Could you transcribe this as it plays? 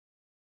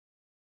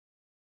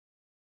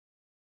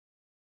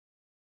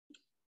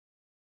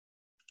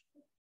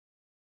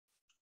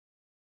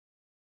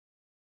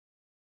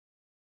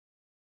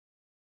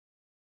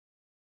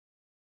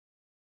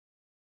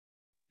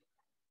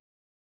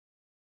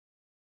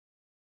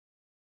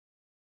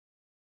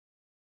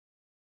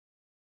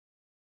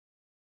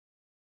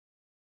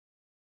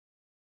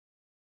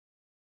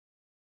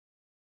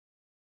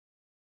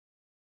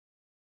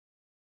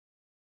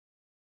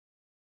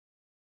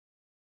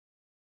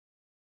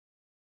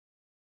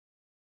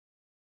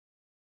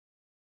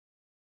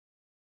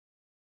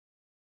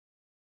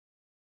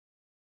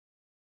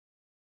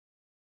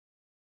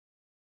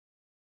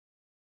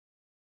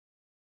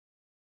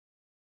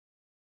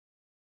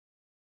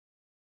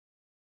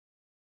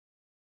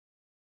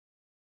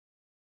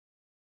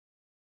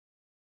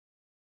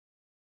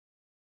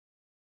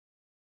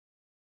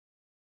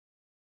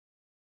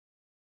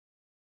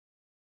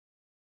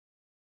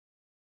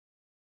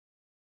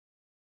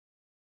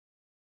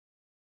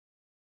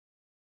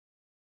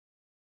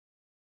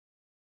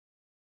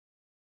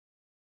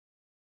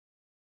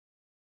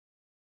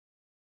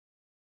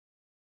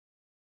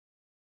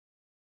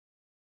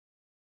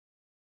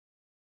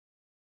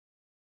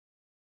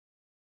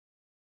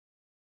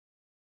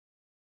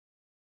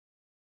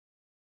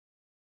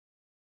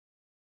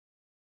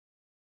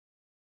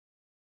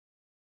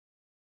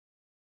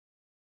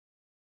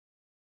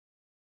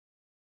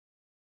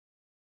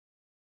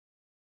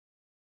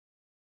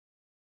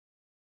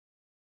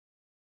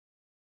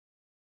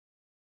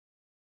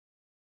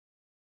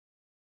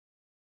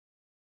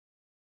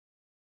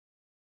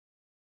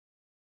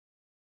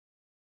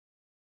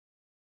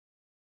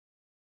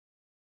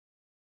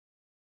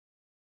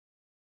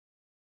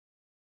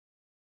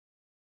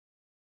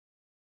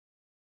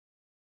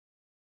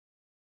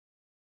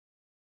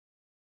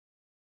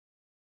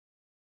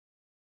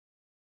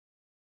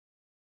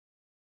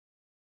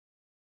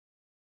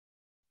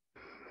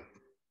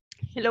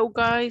Hello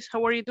guys,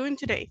 how are you doing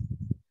today?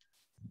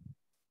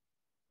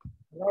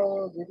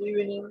 Hello, good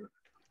evening.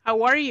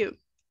 How are you?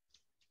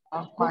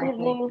 I'm fine,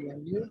 thank you.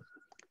 And you?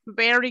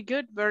 Very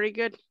good, very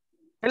good.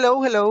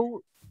 Hello,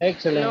 hello.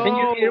 Excellent. Can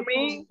you hear Hello.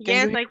 me? Can you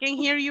Yes, hear? I can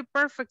hear you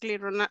perfectly,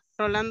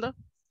 Rolando.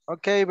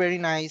 Okay, very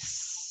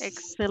nice.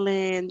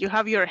 Excellent. You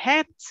have your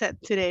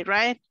headset today,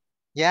 right?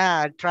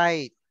 Yeah, I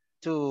tried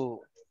to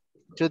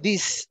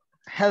this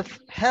health.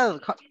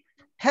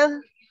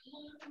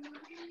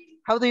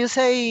 How do you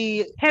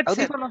say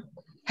Headset. audífono?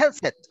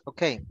 Headset.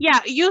 Okay.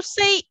 Yeah, you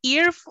say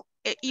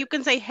you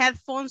can say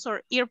headphones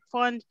or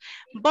earphones,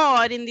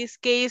 but in this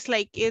case,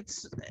 like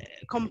it's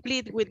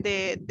complete with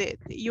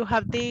you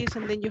have this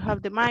and then you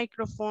have the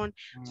microphone,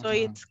 so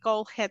Mhm. it's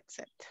called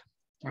headset.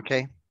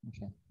 Okay.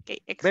 Okay. Okay,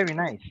 Very excellent.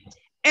 nice.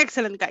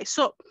 Excellent, guys.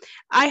 So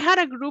I had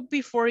a group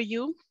before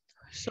you.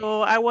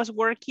 So I was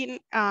working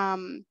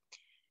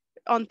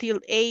until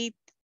 8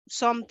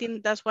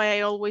 something. That's why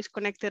I always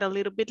connected a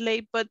little bit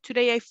late. But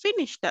today I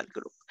finished that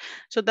group.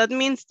 So that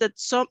means that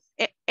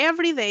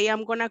every day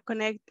I'm going to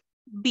connect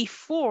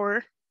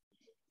before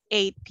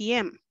 8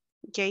 p.m.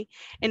 Okay.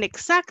 And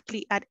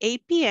exactly at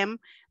 8 p.m.,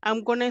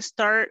 I'm going to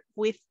start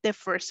with the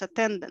first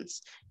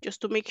attendance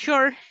just to make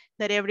sure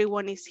that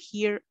everyone is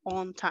here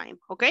on time.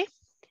 Okay.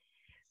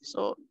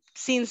 So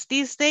since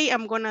this day,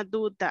 I'm gonna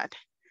do that.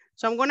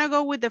 So I'm gonna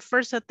go with the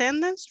first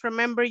attendance.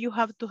 Remember, you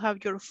have to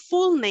have your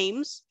full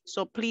names.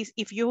 So please,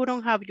 if you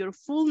don't have your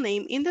full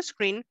name in the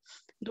screen,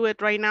 do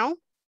it right now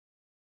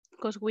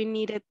because we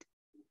need it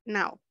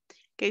now.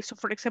 Okay, so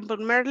for example,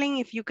 Merlin,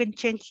 if you can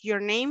change your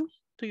name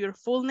to your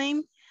full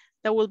name,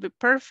 that will be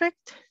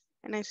perfect.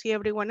 And I see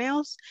everyone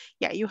else.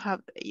 Yeah, you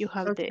have the,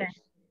 Okay.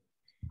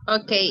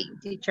 Okay,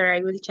 teacher, I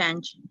will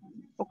change.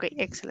 okay,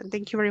 excellent.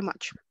 Thank you very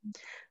much.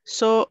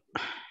 So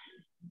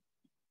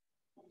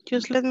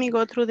just let me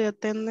go through the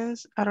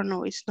attendance. I don't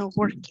know, it's not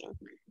working.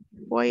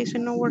 Why is it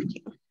not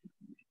working?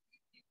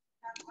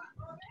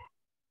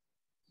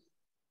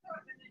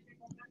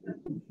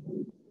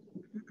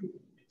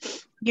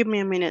 Give me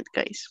a minute,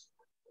 guys.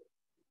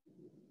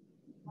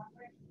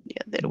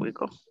 Yeah, there we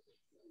go.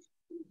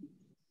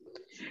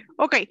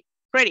 Okay,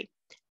 ready.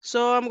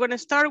 So I'm gonna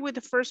start with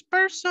the first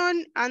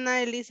person,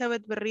 Ana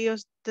Elizabeth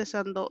Berríos de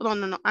Sandoval.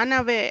 No.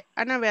 Ana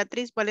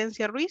Beatriz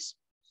Valencia Ruiz.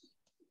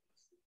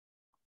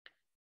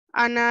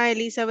 Ana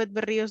Elizabeth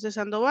Berríos de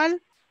Sandoval.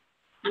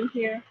 I'm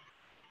here.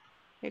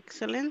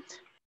 Excellent.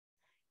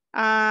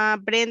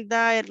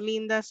 Brenda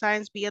Erlinda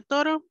Sáenz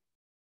Villatoro.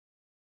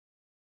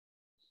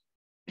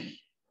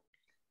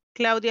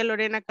 Claudia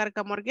Lorena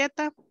Carca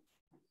Morgueta.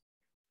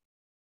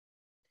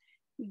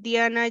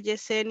 Diana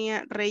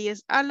Yesenia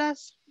Reyes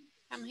Alas.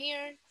 I'm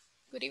here.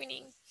 Good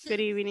evening. Good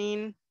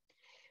evening.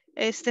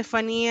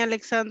 Estefanía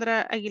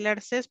Alexandra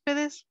Aguilar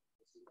Céspedes.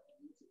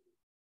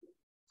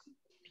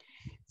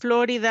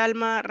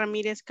 Floridalma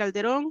Ramírez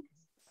Calderón.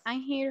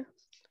 I'm here.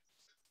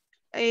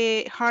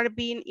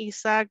 Harbin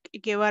Isaac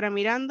Guevara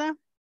Miranda.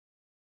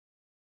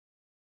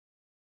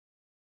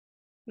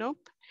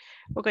 Nope.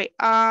 Okay.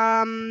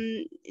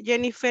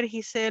 Jennifer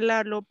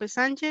Gisela López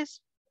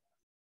Sánchez.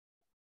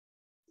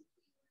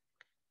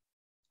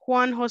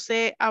 Juan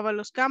José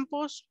Ábalos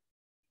Campos.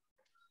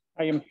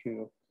 I am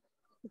here.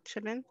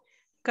 Excelente.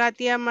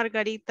 Katia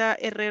Margarita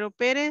Herrero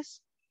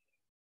Pérez.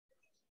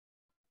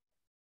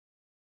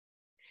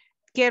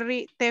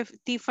 Kerry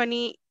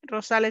Tiffany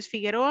Rosales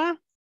Figueroa.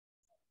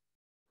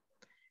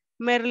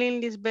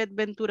 Merlin Lisbeth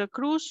Ventura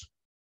Cruz.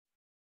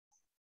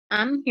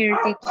 I'm here,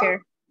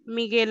 teacher.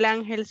 Miguel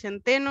Ángel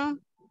Centeno.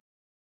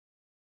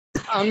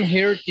 I'm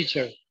here,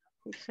 teacher.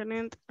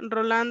 Excelente.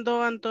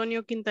 Rolando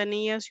Antonio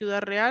Quintanilla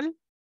Ciudad Real.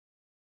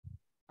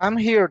 I'm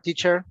here,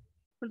 teacher.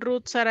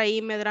 Ruth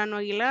Saraí Medrano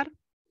Aguilar.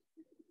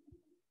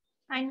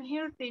 I'm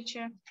here,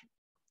 teacher.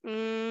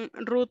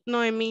 Ruth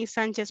Noemí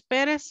Sánchez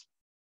Pérez.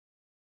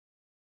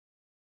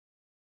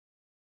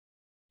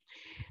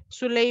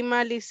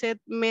 Zuleima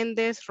Lisette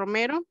Méndez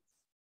Romero.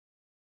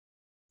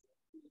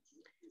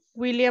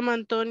 William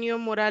Antonio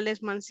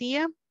Morales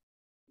Mancilla.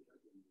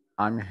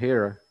 I'm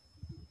here.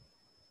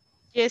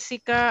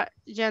 Jessica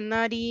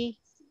Yanari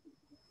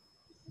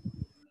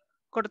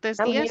Cortés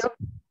Díaz.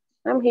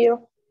 I'm here.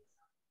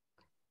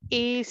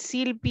 Y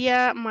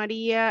Silvia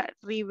María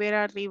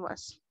Rivera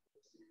Rivas.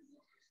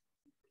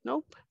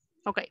 Nope.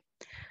 Okay.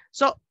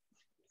 So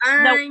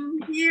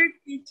I'm here,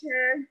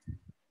 teacher.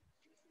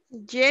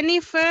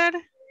 Jennifer.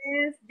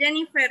 Es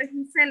Jennifer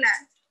Gisela.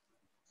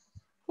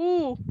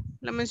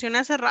 La mencioné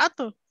hace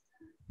rato.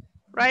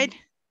 Right?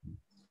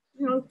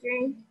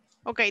 Okay.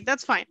 Okay,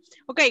 that's fine.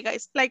 Okay,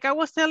 guys, like I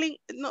was telling,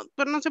 no,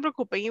 pero no se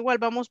preocupen, igual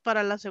vamos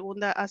para la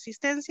segunda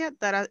asistencia,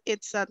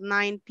 it's at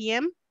 9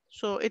 p.m.,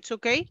 so it's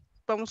okay.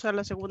 Vamos a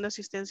la segunda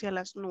asistencia a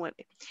las 9.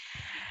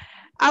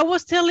 I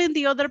was telling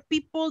the other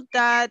people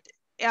that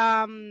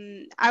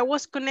I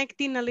was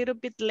connecting a little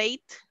bit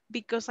late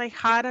because I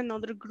had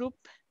another group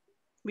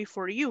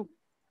before you.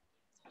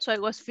 So I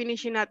was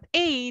finishing at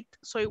 8,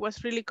 so it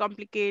was really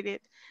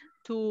complicated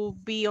to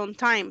be on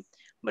time.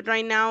 But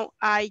right now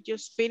I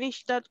just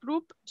finished that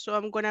group, so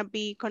I'm gonna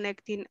be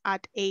connecting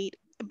at 8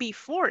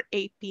 before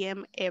 8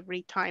 p.m.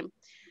 every time.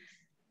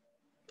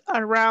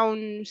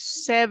 Around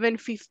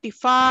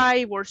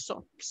 7:55 or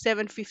so,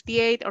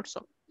 7:58 or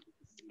so.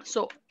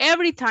 So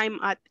every time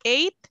at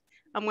 8,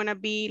 I'm gonna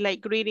be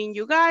like greeting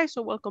you guys,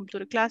 so welcome to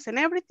the class and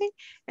everything.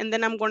 And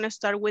then I'm gonna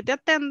start with the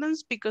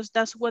attendance because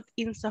that's what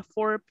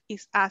INSAFORP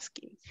is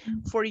asking,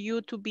 for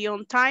you to be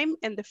on time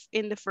and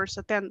in the first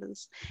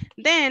attendance.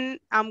 Then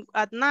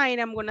at 9,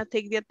 I'm gonna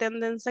take the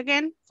attendance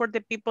again for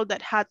the people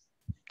that had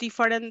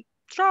different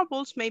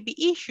troubles, maybe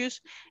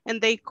issues,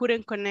 and they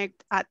couldn't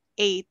connect at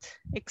 8,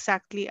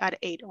 exactly at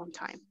 8 on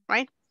time,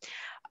 right?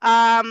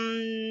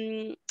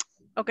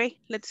 Okay,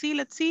 let's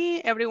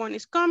see. Everyone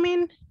is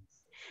coming.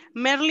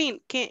 Merlin,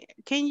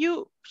 can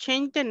you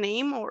change the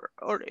name or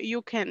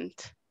you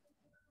can't?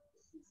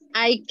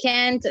 I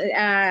can't,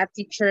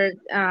 teacher,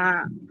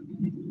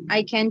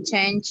 I can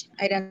change.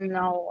 I don't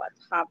know what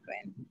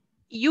happened.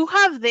 You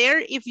have there,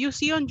 if you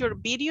see on your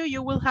video,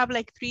 you will have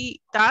like 3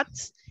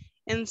 dots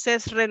and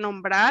says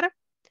renombrar.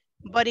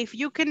 But if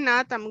you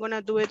cannot, I'm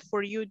gonna do it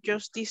for you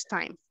just this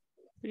time.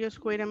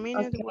 Just wait a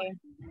minute. Okay.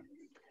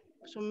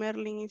 So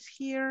Merlin is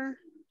here.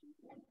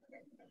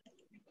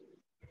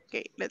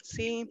 Okay, let's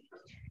see.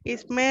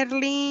 It's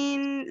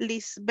Merlin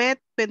Lisbeth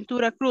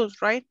Ventura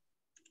Cruz, right?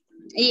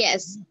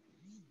 Yes.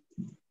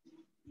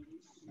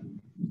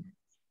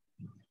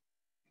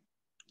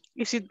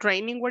 Is it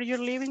raining where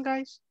you're living,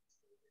 guys?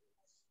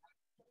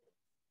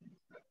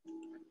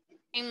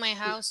 In my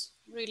house,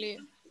 really.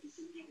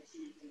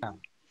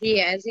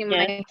 Yes, in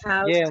Yeah. my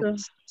house Yeah, too.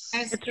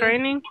 It's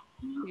raining?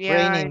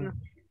 Yeah, I know.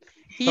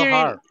 raining so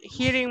hard.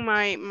 Hearing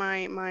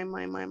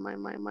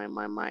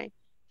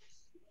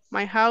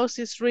my house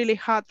is really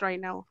hot right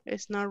now.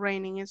 It's not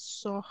raining, it's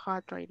so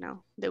hot right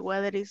now. The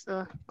weather is,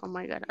 oh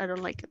my God, I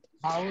don't like it.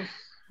 House.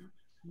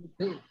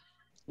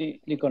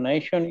 The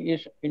connection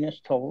is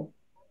installed.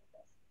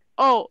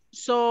 Oh,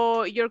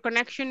 so your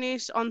connection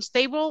is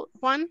unstable,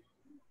 Juan,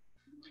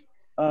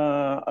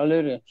 A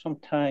little,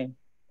 sometime.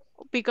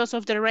 because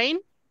of the rain?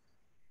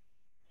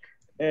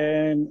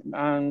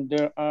 And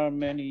there are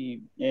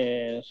many,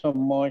 so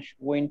much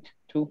wind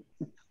too.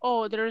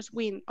 Oh, there's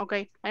wind.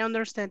 Okay, I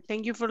understand.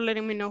 Thank you for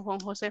letting me know, Juan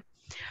Jose.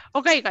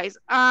 Okay, guys.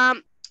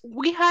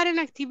 We had an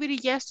activity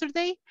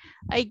yesterday.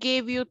 I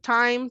gave you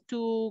time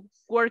to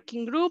work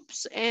in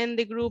groups, and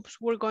the groups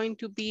were going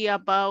to be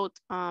about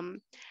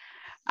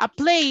a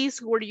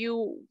place where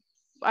you,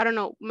 I don't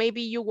know,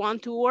 maybe you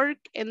want to work,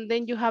 and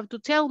then you have to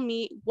tell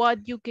me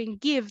what you can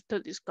give to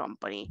this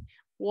company.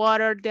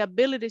 What are the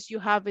abilities you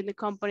have in the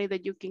company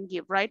that you can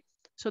give, right?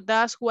 So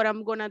that's what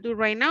I'm gonna do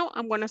right now.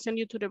 I'm gonna send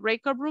you to the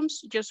breakout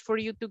rooms just for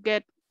you to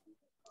get,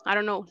 I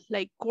don't know,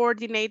 like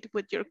coordinate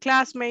with your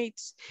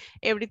classmates,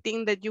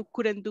 everything that you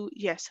couldn't do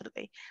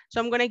yesterday.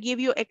 So I'm gonna give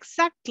you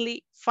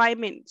exactly 5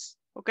 minutes,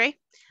 okay?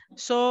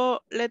 So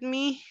let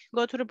me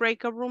go to the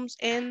breakout rooms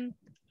and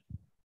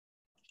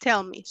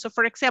tell me. So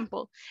for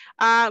example,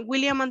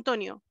 William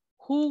Antonio,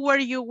 who were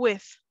you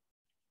with?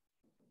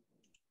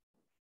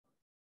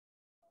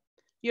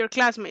 Your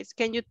classmates,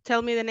 can you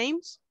tell me the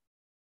names?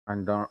 I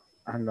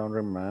don't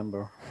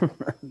remember.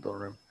 Don't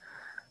rem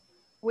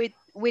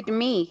With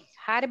me,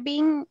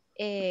 Harbin,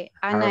 Ana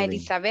Harbin.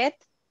 Elizabeth,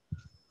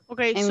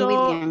 Okay, and so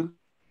William.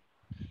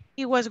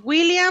 it was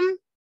William,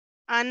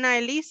 Anna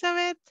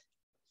Elizabeth,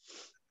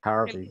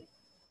 Harvey.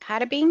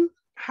 Harbin,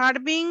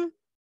 Harbin,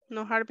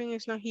 no, Harbin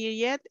is not here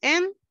yet,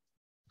 and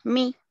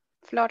me,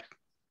 Flor.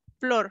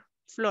 Flor.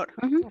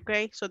 Mhm.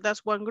 Okay, so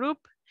that's one group.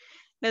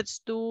 Let's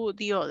do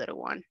the other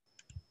one.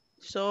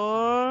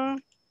 So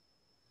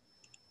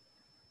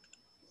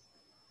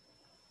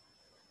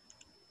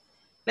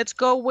let's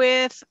go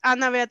with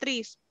Ana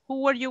Beatriz.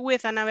 Who were you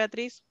with, Ana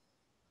Beatriz?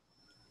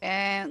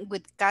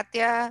 With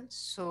Katia,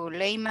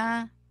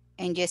 Suleima,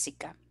 and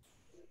Jessica.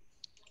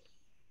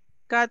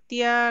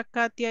 Katia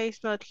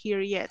is not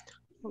here yet.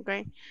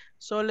 Okay,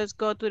 so let's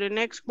go to the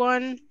next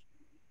one.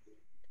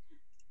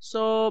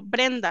 So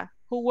Brenda,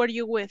 who were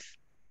you with?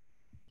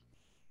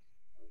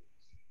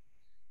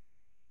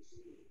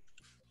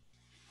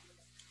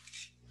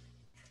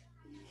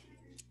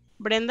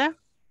 Brenda?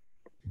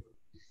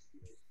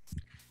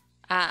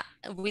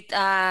 With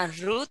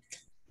Ruth,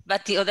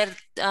 but the other,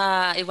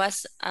 it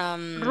was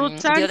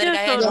Ruth the other Sanchez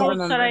guy, I or don't Ruth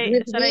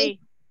remember. Sarai?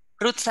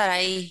 Ruth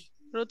Sarai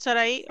Ruth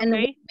Sarai, And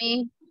okay. with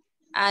me,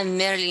 and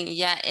Merlin,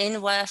 yeah,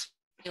 and was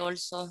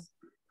also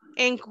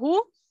And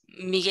who?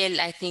 Miguel,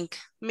 I think.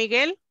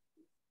 Miguel?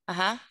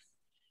 Uh-huh.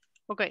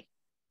 Okay.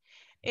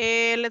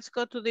 Let's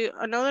go to the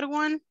another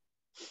one.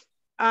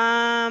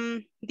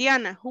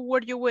 Diana, who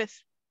were you with?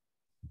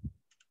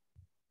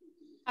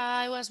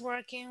 I was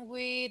working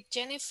with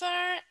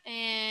Jennifer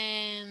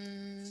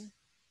and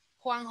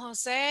Juan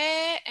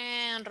Jose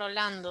and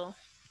Rolando.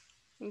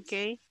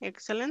 Okay,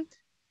 excellent.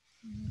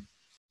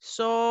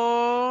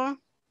 So,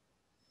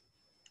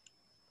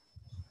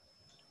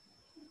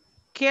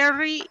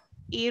 Carrie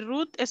y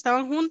Ruth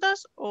estaban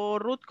juntas, o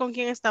Ruth con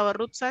quién estaba?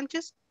 Ruth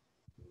Sánchez.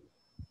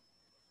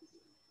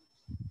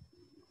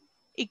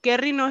 Y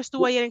Kerry no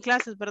estuvo ayer en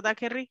clases, ¿verdad,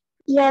 Kerry?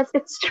 Yes,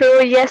 it's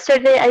true.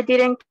 Yesterday I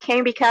didn't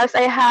came because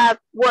I have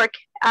work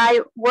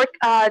I work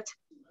at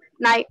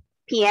 9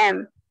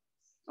 p.m.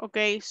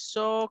 Okay,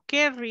 so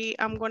Kerry,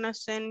 I'm gonna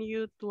send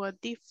you to a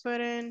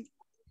different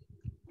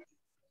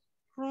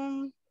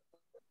room.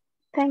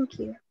 Thank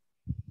you.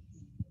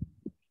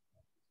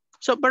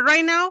 So, but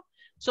right now,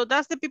 so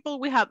that's the people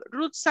we have.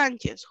 Ruth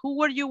Sanchez, who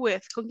were you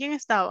with? ¿Con quién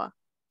estaba?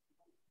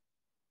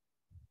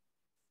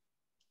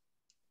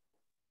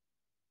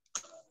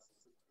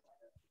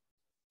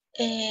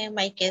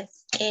 Mike,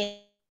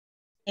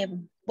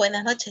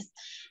 buenas noches.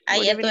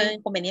 Ayer tuve un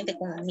inconveniente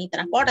con mi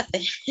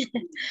transporte.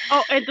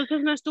 Oh,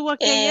 entonces no estuvo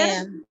aquí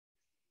ayer.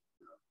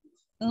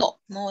 No,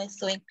 no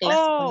estuve en clase.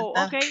 Oh,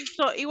 ok.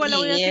 So, igual la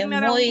voy a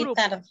asignar a un grupo.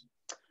 Tarde.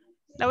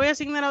 La voy a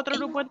asignar a otro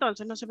grupo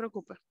entonces, no se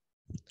preocupe.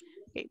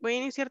 Okay, voy a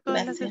iniciar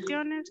todas las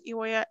sesiones y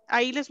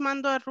ahí les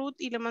mando a Ruth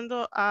y le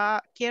mando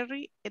a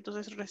Kerry,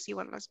 entonces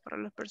recíbanlas para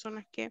las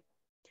personas que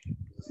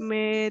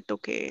me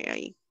toque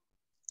ahí.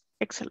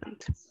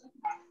 Excelente.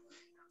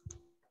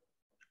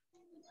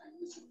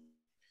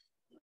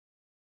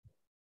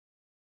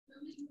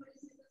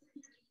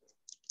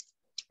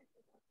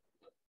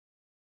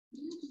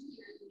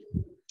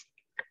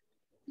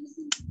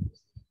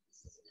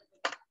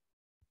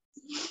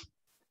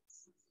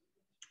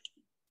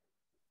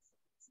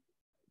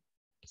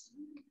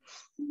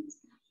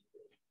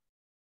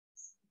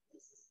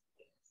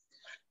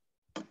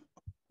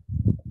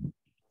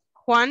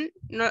 Juan,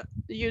 no,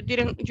 you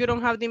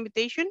don't have the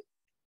invitation?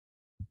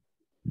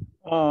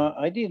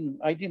 I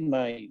did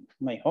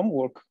my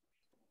homework.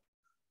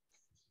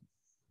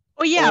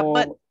 Oh yeah,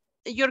 but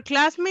your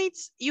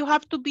classmates, you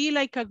have to be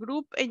like a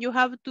group and you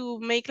have to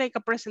make like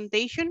a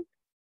presentation.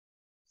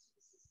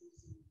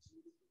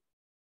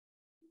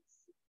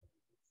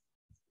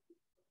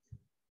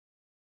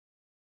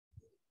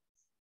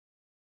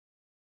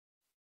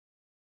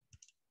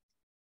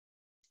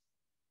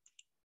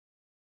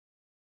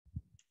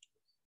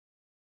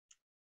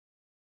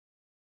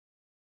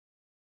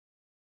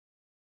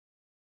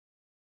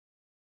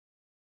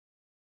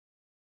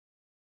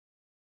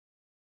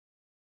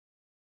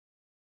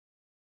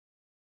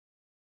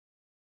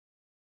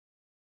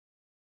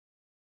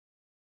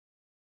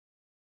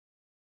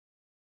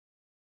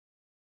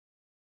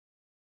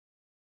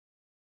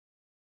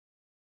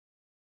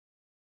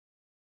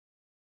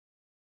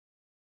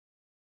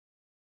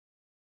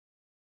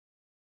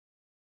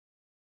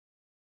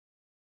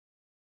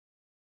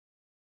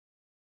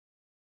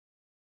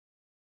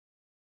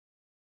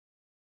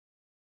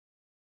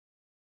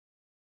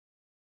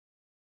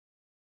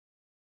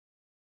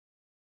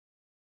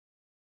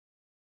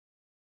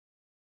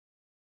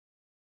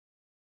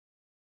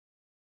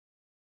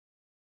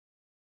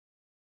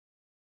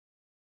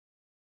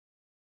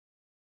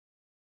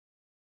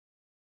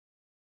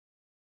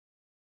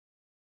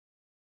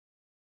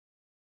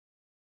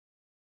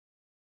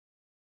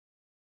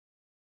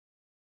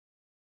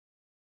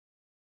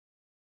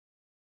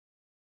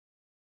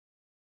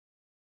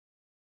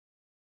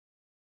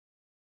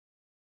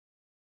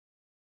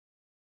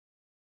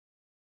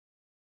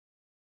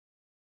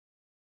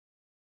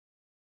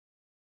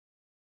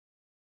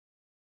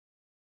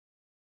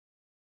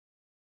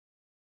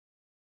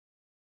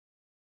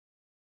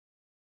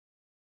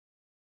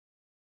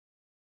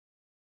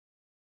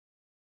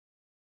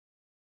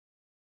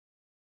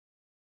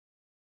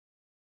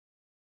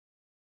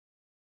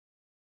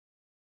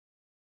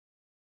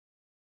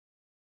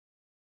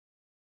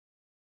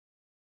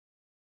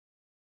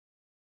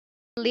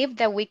 Believe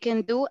that we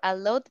can do a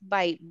lot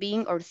by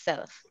being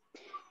ourselves.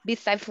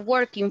 Besides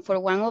working for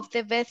one of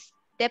the best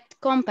debt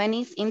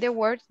companies in the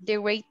world, the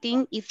great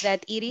thing is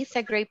that it is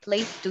a great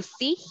place to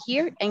see,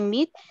 hear, and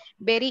meet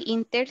very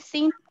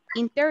interesting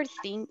and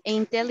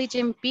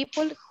intelligent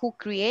people who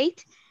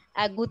create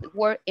a good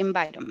work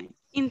environment.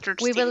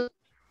 Interesting.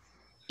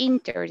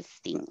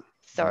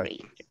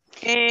 Sorry.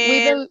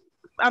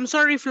 I'm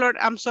sorry, Flor.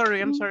 I'm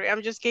sorry. I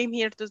just came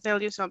here to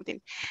tell you something.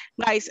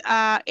 Guys,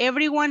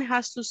 everyone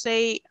has to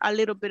say a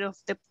little bit of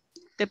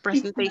the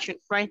presentation,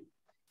 right?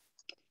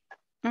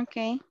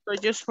 Okay. So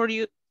just for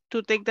you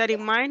to take that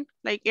in mind,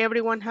 like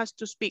everyone has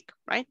to speak,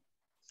 right?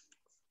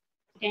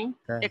 Okay.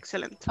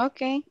 Excellent.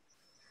 Okay.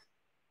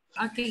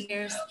 Okay,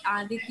 girls.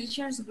 The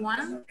teachers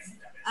want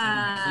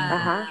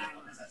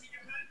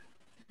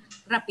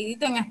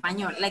rapidito en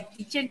español. Like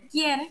teacher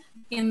quiere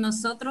que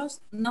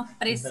nosotros nos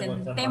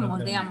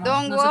presentemos, digamos.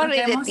 Don't nosotros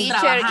worry, the teacher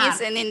trabajar.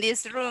 isn't in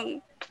this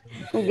room.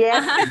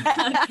 Yes.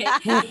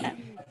 Okay.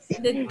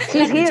 The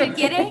She's teacher here.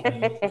 quiere.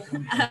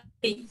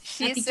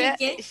 She said,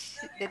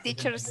 the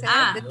teacher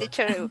said, the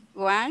teacher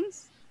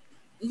wants.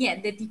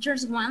 Yeah, the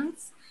teachers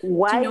wants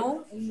Why? to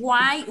know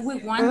why we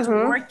want to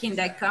work in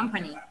that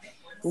company.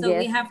 So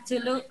we have to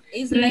look,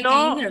 it's like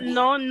an interview.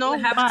 No,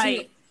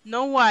 why?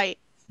 No, why?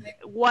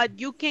 What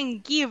you can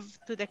give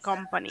to the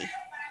company.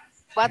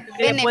 What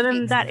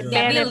benefits?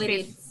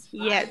 Benefits.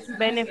 Yes,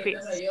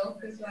 benefits.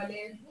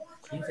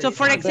 So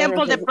for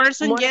example, the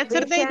person More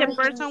yesterday, the efficient.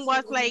 person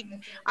was like,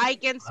 I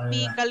can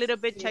speak a little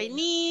bit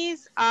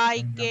Chinese,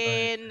 I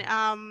can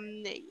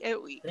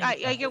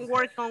I can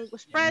work on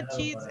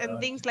spreadsheets and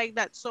things like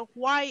that. So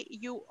why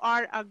you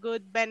are a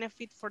good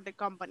benefit for the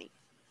company?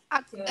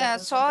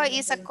 So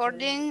it's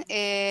according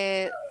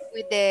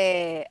with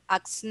the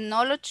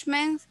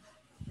acknowledgement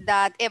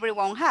that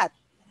everyone had.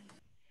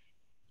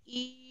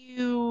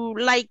 You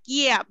like,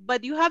 yeah,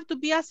 but you have to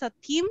be as a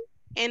team,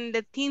 and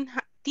the team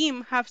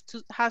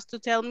has to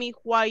tell me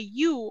why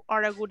you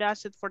are a good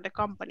asset for the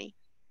company.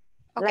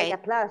 Okay. Like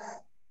a class.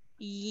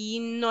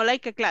 No,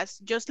 like a class,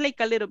 just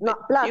like a little bit. No,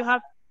 plus. You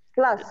have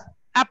Plus.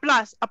 a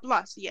plus,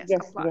 yes,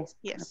 Yes, a plus,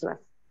 yes. A plus.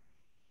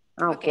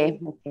 Okay,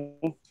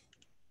 okay.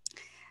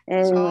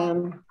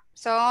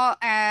 So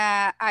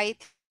I.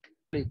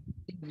 If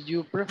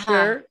you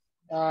prefer,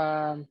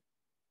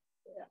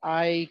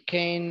 I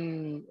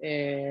can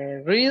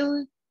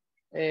read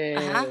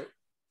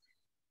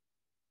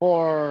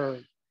for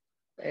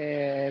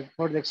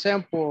the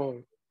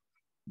example,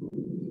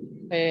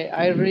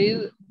 I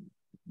read,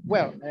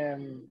 well,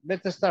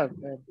 let's start.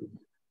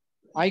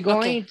 I'm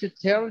going to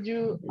tell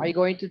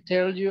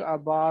you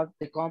about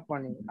the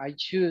company I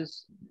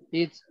choose.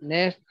 It's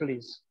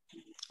Netflix.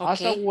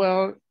 Okay.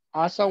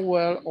 As a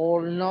well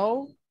all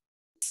know.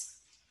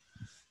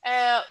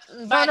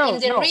 But in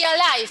the real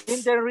life.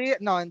 In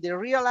the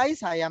real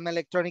life, I am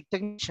electronic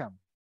technician.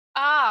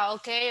 Ah,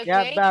 okay, okay.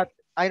 Yeah, but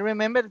I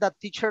remember that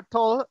teacher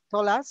told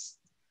us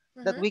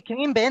that we can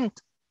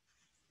invent.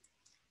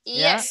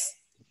 Yes.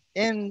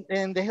 Yeah?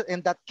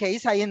 In that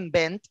case, I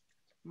invent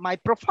my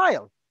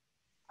profile.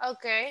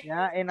 Okay.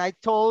 Yeah, and I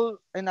told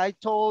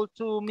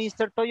to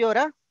Mr.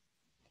 Toyota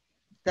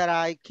that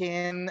I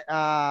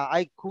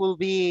could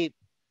be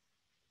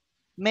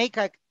make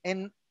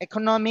an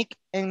economic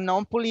and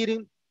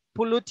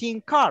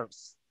non-polluting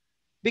cars,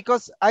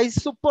 because I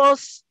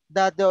suppose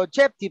that the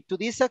objective to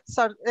this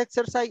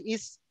exercise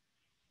is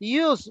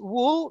use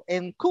wool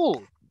and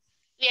cool.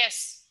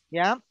 Yes.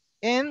 Yeah,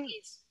 and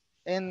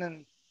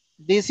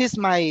this is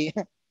my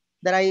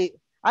that I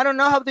don't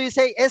know how do you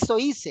say eso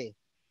hice.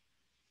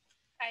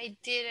 I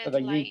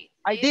didn't like.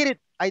 I did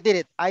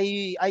it. I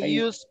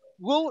use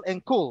wool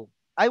and cool.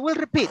 I will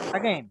repeat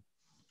again.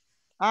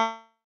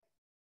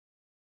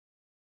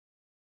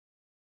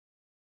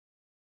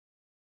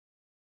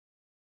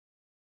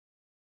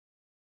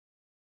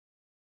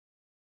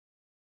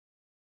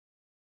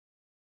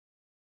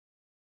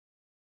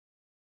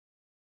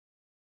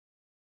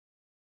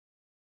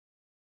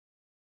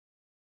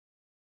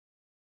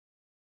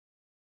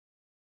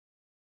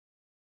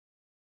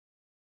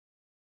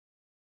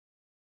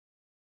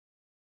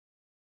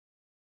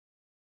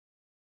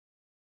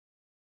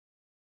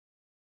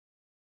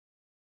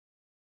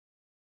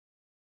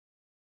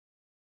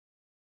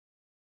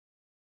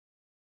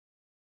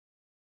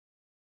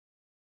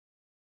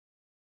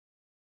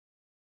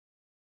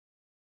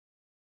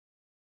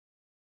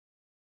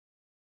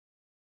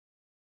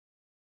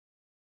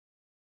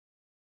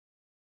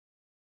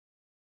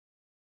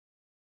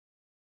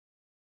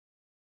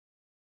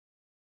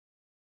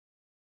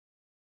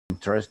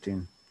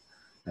 Interesting,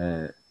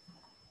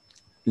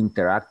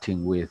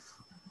 interacting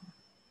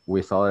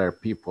with other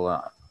people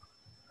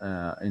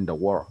in the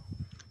world.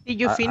 Did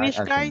you finish,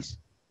 guys?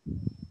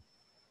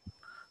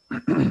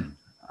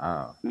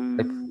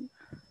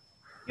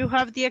 You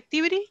have the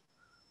activity?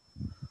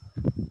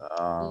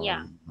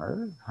 Yeah.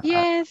 Yes.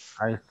 Yes.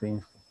 I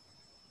think.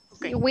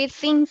 Okay. We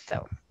think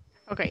so.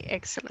 Okay,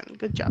 excellent.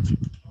 Good job.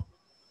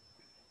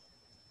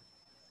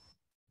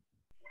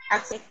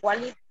 Hace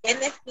quality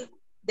benefit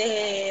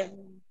de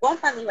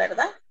company,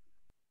 ¿verdad?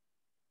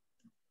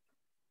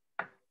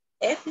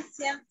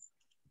 Efficient.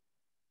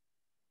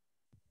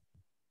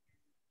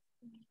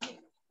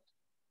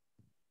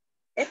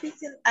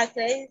 Efficient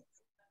accurate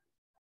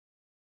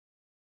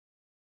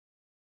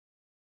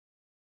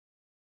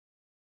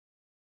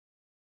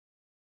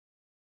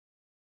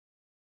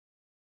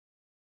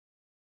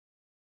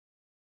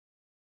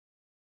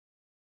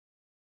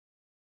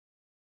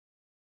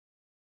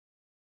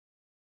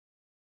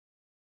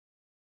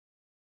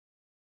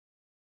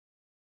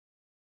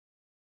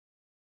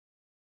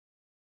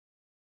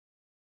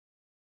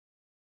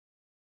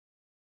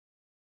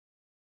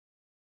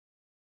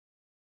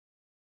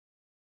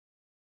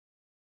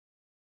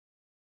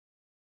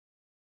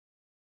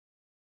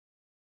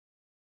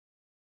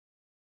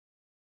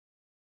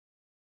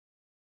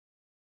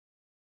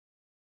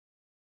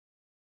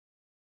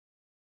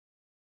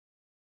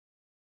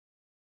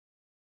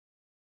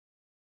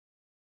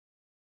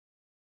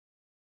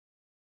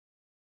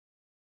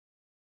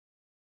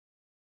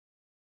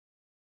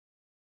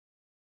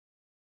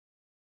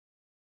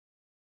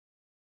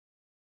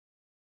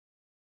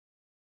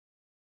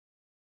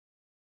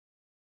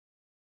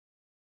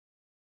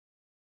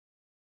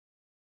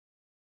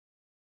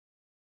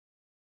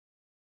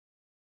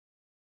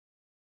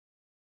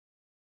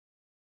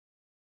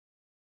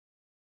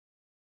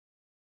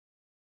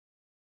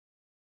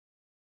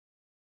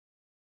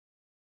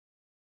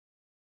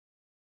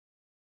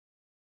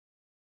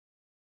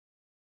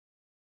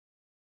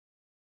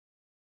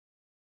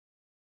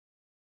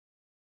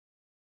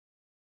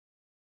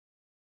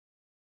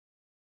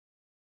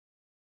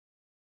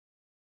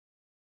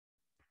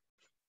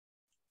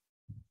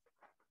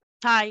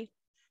Hi,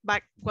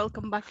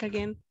 welcome back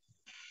again.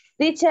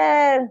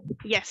 Teacher,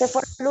 Yes. se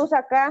fue la luz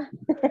acá.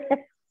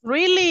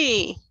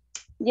 Really?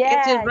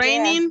 Yeah, Is it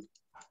raining?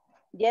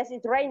 Yes,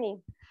 it's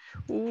raining.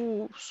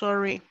 Ooh,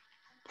 sorry.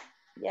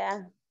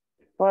 Yeah,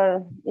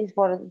 it's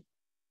por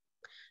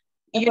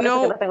You eso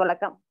know, que no tengo la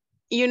cama.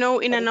 you know,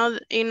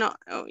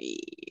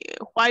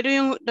 why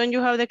don't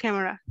you have the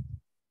camera?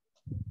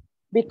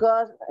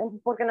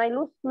 Porque no hay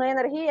luz, no hay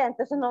energía,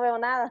 entonces no veo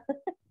nada.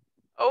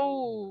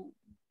 Oh,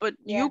 but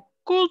Yeah. you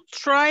could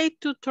try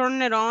to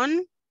turn it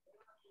on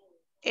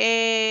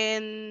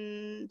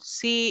and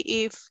see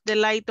if the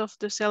light of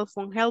the cell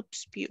phone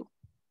helps you.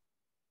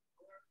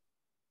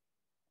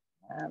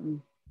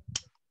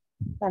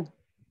 Bueno.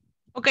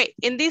 Okay,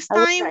 in this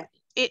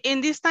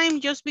time,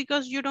 just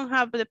because you don't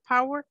have the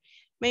power,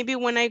 maybe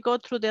when I go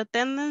through the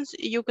attendance,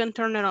 you can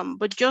turn it on.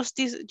 But just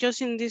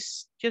in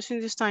this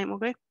time,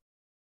 okay?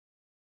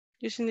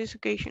 Just in this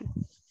occasion.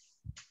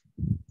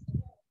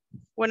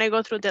 When I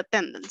go through the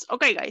attendance.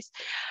 Okay, guys.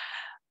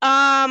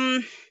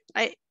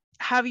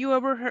 Have you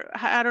ever heard,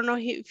 I don't know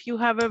if you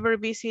have ever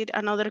visited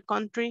another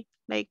country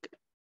like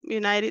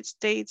United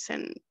States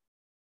and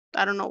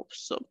I don't know,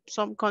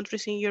 some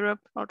countries in Europe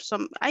or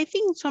I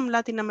think some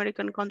Latin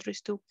American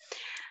countries too.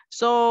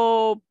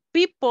 So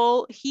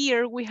people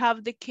here, we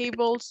have the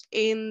cables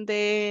in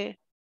the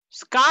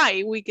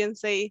sky, we can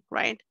say,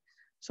 right?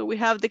 So we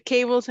have the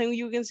cables and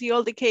you can see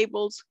all the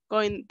cables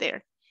going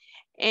there.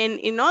 And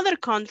in other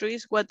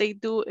countries, what they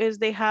do is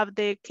they have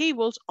the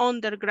cables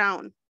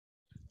underground.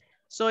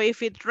 So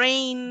if it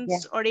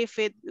rains or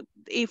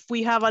if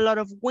we have a lot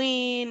of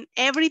wind,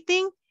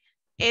 everything,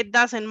 it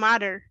doesn't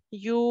matter.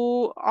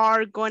 You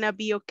are gonna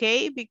be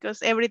okay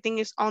because everything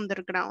is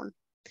underground.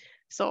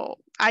 So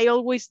I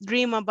always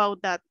dream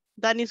about that.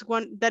 That is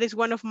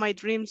one of my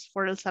dreams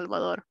for El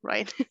Salvador,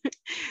 right?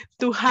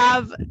 To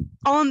have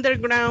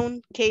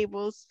underground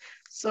cables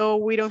so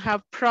we don't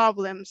have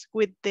problems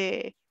with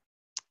the,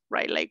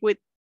 right, like with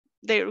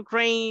the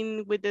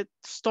rain, with the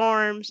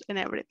storms and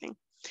everything.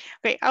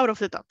 Okay, out of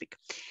the topic.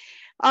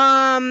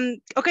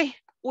 Okay,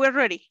 we're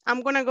ready.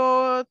 I'm gonna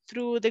go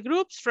through the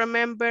groups.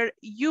 Remember,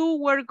 you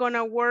were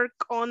gonna work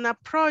on a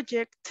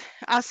project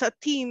as a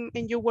team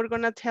and you were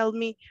gonna tell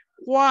me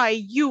why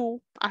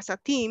you as a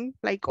team,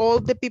 like all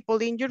the people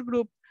in your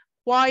group,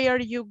 why are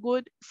you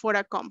good for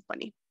a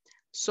company?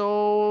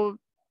 So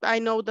I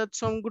know that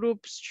some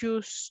groups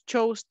chose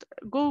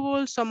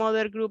Google, some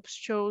other groups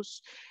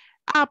chose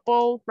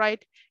Apple,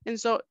 right? And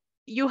so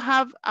you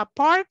have a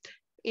part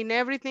in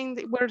everything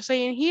that we're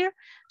saying here.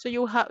 So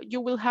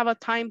you will have a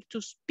time to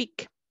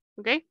speak,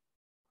 okay?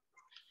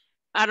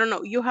 I don't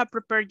know, you have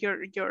prepared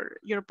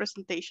your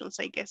presentations,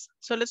 I guess.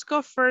 So let's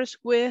go first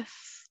with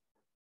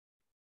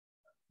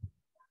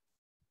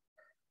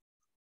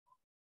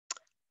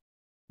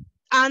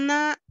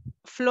Anna,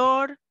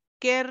 Flor,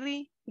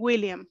 Kerry,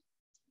 William.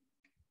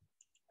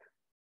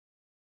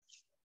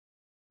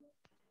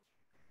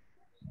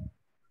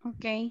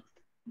 Okay.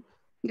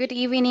 Good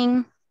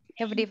evening,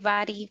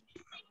 everybody.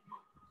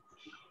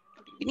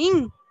 Good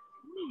evening.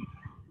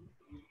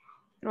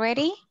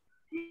 Ready?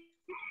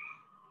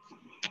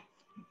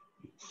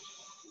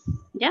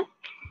 Yeah.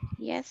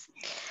 Yes.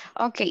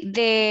 Okay.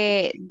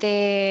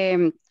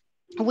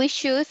 We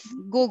choose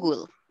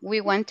Google.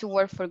 We want to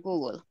work for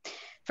Google.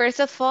 First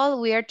of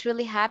all, we are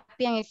truly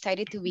happy and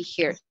excited to be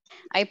here.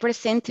 I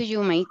present to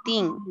you my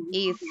team.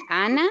 It's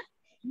Anna,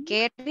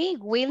 Kerry,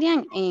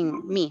 William,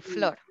 and me,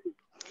 Flor.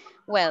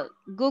 Well,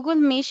 Google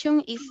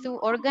mission is to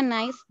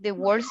organize the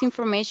world's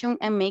information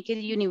and make it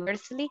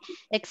universally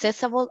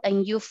accessible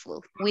and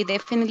useful. We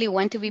definitely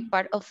want to be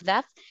part of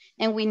that,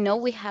 and we know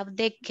we have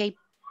the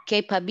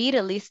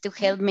capabilities to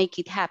help make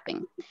it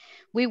happen.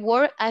 We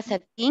work as a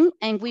team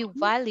and we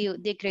value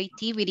the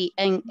creativity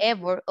and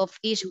effort of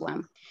each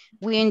one.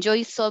 We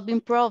enjoy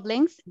solving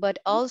problems, but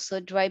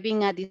also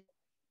driving a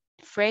discussion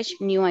with fresh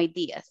new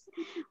ideas.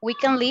 We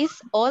can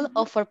list all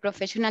of our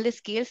professional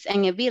skills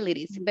and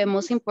abilities, but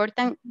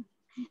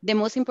the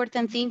most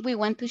important thing we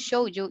want to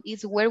show you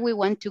is where we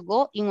want to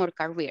go in our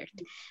career.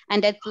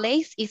 And that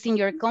place is in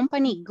your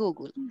company,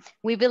 Google.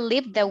 We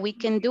believe that we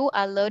can do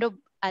a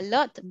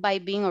lot by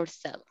being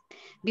ourselves.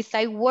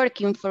 Besides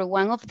working for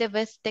one of the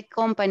best tech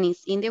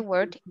companies in the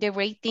world, the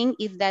great thing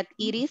is that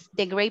it is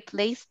the great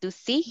place to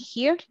see,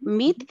 hear,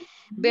 meet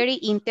very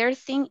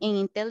interesting and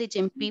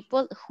intelligent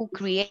people who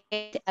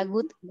create a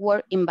good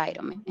work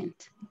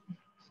environment.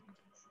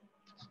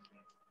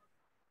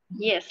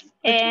 Yes,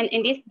 and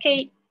in this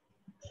case,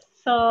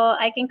 so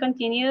I can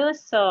continue.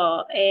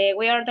 So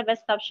we are the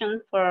best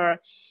option for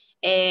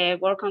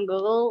work on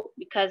Google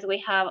because we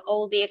have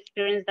all the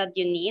experience that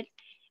you need.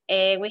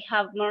 We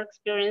have more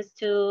experience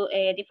to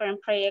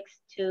different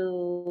projects,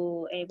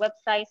 to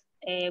websites.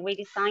 We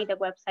design the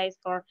websites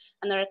for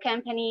another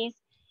companies,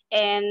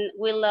 and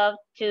we love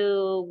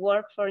to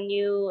work for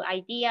new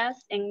ideas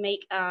and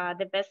make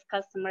the best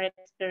customer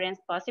experience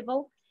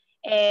possible.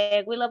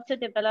 We love to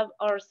develop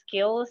our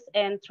skills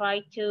and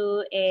try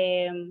to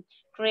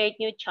create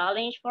new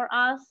challenge for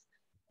us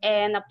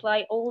and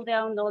apply all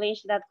the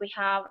knowledge that we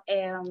have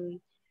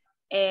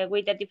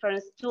with the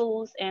different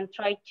tools and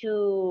try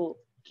to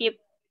keep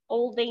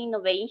all the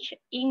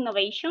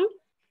innovation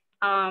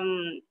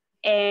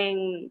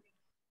and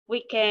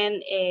we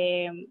can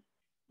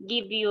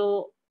give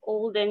you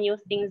all the new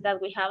things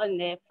that we have and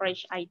the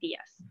fresh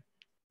ideas.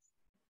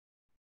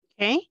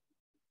 Okay.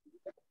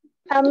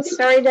 I'm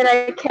sorry that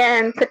I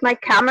can't put my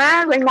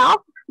camera right now,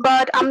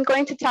 but I'm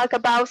going to talk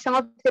about some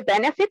of the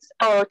benefits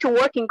to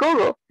work in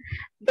Google.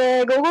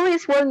 The Google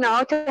is well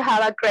known to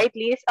have a great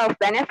list of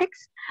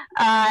benefits.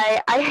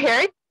 I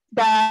heard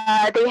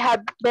that they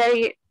have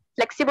very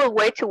flexible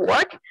way to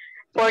work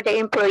for the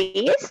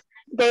employees.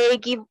 They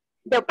give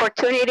the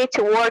opportunity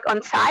to work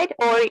on site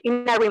or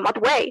in a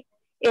remote way.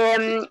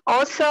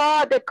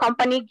 Also, the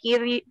company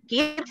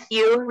gives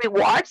you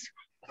rewards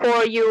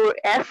for your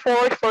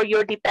effort, for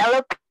your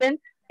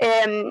development,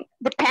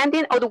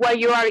 depending on what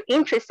you are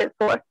interested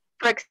for.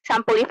 For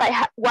example, if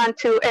I want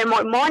to earn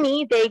more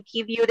money, they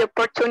give you the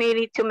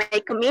opportunity to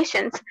make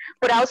commissions.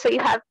 But also,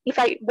 if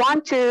I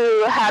want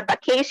to have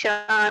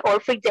vacation or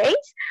free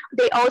days,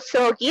 they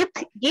also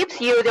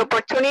gives you the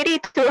opportunity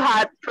to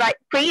have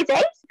free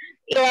days,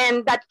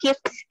 and that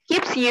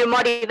keeps you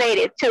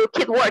motivated to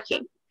keep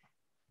working.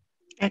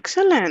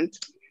 Excellent.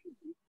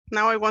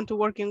 Now I want to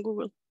work in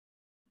Google.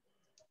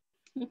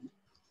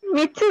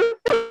 Me too.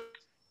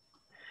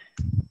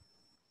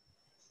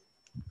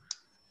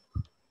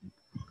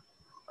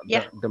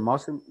 Yeah. The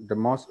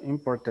most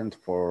important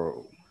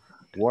for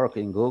work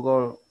in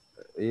Google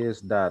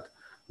is that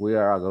we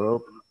are a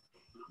group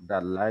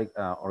that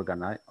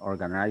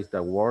organize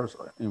the world's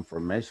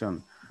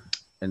information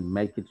and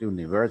make it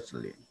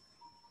universally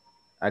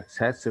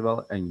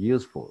accessible and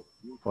useful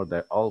for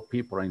all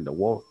people in the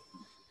world.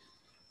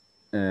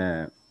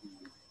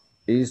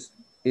 Is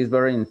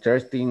very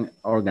interesting.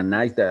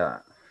 Organize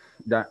the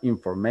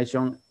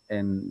information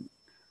and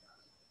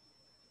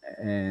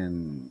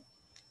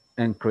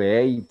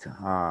create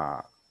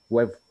a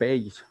web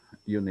page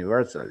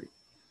universally.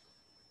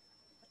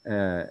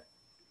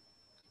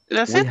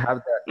 That's we it?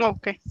 have the,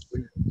 okay.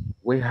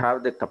 We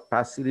have the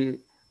capacity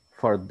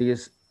for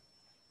this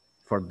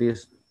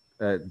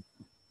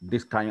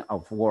kind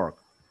of work.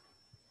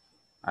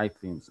 I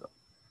think so.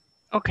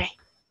 Okay.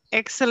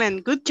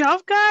 Excellent. Good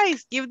job,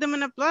 guys. Give them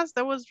an applause.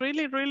 That was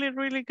really, really,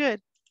 really good.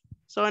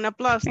 So an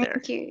applause there.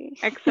 Thank you.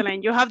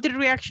 Excellent. You have the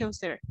reactions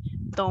there.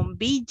 Don't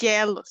be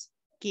jealous.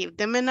 Give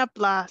them an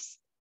applause.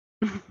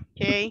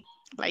 Okay.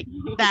 Like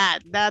that.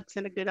 That's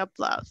a good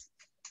applause.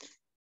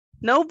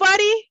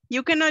 Nobody?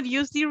 You cannot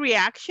use the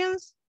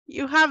reactions.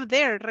 You have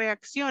there,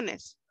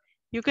 reacciones.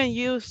 You can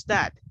use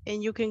that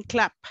and you can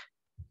clap.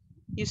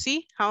 You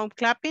see how I'm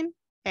clapping?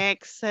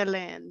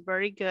 Excellent.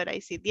 Very good. I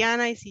see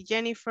Diana, I see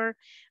Jennifer,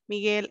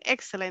 Miguel.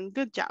 Excellent.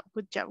 Good job.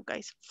 Good job,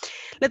 guys.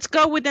 Let's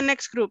go with the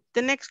next group.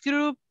 The next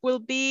group will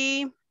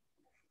be,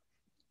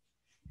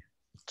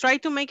 try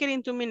to make it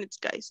in 2 minutes,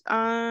 guys.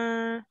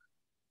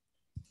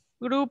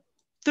 Group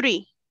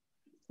 3.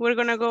 We're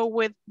going to go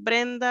with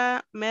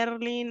Brenda,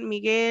 Merlin,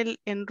 Miguel,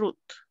 and Ruth.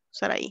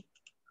 Sarai.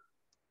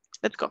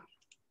 Let's go.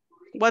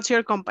 What's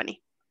your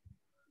company?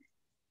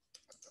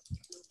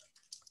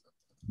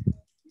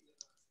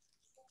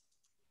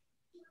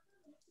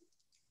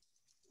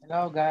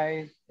 Hello,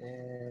 guys.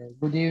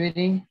 Good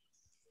evening.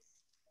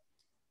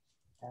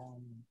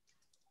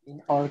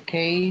 In our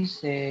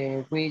case,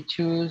 we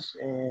choose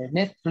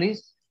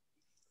Netflix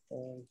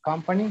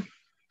company.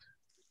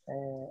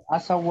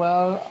 As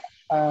well,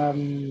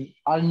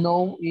 I'll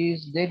know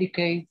is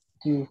dedicated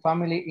to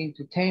family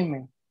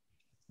entertainment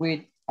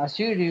with a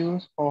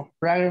series of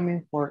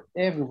programming for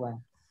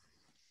everyone.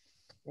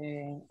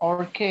 In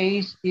our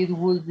case, it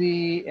would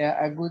be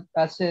a good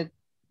asset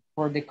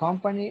for the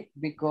company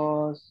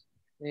because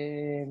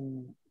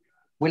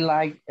we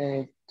like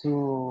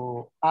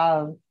to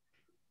add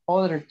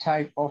other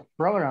type of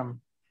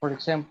program. For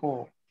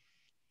example,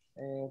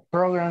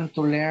 program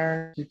to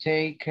learn to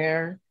take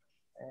care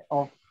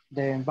of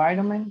the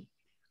environment,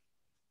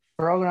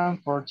 program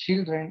for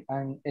children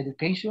and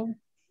education,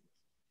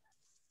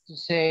 to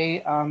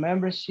say a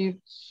membership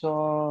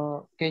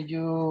so can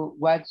you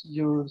watch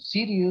your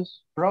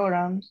series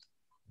programs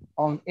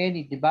on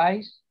any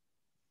device,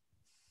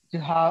 to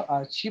have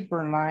a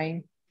cheaper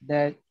line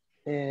that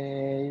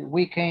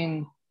we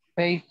can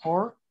pay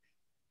for,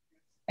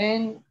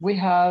 and we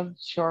have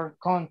short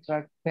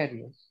contract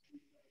periods,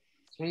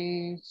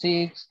 3,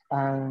 6,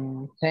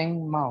 and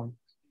 10 months.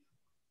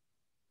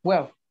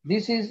 Well,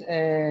 this is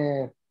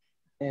the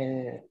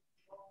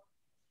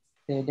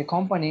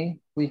company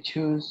we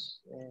choose.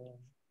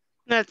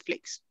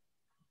 Netflix.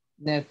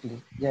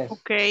 Netflix, yes.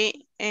 Okay,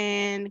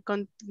 and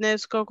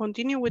let's go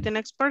continue with the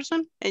next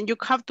person. And you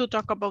have to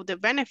talk about the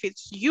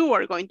benefits you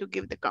are going to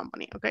give the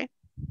company, okay?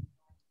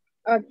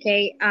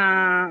 Okay,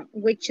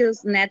 we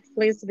choose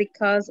Netflix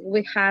because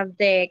we have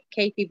the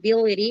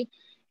capability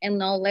and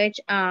knowledge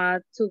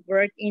to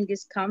work in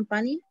this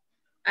company.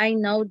 I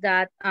know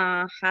that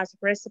has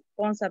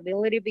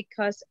responsibility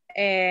because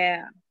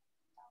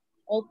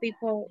all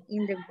people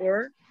in the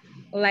world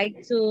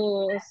like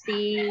to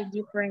see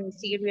different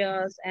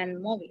series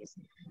and movies.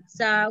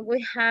 So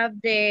we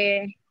have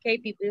the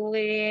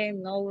capability,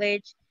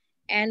 knowledge,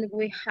 and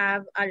we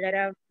have a lot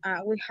of,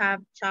 we have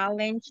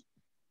challenge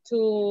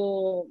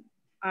to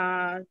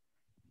grow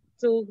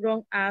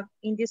up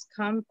in this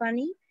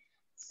company.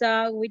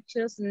 So we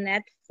choose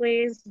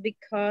Netflix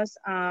because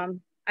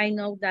I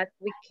know that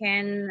we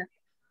can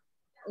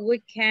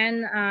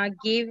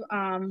give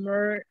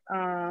more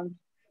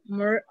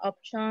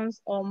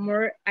options or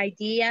more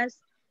ideas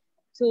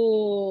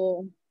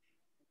to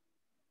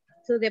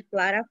the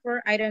platform.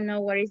 I don't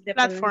know what is the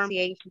Platform.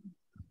 pronunciation.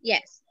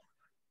 Yes.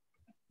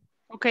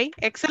 Okay,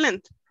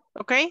 excellent.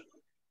 Okay.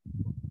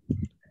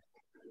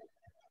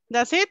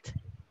 That's it?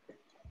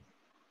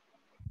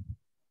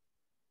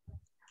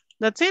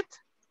 That's it?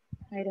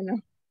 I don't know.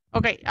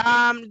 Okay,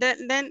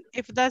 then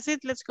if that's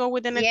it, let's go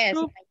with the next Yes,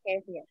 group. I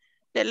guess, yes.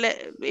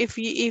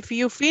 If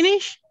you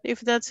finish,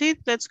 if that's it,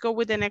 let's go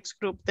with the next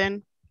group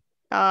then.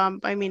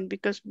 I mean,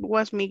 because it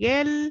was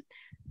Miguel,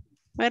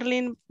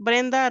 Merlin,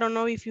 Brenda, I don't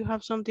know if you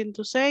have something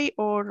to say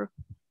or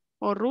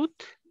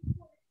Ruth.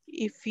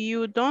 If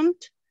you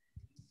don't,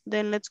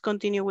 then let's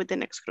continue with the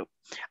next group.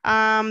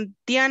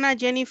 Diana,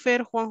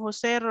 Jennifer, Juan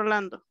Jose,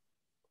 Rolando.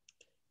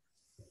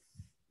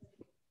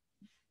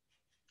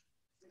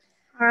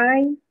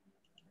 Hi,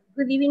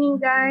 good evening,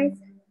 guys.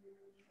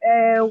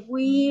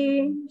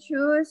 We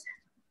choose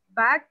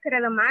back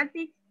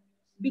Credomatic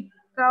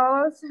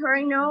because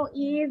right now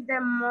is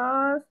the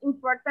most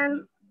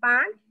important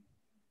bank.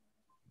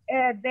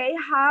 They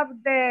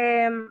have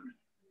the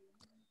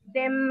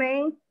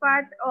main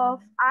part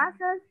of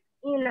assets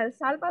in El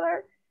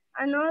Salvador,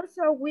 and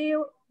also we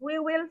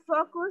will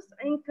focus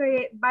in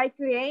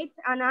create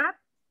an app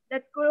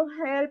that could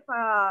help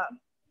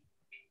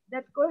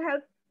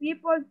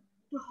people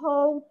to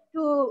how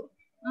to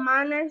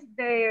manage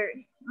their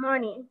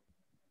money.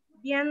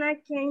 Diana,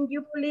 can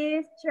you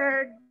please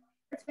share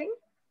your screen?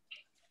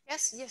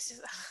 Yes, yes,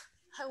 yes.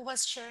 I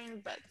was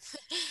sharing, but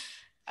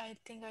I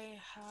think I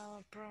have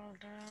a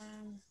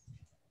problem.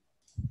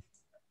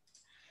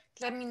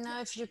 Let me know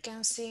if you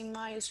can see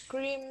my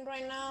screen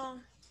right now.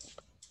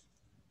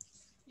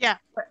 Yeah.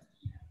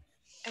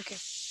 Okay.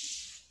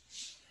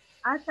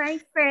 As I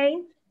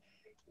say,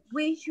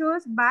 we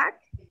choose back,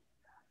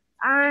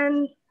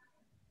 and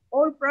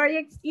our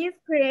project is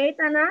create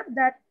an app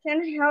that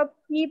can help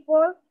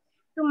people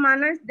to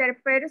manage their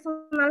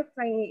personal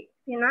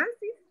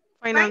finances.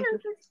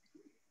 Finances.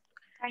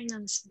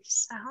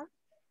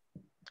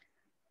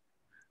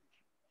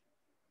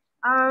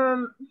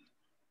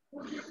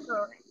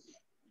 Sorry,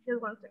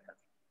 just 1 second.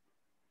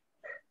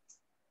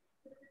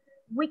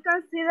 We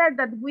consider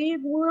that we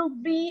will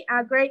be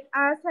a great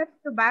asset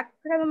to back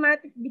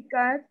Credomatic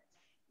because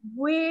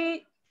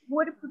we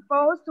would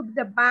propose to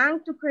the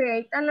bank to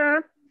create an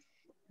app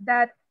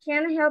that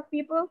can help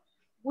people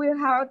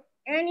without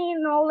any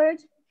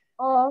knowledge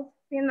of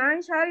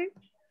financial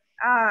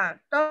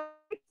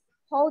topics,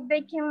 how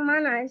they can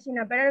manage in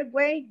a better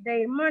way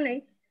their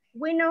money.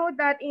 We know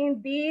that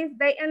in this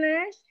day and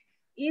age,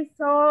 it's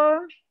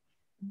so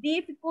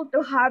difficult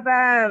to have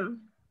a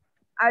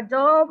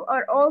job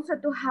or also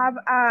to have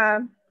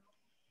a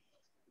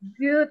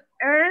good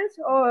earns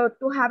or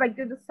to have a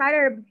good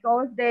salary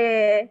because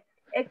the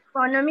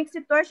economic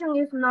situation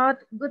is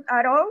not good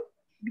at all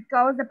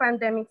because the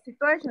pandemic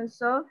situation.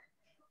 So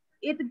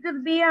it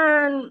could be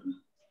a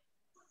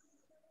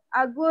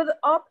good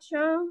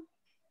option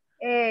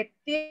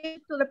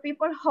teach to the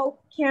people how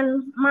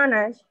can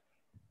manage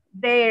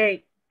their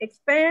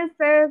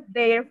expenses,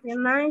 their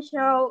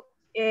financial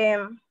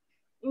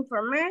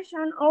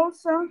information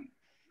also.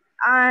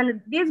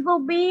 And this will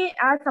be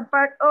as a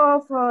part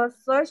of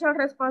social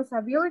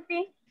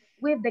responsibility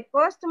with the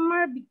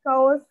customer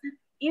because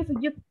if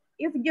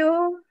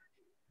you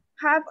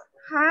have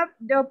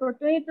the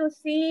opportunity to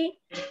see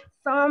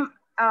some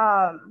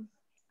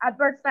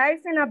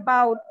advertising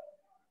about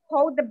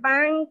how the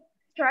bank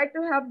try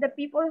to help the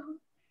people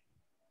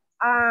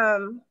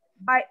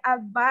by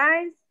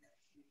advice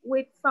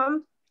with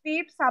some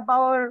tips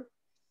about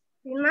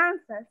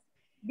finances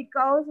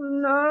because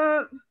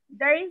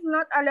there is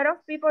not a lot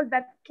of people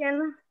that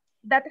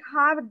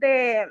have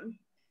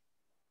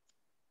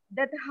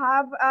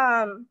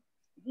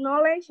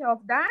knowledge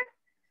of that,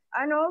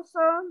 and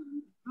also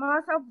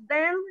most of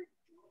them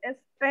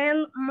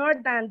spend more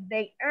than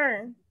they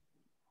earn.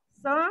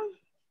 So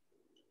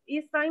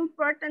it's so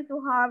important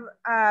to have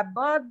a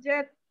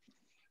budget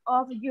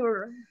of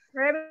your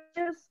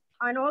revenues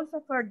and also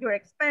for your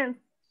expense.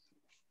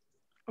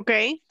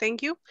 Okay,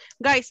 thank you.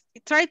 Guys,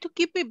 try to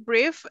keep it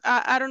brief.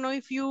 I don't know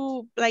if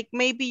you, like,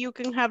 maybe you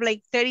can have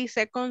like 30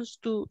 seconds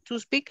to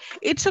speak.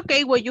 It's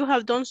okay what you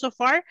have done so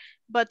far,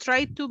 but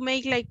try to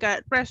make like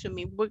a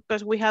resume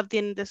because we have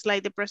in the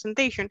slide, the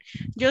presentation,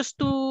 just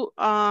to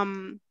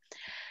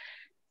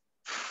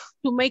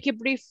make it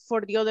brief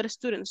for the other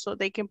students so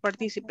they can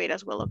participate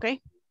as well,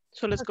 okay?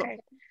 So let's go.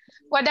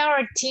 What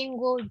our team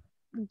will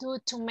do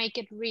to make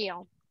it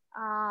real?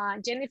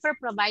 Jennifer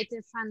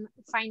provided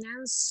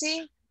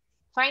financing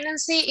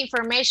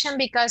information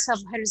because of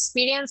her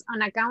experience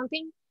on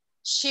accounting.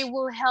 She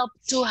will help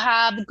to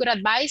have good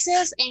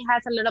advices and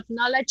has a lot of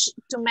knowledge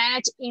to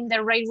manage in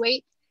the right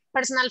way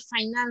personal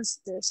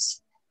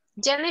finances.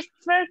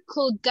 Jennifer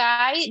could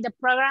guide the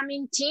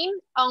programming team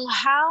on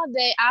how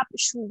the app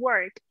should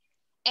work.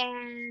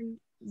 And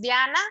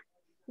Diana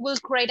will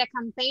create a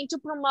campaign to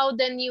promote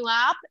the new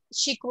app.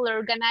 She could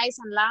organize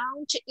and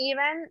launch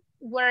even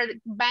where the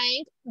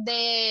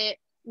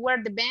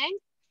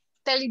bank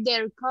tell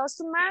their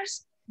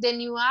customers the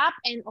new app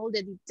and all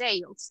the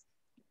details.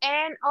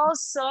 And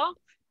also,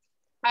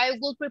 I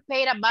will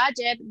prepare a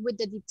budget with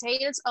the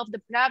details of the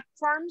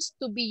platforms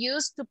to be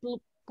used to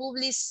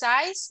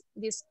publicize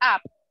this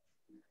app.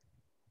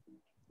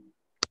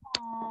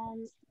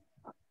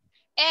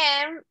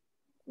 And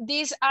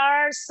these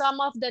are some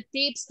of the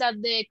tips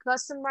that the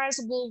customers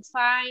will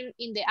find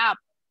in the app.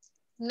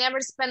 Never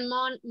spend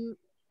more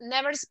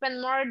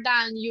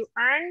than you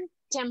earn.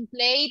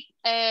 Template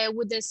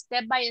with the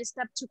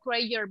step-by-step to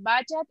create your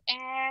budget,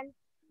 and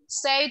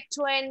save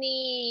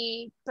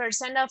 20%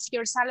 of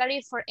your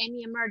salary for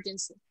any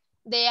emergency.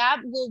 The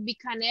app will be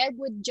connected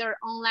with your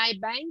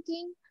online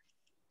banking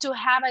to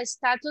have a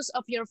status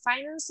of your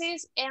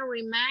finances and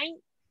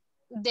remind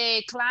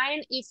the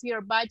client if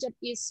your budget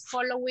is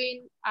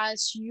following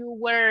as you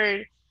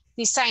were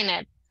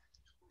designed.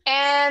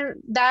 And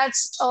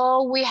that's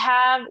all we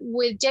have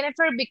with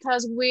Jennifer,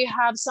 because we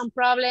have some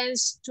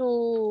problems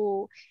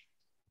to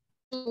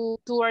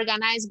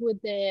organize with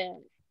the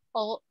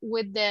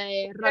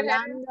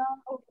Rolando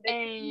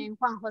and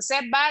Juan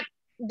Jose, but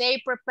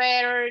they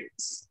prepared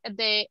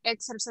the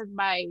exercise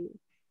by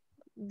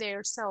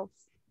themselves.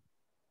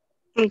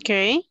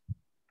 Okay.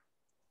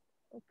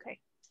 Okay.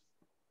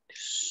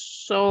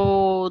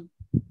 So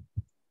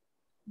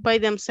by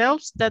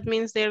themselves, that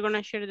means they're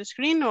gonna share the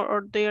screen,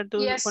 or they are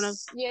doing Yes, gonna...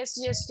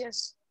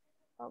 yes.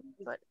 Oh,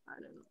 but I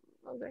don't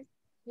know. Okay.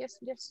 Yes.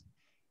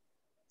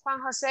 Juan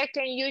Jose,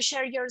 can you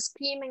share your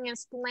screen and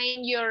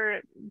explain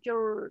your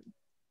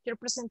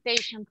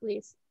presentation,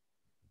 please?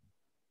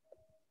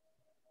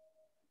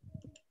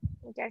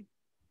 Okay.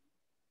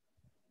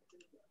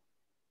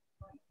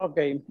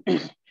 Okay.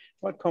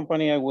 What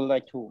company I would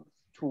like to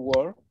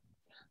work?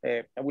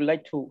 I would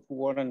like to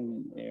work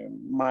on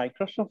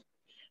Microsoft,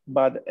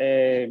 but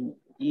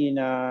in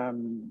a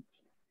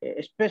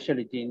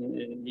specialty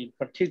in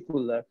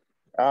particular.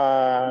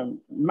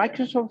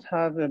 Microsoft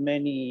have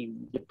many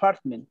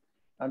departments,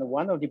 and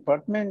one of the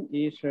department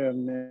is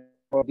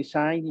for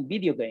design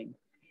video game.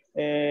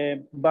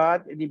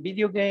 But the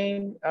video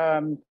game,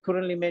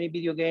 currently many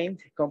video games,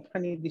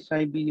 companies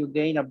design video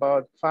game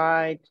about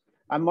fight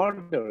and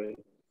murder.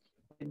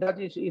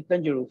 That is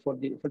dangerous for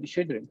the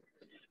children.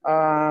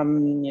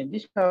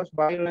 This causes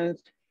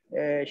violence.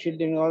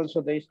 Children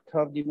also, they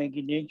stop the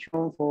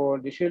imagination for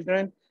the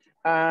children.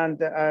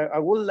 And I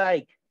would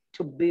like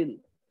to build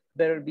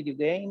better video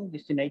game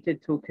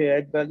destined to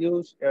create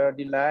values,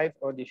 the life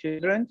of the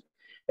children,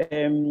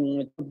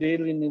 to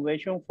build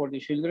innovation for the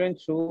children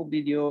through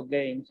video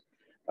games.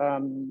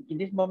 In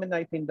this moment,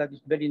 I think that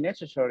is very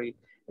necessary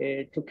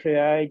to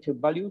create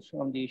values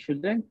on the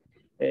children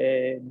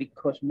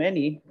because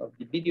many of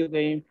the video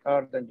games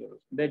are dangerous,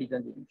 very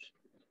dangerous.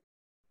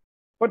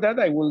 For that,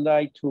 I would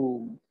like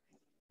to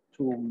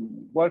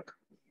work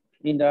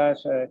in that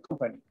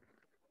company.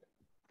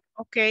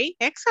 Okay,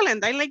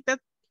 excellent. I like that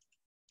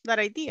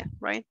idea,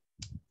 right?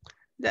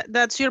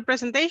 That's your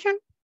presentation?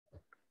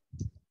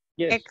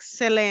 Yes.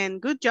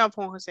 Excellent. Good job,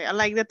 Juan Jose. I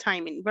like the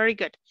timing. Very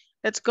good.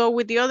 Let's go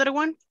with the other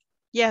one.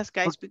 Yes,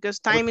 guys, because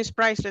time is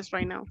priceless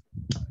right now.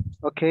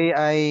 Okay,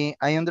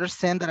 I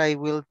understand that I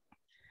will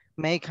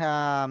make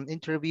an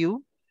interview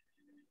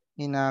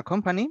in a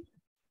company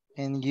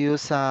and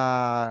use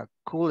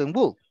cool and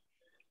wool,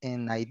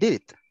 and I did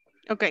it.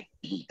 Okay.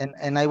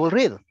 And I will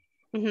read.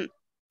 Mm-hmm.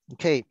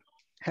 Okay.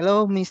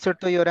 Hello, Mr.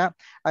 Toyota.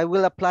 I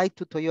will apply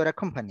to Toyota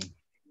company.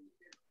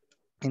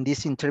 In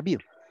this interview,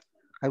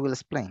 I will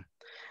explain.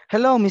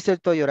 Hello, Mr.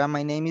 Toyota.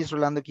 My name is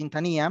Rolando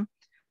Quintanilla.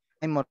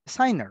 I'm a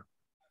designer.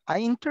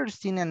 I'm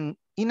interested in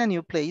a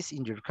new place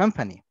in your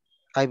company.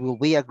 I will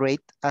be a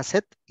great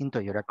asset in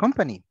Toyota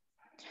company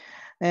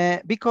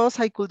because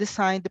I could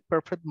design the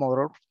perfect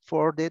model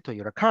for the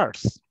Toyota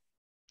cars.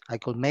 I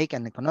could make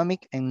an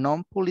economic and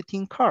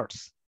non-polluting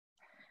cars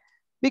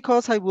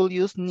because I will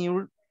use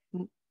new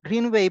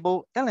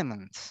renewable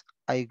elements.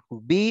 I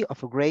could be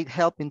of a great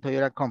help in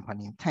Toyota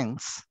company.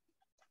 Thanks.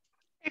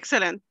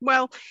 Excellent.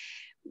 Well,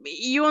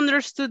 you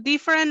understood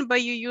different,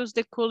 but you used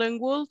the cool and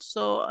wool,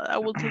 so I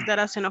will take that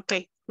as an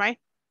okay, right?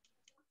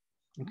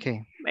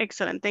 Okay.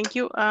 Excellent. Thank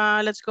you.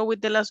 Let's go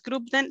with the last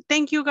group then.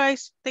 Thank you,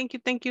 guys. Thank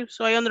you.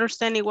 So I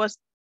understand it was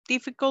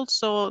difficult,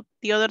 so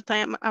the other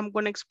time I'm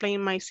going to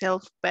explain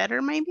myself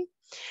better, maybe.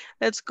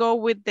 Let's go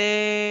with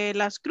the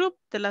last group.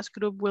 The last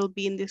group will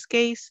be, in this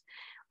case,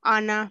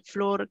 Anna,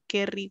 Flor,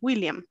 Kerry,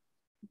 William.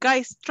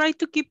 Guys, try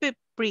to keep it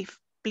brief,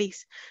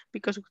 please,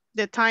 because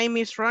the time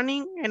is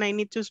running and I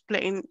need to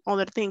explain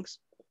other things.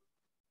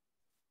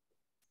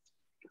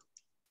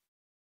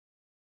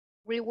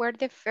 We were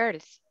the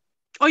first.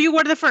 Oh, you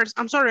were the first.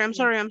 I'm sorry.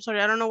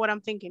 I don't know what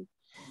I'm thinking.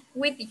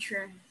 Wait,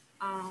 teacher.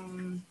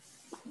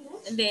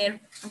 The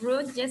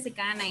Ruth,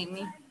 Jessica, Ana, and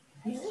me.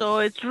 So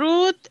it's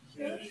Ruth,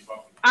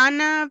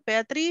 Ana,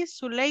 Beatriz,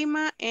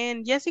 Zuleima,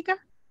 and Jessica?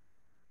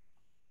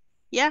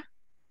 Yeah?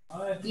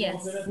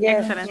 Yes.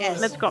 Excellent. Yes.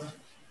 Let's go.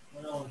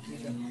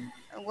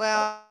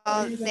 Well,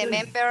 the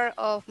member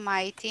of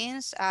my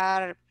teams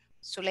are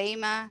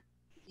Suleima,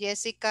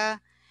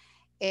 Jessica,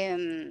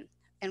 and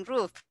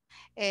Ruth.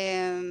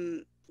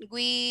 Um,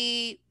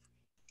 we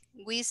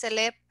we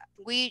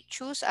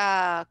choose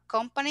a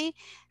company.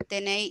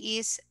 The name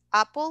is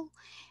Apple,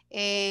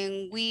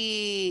 and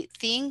we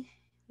think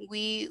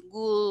we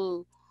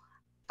will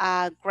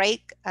a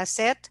great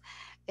asset.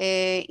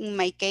 In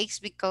my case,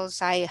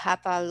 because I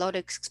have a lot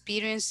of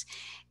experience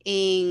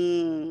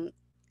in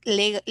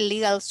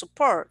legal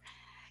support.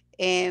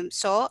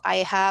 So I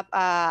have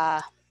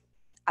a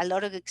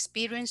lot of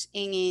experience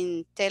in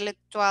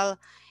intellectual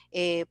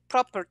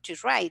property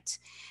rights.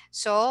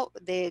 So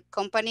the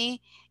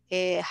company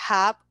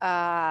have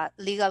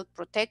legal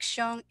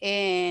protection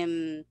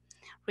and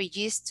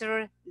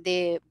register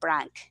the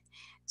brand.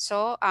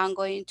 So I'm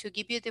going to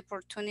give you the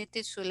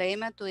opportunity,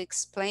 Suleima, to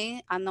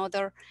explain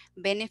another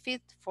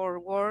benefit for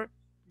work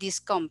this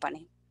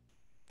company.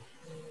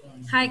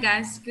 Hi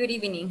guys, good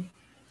evening.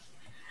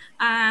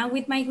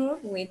 With my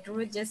group, with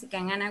Ruth, Jessica,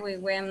 and Anna, we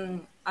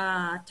went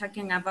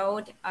talking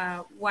about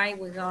why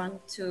we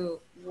want to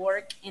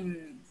work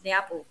in the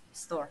Apple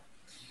store.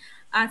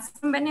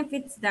 Some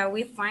benefits that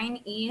we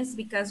find is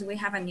because we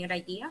have a new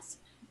ideas.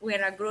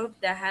 We're a group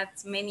that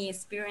has many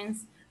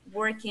experience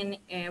working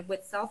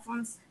with cell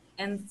phones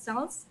and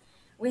cells.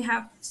 We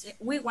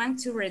want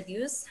to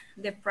reduce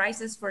the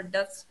prices for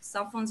those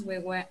cell phones.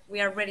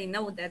 We already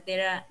know that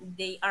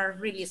they are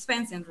really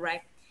expensive,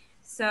 right?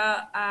 So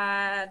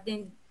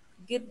the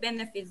good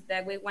benefits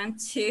that we want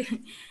to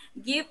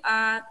give,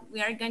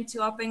 we are going to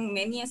open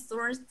many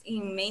stores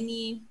in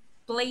many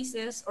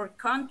places or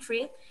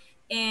countries,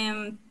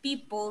 and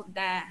people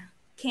that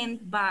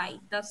can't buy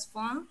those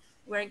phones,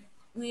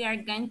 we are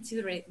going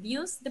to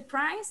reduce the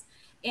price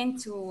and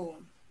to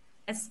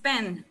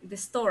expand the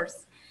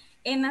stores.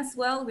 And as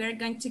well, we are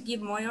going to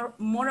give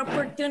more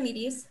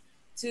opportunities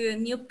to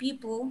new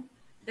people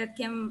that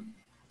can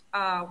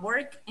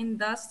work in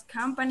this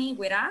company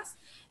with us.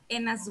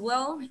 And as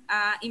well,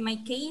 in my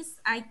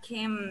case, I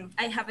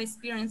have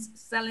experience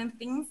selling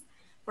things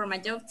for my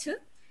job too.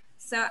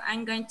 So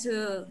I'm going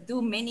to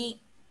do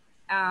many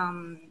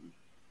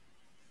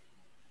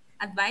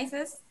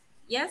advices,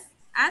 yes,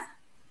 ask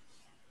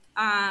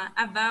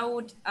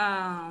about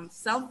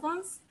cell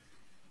phones.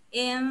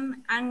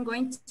 And I'm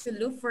going to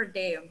look for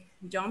the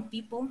young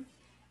people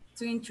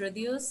to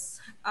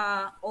introduce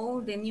all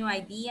the new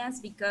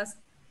ideas, because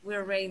we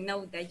already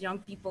know that young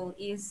people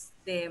is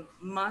the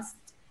most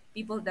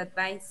people that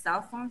buy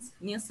cell phones,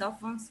 new cell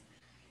phones,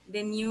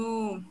 the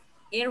new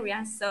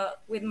area. So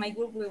with my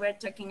group, we were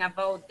talking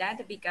about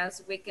that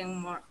because we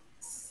can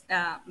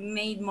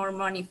made more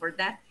money for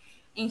that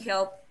and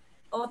help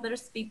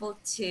others people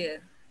to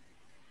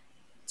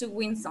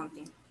win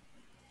something.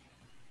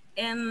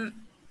 And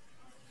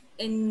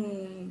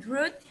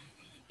Ruth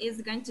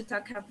is going to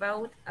talk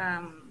about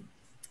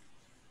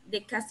the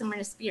customer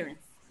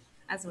experience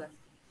as well.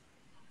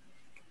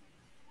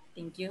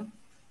 Thank you.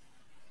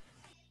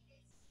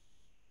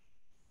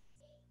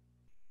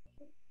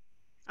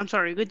 I'm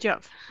sorry, good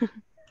job.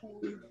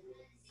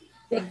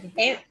 Good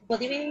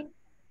evening.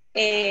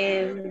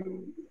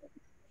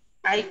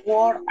 I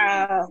work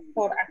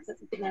for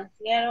Acceso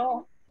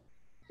Financiero.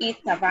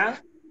 It's a bank.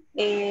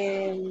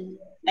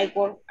 I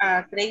work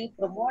credit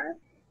promoter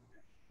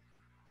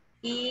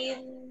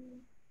in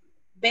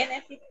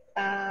benefit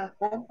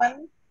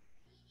company,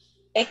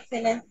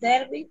 excellent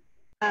service,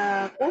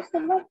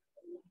 customer,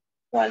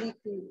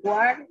 quality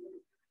guard,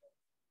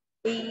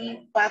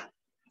 the fast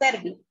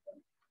service,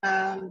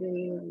 and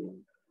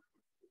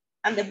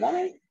the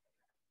moment.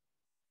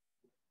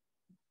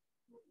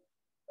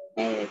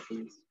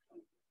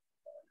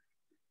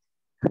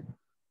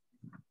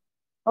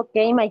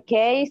 Okay, in my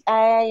case,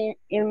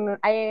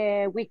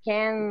 we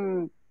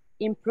can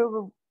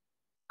improve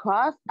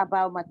cost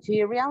about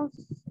materials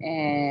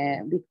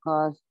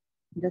because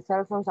the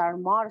cell phones are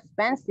more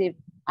expensive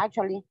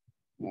actually.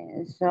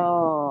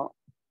 So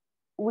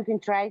we can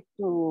try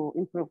to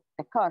improve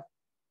the cost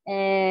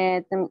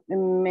and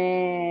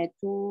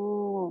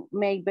to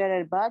make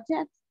better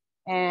budgets,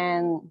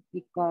 and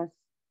because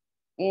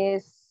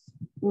it's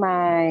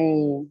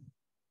my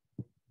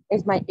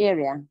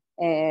area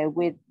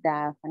with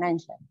the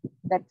financial.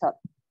 That's all.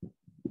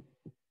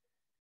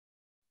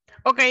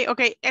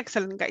 Okay,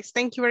 excellent, guys.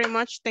 Thank you very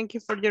much. Thank you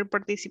for your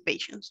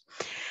participations.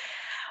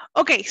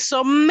 Okay,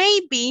 so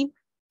maybe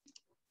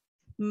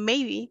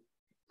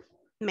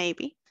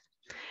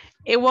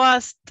it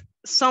was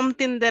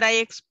something that I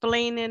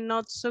explained and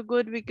not so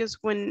good because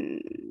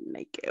when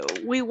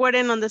we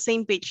weren't on the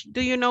same page.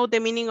 Do you know the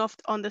meaning of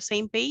on the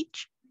same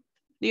page?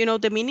 Do you know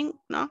the meaning?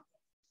 No?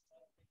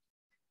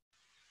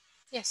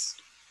 Yes.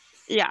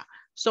 Yeah,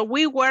 so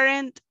we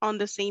weren't on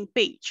the same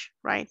page,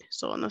 right?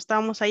 So no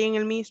estábamos ahí en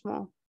el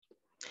mismo.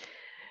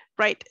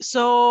 Right,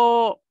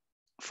 so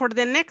for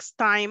the next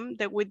time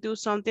that we do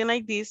something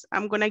like this,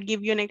 I'm gonna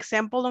give you an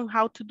example on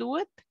how to do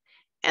it,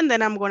 and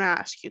then I'm gonna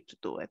ask you to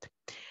do it.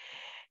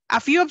 A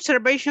few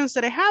observations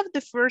that I have.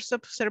 The first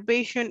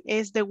observation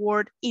is the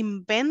word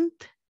invent,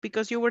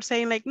 because you were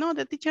saying like, no,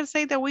 the teacher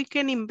say that we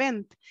can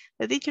invent.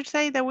 The teacher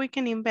say that we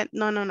can invent.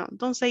 No, no, no,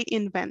 don't say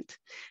invent.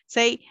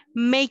 Say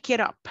make it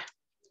up.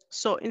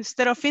 So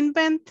instead of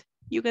invent,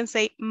 you can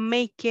say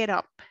make it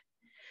up.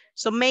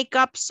 So make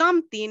up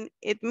something,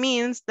 it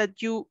means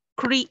that you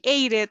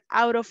create it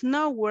out of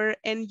nowhere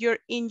and you're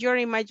in your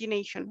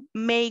imagination.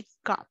 Make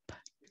up,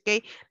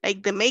 okay?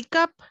 Like the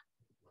makeup,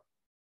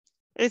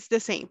 it's the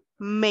same,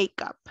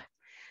 makeup.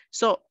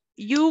 So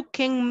you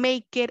can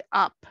make it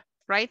up,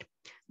 right?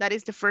 That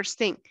is the first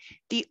thing.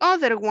 The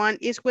other one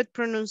is with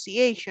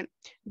pronunciation.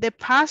 The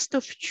past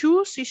of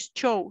choose is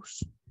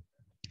chose,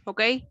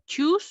 okay?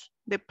 Choose,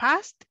 the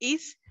past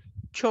is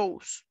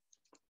chose.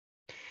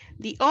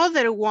 The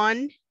other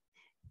one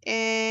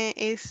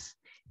is,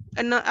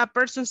 a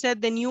person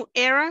said the new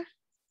era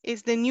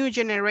is the new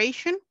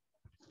generation.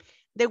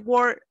 The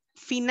word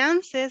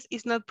finances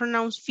is not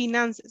pronounced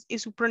finances,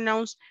 it's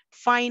pronounced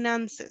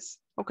finances,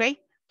 okay?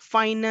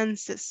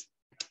 Finances.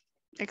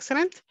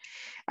 Excellent.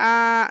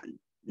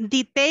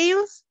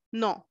 Details,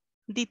 no.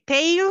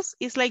 Details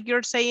is like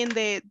you're saying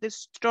the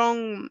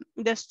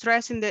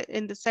stress in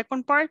the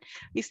second part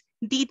is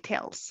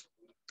details.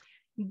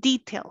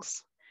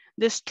 Details.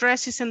 The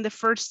stress is in the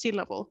first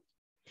syllable.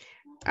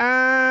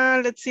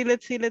 Let's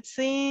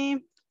see.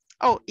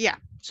 Oh, yeah.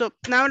 So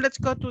now let's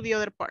go to the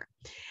other part.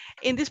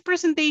 In this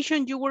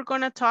presentation, you were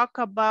going to talk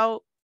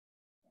about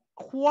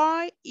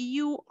why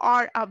you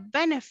are a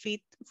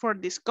benefit for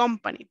this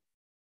company.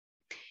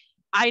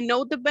 I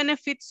know the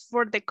benefits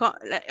for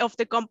of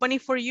the company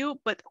for you,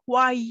 but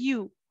why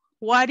you?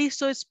 What is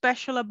so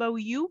special about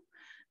you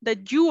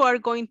that you are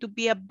going to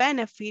be a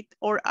benefit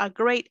or a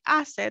great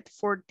asset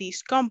for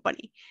this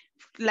company?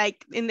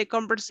 Like in the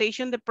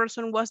conversation, the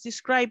person was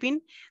describing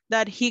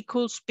that he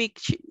could speak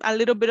a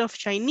little bit of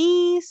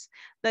Chinese,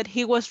 that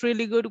he was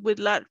really good with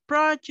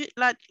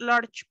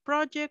large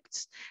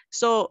projects.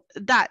 So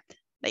that,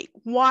 like,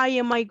 why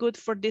am I good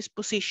for this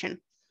position?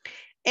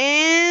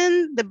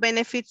 And the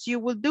benefits you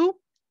will do.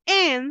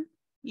 And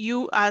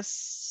you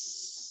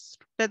as,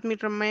 let me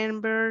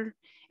remember,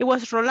 it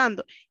was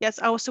Rolando. Yes,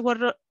 I was what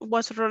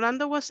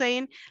Rolando was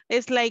saying.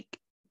 It's like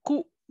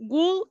cool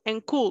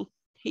and cool.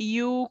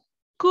 You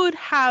could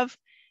have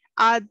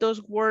add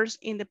those words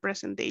in the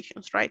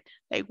presentations, right?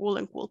 Like wool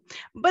and cool.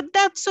 But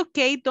that's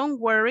okay, don't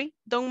worry.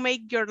 Don't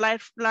make your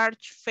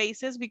large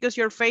faces, because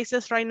your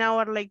faces right now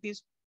are like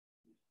this.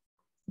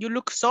 You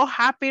look so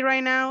happy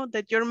right now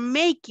that you're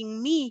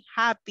making me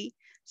happy,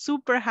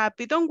 super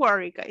happy. Don't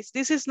worry, guys.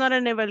 This is not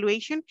an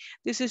evaluation.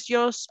 This is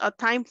just a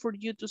time for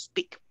you to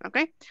speak,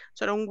 okay?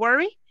 So don't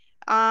worry.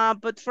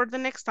 But for the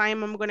next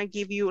time, I'm gonna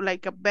give you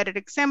like a better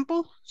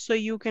example so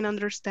you can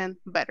understand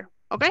better,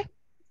 okay?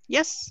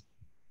 Yes?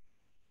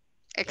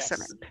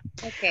 Excellent.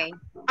 Yes. Okay.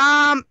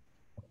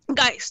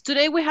 Guys,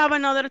 today we have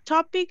another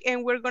topic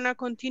and we're gonna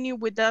continue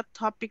with that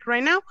topic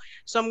right now.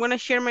 So I'm gonna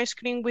share my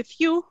screen with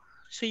you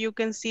so you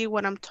can see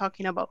what I'm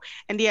talking about.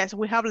 And yes,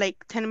 we have like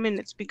 10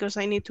 minutes because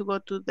I need to go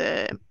to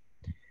the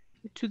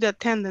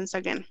attendance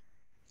again.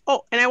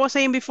 Oh, and I was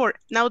saying before,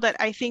 now that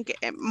I think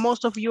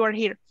most of you are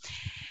here,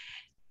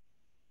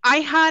 I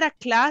had a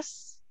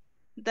class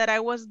that I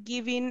was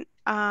giving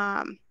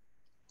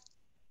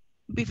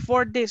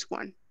before this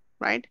one,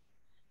 right?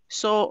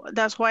 So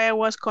that's why I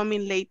was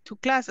coming late to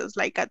classes,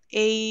 like at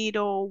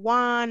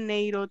 8:01,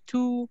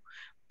 8:02.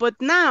 But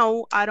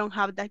now I don't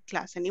have that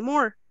class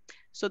anymore.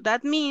 So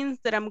that means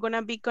that I'm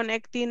gonna be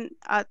connecting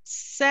at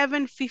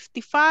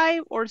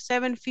 7:55 or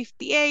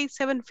 7:58,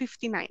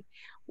 7:59.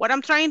 What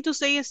I'm trying to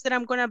say is that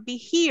I'm gonna be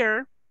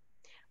here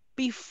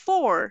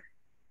before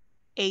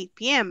 8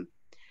 p.m.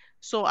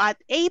 So at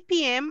 8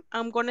 p.m.,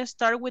 I'm gonna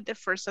start with the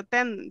first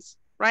attendance,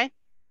 right?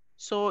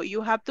 So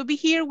you have to be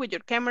here with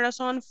your cameras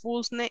on,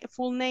 full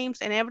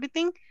names and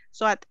everything.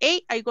 So at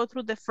 8, I go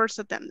through the first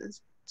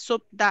attendance. So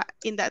that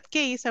in that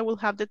case, I will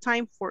have the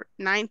time for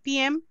 9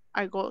 p.m.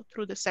 I go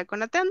through the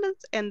second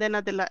attendance, and then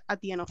at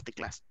the end of the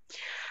class.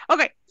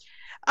 Okay,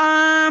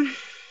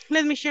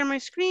 let me share my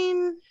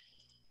screen.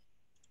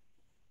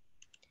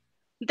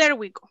 There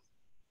we go.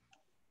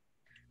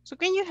 So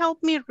can you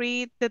help me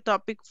read the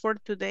topic for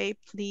today,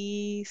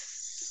 please?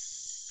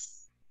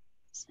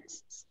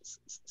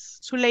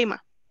 Suleima.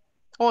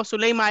 Oh,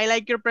 Suleima, I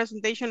like your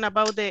presentation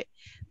about the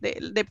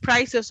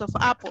prices of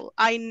Apple.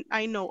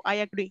 I know, I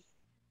agree.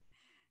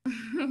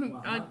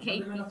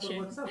 Okay,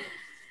 teacher.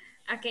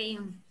 Okay.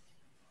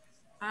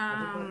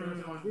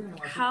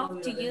 How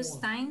to use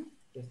time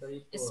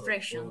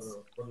expressions.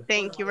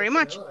 Thank you very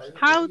much.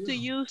 How to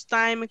use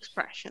time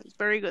expressions.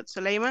 Very good,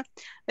 Suleima.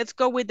 Let's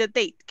go with the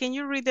date. Can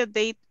you read the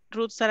date,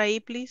 Ruth Sarai,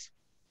 please?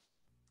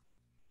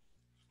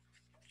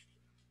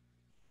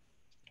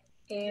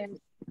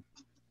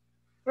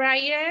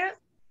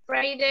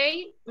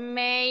 Friday,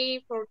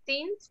 May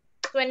 14th,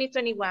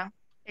 2021.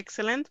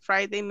 Excellent.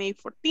 Friday, May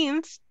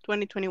 14th,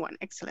 2021.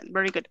 Excellent.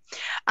 Very good.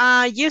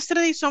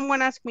 Yesterday,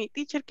 someone asked me,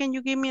 teacher, can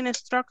you give me an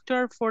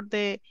structure for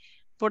the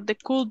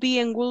could be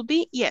and will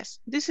be? Yes,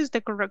 this is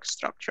the correct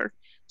structure.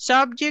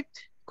 Subject,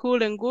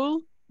 could and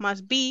will,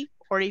 must be,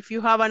 or if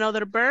you have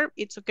another verb,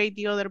 it's okay,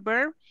 the other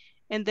verb,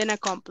 and then a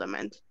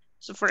complement.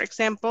 So for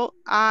example,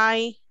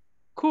 I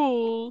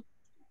could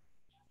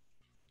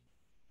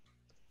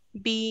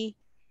be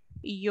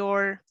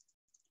your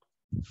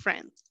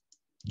friend,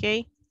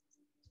 okay?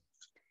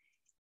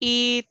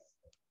 It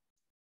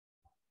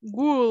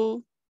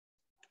will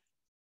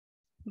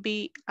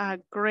be a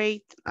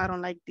great, I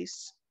don't like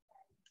this.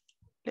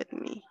 Let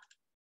me,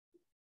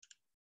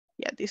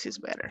 yeah, this is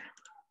better.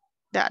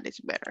 That is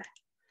better.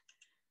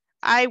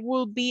 I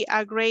will be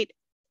a great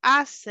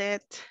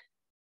asset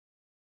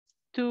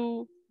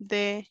to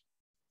the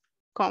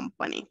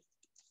company,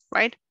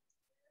 right?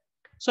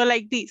 So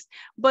like this,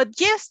 but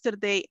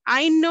yesterday,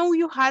 I know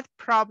you had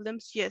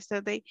problems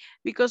yesterday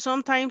because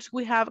sometimes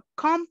we have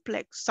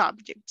complex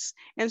subjects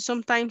and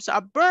sometimes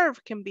a verb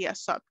can be a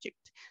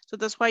subject. So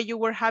that's why you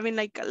were having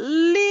like a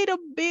little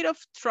bit of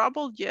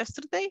trouble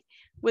yesterday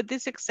with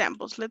these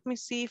examples. Let me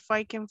see if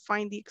I can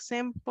find the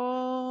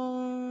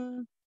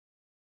example.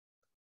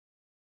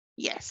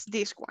 Yes,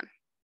 this one.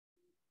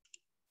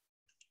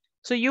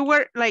 So you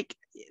were like,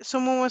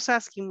 someone was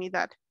asking me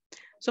that.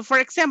 So for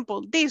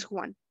example, this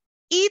one,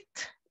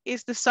 it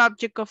is the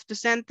subject of the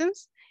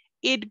sentence.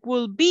 It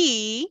will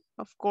be,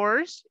 of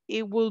course,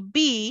 it will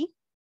be.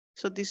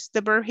 So this is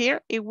the verb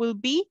here, it will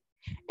be.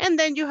 And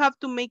then you have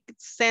to make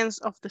sense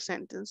of the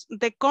sentence.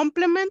 The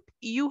complement,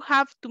 you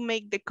have to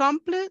make the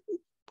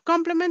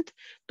complement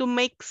to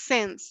make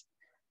sense.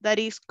 That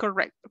is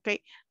correct,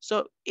 okay?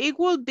 So it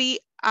will be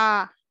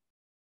a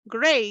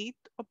great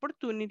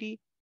opportunity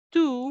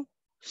to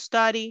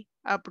study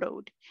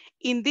abroad.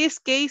 In this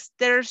case,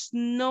 there's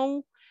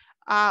no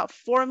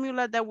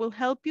formula that will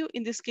help you.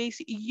 In this case,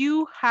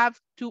 you have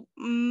to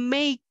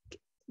make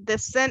the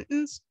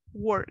sentence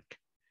work.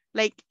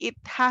 Like it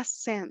has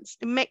sense.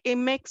 It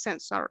makes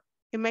sense, sorry.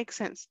 It makes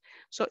sense.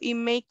 So it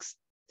makes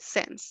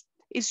sense.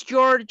 It's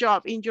your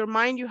job. In your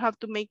mind, you have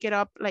to make it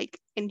up like,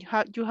 and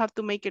you have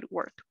to make it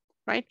work,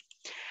 right?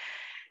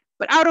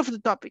 But out of the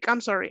topic, I'm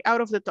sorry,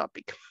 out of the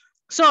topic.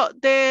 So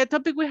the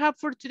topic we have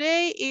for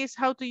today is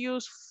how to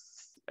use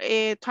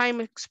time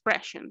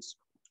expressions.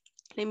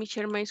 Let me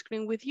share my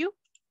screen with you.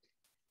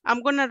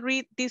 I'm gonna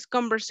read this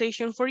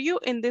conversation for you.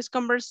 In this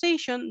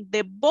conversation,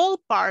 the bold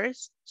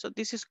parts, so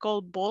this is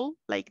called bold,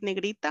 like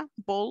negrita,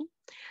 bold.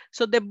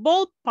 So the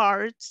bold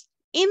parts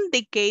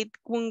indicate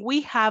when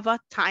we have a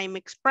time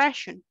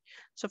expression.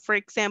 So for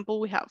example,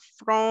 we have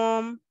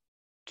from,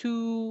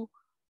 to,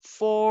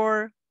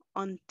 for,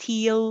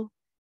 until,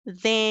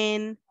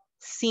 then,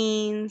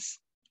 since,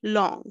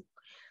 long.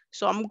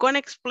 So I'm gonna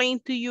explain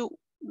to you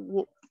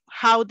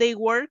how they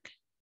work,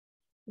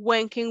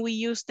 when can we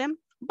use them,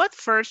 but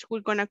first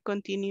we're gonna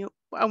continue,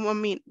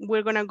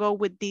 we're gonna go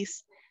with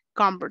this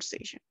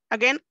conversation.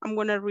 Again, I'm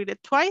gonna read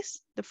it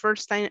twice. The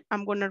first time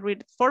I'm gonna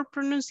read it for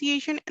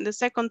pronunciation, and the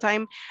second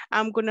time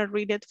I'm gonna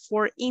read it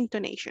for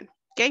intonation,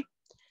 okay?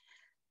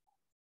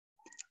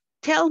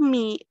 Tell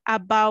me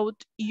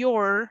about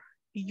your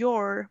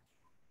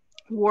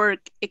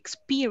work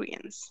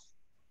experience.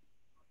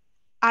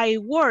 I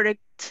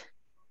worked,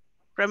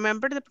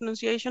 remember the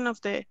pronunciation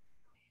of the,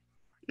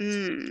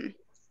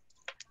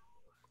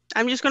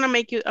 I'm just gonna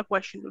make you a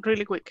question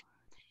really quick.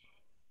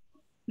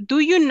 Do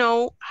you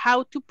know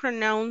how to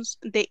pronounce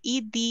the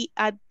ED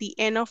at the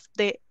end of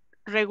the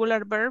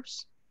regular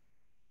verbs?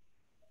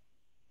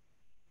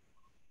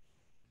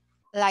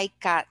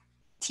 Like a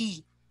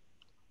T.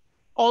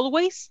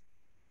 Always?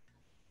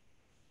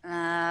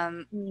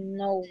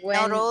 No, when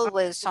not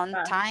always.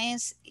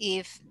 Sometimes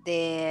if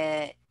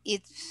it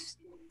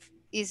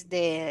is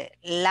the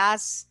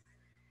last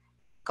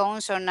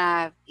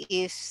consonant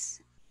is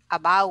a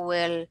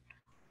vowel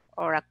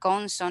or a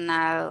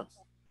consonant,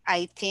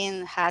 I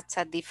think has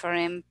a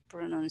different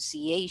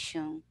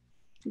pronunciation.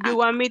 You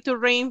want me to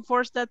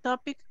reinforce that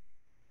topic?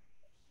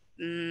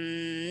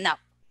 No.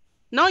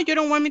 No, you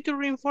don't want me to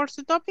reinforce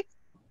the topic?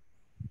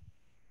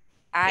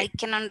 I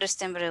can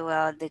understand very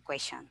well the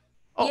question.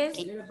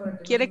 Okay.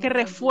 ¿Quiere que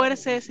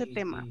refuerce ese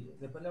tema?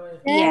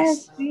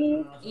 Yes.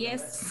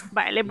 Yes.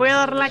 Vale, les voy a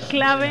dar la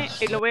clave,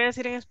 y lo voy a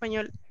decir en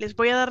español. Les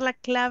voy a dar la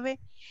clave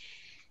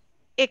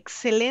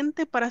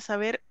excelente para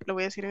saber, lo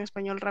voy a decir en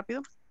español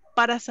rápido,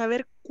 para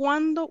saber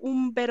cuándo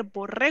un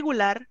verbo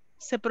regular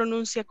se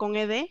pronuncia con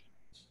ed,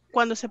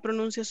 cuando se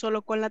pronuncia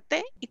solo con la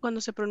T y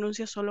cuando se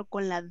pronuncia solo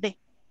con la D,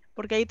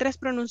 porque hay tres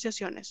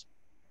pronunciaciones.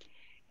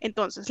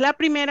 Entonces, la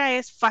primera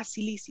es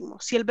facilísimo.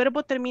 Si el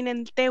verbo termina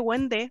en T o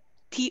en D,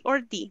 T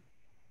or D,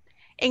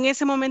 en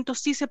ese momento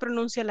sí se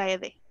pronuncia la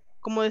ed.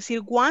 Como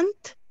decir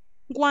want,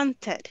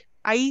 wanted.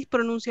 Ahí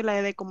pronuncia la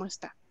ed como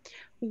está.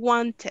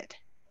 Wanted.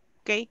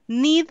 ¿Ok?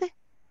 Need,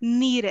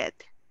 needed.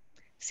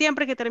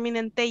 Siempre que termine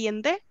en T y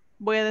en D,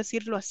 voy a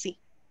decirlo así.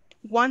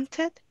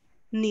 Wanted,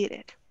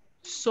 needed.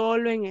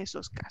 Solo en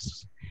esos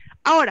casos.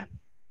 Ahora,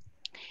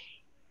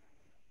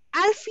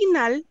 al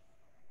final,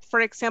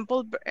 for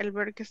example, el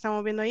verb que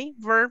estamos viendo ahí,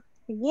 verb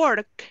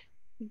work,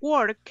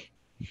 work.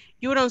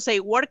 You don't say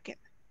work it,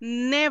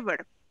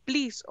 never,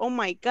 please, oh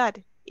my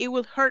God, it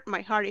will hurt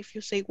my heart if you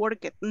say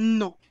work it,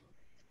 no.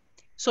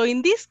 So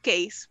in this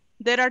case,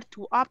 there are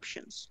two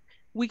options.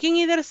 We can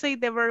either say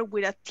the verb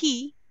with a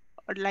T,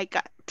 or like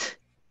a T,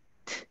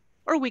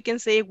 or we can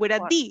say it with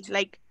a D,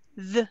 like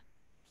the.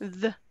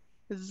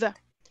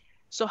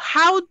 So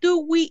how do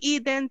we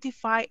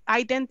identify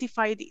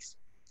this?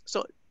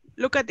 So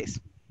look at this.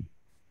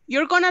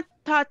 You're gonna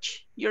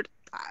touch your,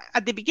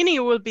 at the beginning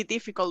it will be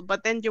difficult,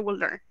 but then you will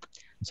learn.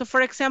 So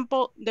for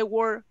example, the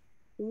word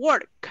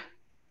work,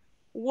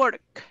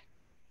 work.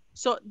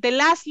 So the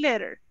last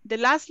letter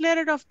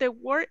of the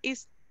word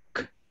is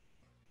k,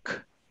 k,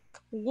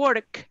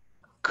 work,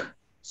 k.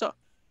 So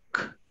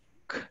k,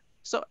 k.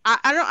 So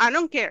I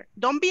don't care.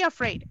 Don't be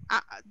afraid.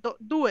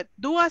 Do it.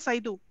 Do as I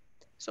do.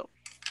 So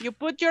you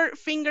put your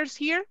fingers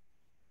here.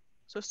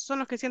 So estos son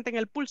los que sienten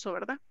el pulso,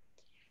 ¿verdad?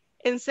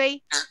 And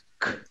say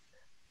k,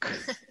 k.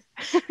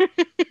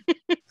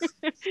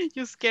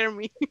 You scare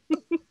me.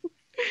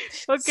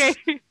 Okay,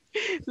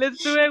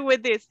 let's do it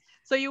with this.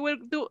 So you will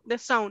do the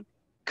sound.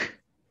 K,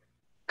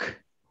 k,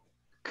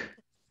 k.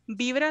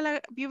 ¿Vibra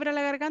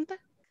la garganta?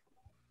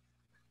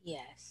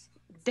 Yes.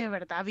 De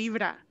verdad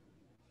vibra.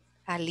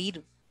 A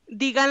little.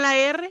 Digan la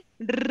R.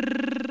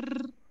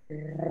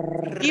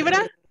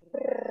 ¿Vibra?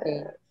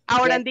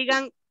 Ahora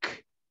digan k,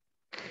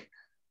 k,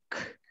 k.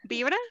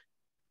 ¿Vibra?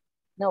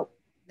 No.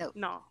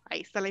 No,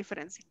 ahí está la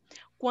diferencia.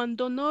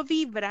 Cuando no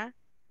vibra,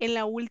 en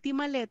la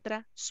última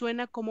letra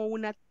suena como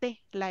una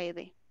T, la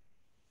ED.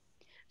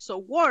 So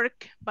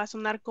work va a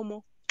sonar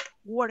como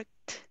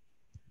worked,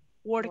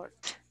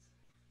 worked,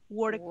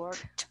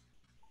 worked.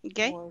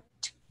 Okay?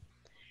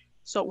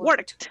 So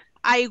worked.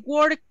 I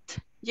worked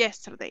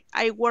yesterday.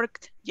 I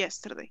worked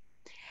yesterday.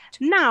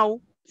 Now,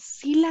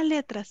 si la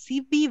letra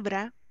sí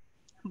vibra,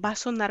 va a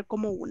sonar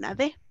como una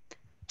D.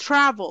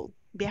 Travel,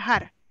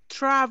 viajar.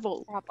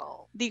 Travel.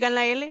 Digan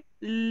la L.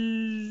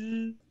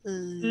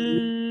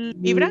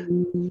 ¿Vibra?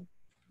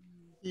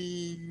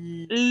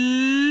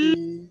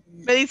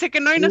 Me dice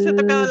que no y no se ha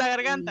tocado la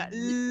garganta.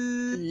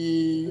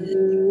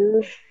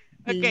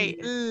 Ok.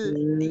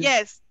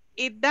 Yes,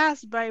 it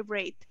does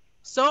vibrate.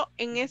 So,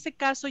 en ese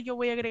caso yo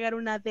voy a agregar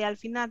una D al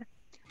final.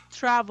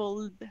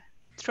 Traveled,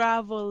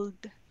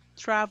 traveled,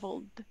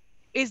 traveled.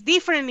 It's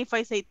different if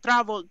I say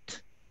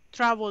traveled,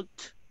 traveled.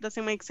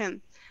 Doesn't make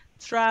sense.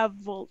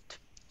 Traveled.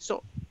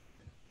 So,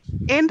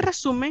 en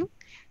resumen,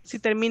 si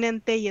termina en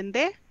T y en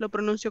D, lo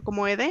pronuncio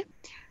como ED.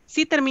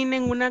 Si termina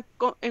en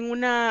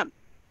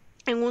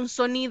un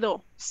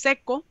sonido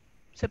seco,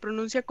 se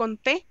pronuncia con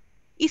T.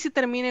 Y si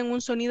termina en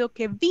un sonido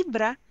que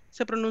vibra,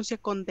 se pronuncia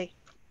con D,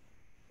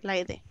 la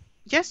ED.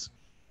 Yes.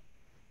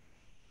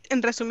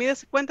 En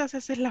resumidas cuentas,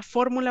 esa es la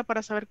fórmula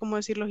para saber cómo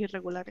decir los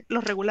irregulares.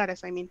 Los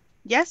regulares, I mean.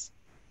 Yes.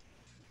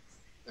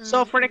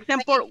 So, for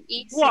example,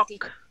 walk.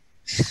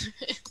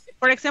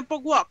 For example,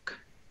 walk.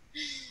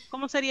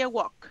 ¿Cómo sería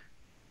walk?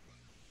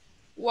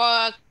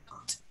 Walked.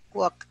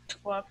 Walked.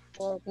 Walked.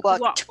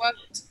 Walked. Walked.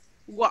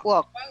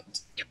 Walked.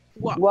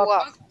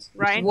 Walked.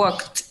 Right?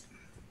 Walked.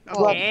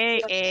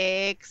 Okay,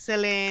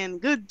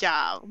 excellent. Good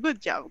job.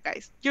 Good job,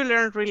 guys. You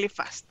learned really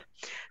fast.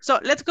 So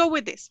let's go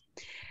with this.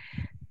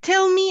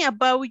 Tell me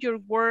about your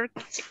work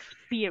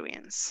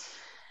experience.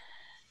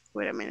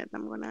 Wait a minute,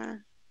 I'm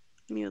gonna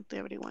mute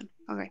everyone.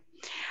 Okay.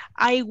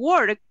 I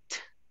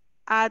worked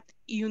at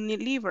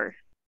Unilever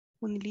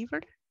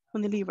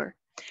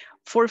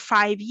for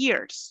 5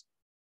 years.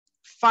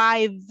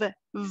 5.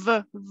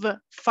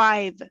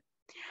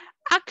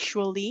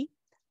 Actually,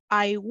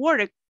 I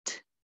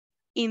worked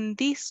in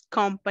this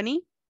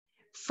company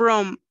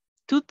from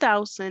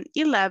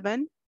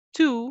 2011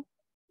 to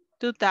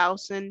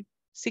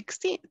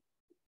 2016.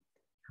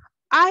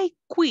 I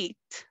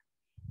quit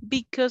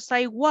because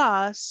I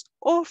was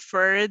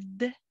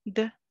offered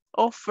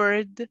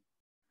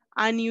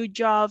a new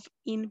job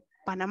in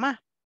Panama.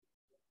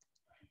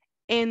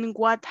 And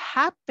what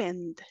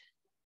happened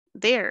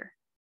there?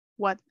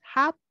 What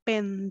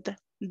happened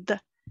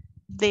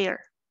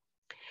there?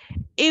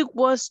 It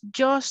was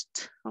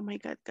just, oh my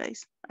God,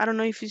 guys. I don't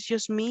know if it's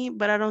just me,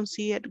 but I don't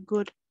see it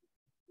good.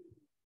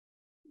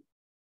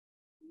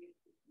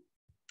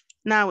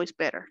 Now it's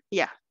better.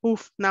 Yeah,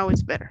 oof, now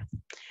it's better.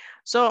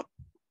 So,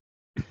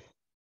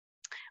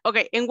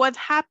 okay, and what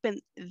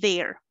happened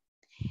there?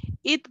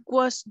 It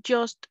was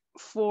just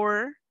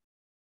for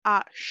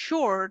a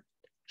short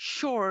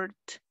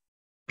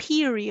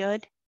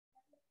period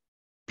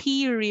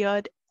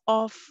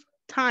of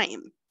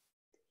time.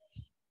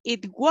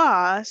 It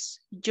was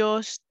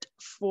just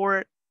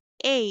for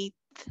 8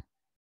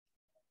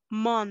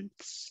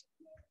 months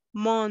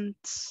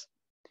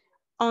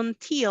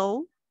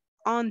until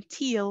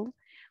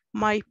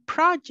my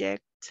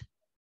project,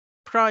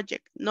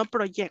 no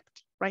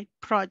project, right?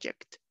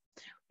 Project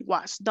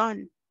was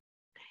done.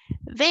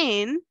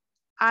 Then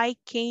I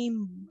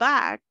came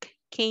back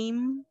to,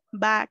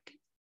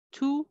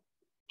 you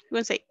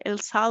want to say El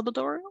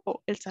Salvador or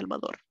El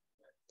Salvador?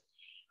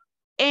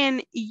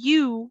 And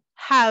you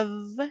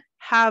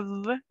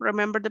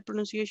remember the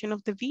pronunciation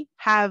of the V,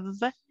 have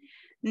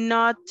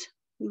not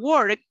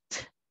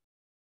worked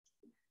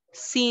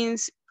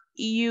since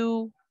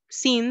you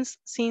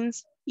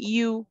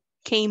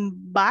came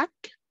back?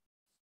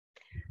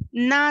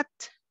 Not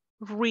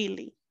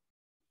really.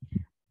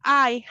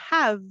 I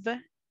have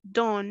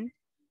done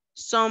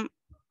some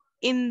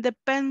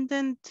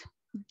independent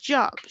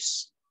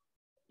jobs,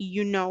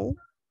 you know,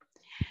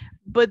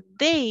 but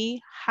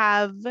they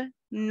have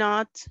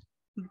not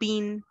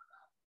been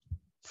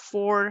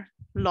for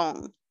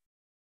long.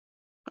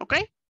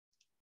 Okay,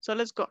 so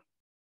let's go.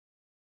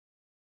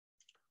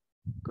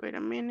 Wait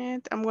a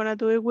minute. I'm gonna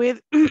do it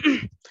with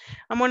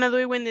I'm gonna do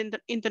it with the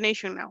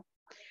intonation now.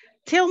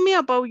 Tell me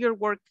about your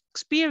work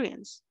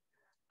experience.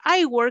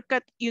 I work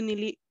at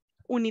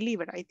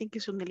Unilever. I think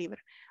it's Unilever.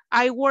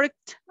 I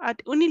worked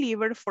at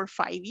Unilever for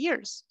 5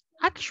 years.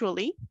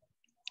 Actually,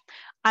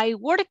 I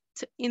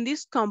worked in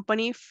this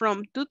company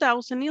from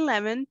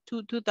 2011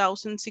 to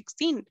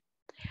 2016.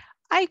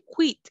 I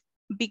quit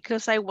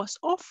because I was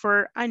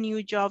offered a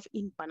new job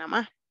in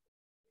Panama.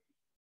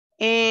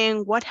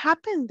 And what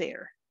happened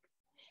there?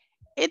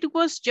 It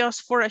was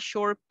just for a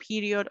short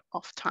period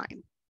of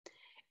time.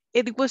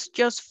 It was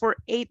just for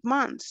 8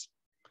 months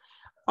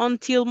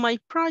until my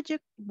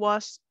project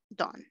was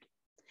done.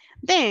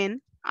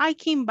 Then I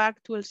came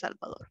back to El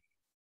Salvador.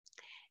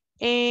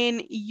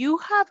 And you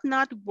have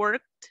not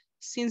worked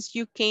since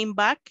you came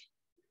back?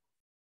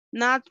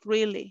 Not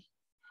really.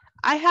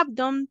 I have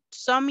done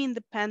some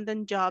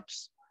independent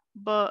jobs,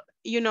 but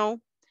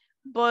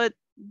but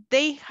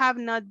they have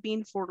not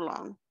been for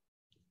long.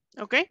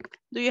 Okay?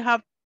 Do you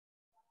have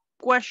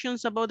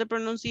questions about the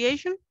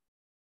pronunciation?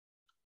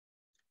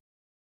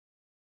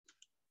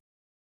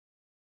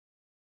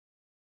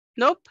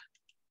 Nope.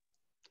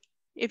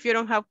 If you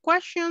don't have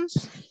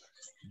questions,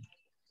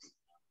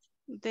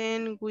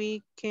 then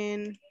we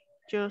can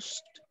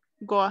just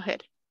go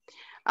ahead.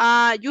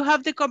 You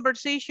have the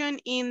conversation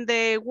in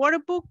the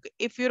workbook.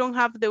 If you don't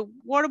have the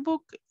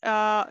workbook,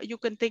 you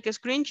can take a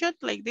screenshot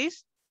like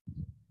this.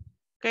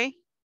 Okay.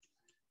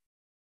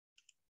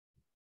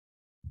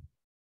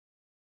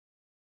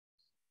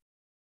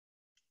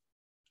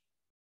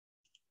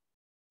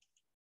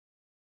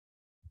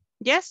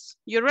 Yes,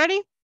 you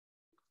ready?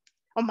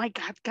 Oh my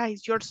God,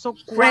 guys, you're so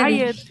Ready.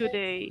 quiet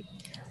today.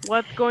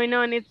 What's going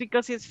on? It's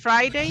because it's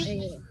Friday?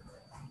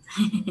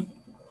 Is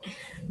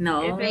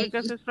No. it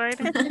because it's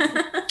Friday?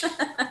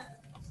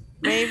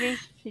 Maybe.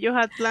 You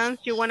had plans,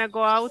 you want to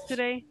go out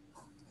today?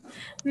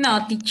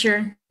 No, teacher.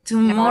 No.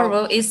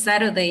 Tomorrow is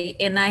Saturday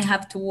and I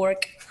have to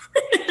work.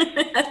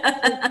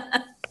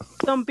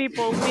 Some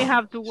people, we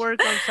have to work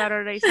on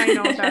Saturdays. I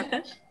know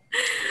that.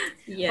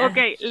 Yeah.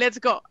 Okay, let's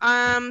go.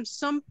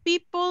 Some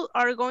people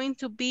are going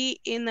to be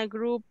in a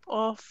group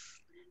of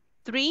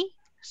 3.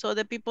 So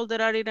the people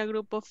that are in a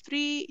group of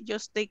 3,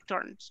 just take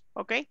turns,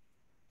 okay?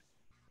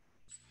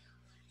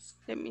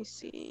 Let me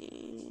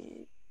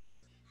see.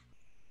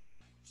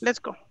 Let's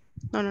go.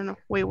 No.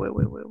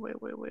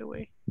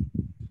 Wait.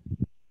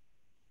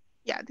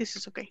 Yeah, this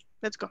is okay.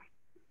 Let's go.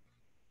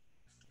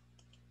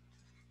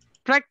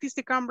 Practice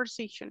the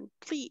conversation,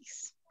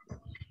 please.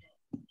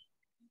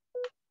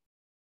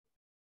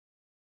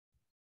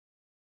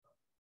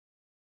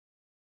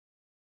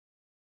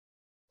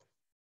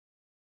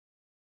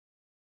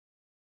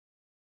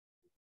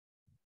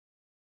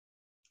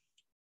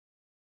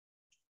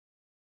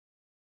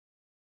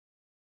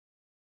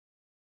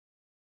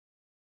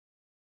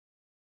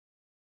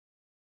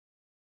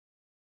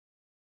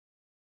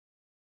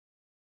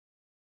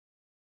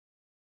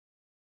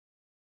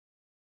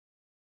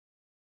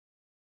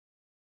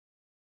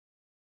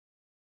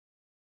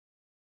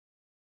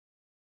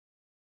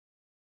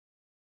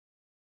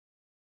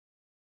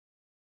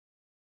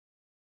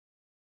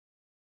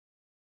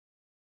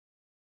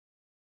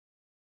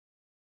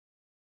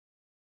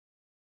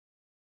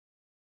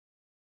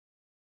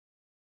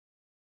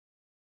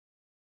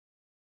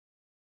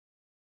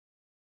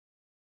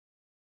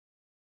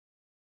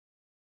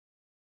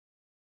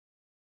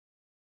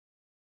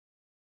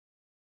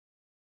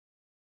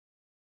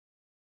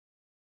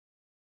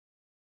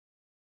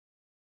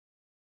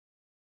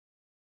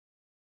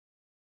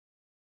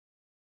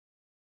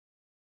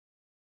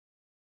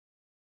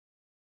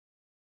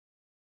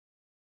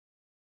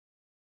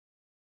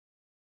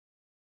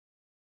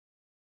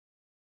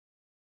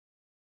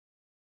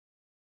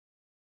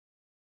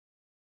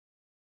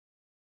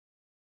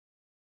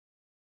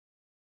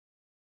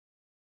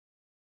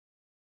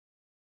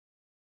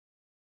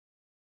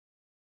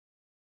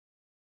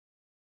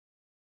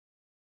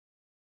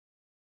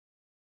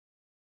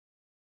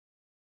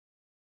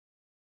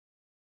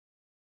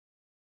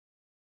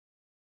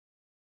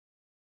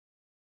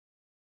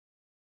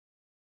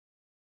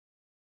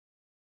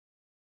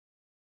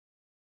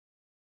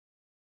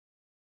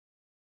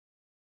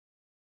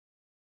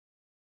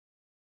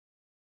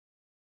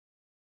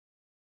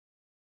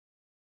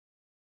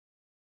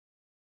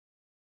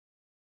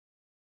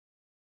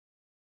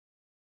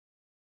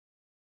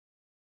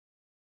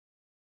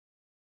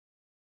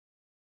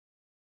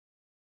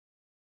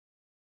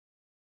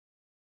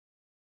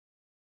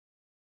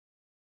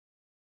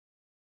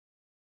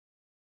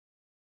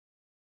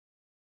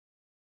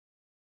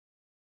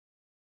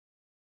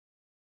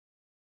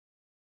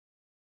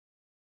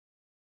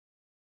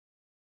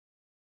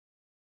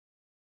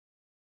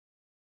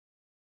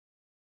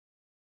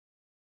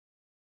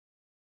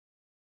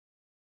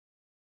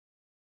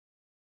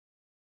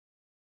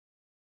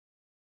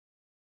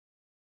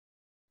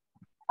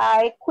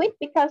 I quit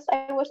because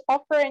I was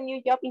offered a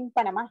new job in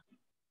Panama.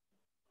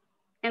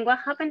 And what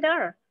happened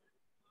there?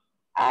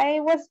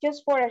 I was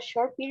just for a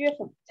short period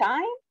of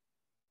time.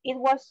 It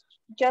was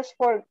just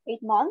for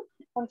 8 months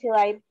until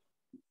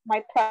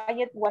my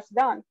project was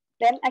done.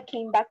 Then I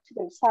came back to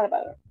El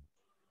Salvador.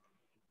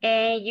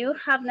 And you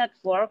have not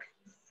worked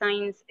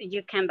since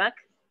you came back?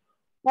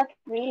 Not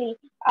really.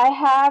 I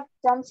have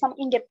done some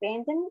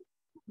independent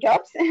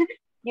jobs,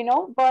 you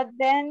know, but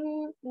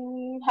then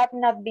have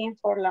not been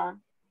for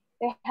long.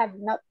 They have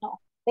not, no.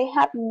 They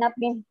have not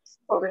been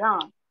for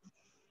long.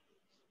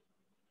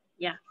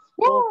 Yeah.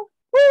 Woo!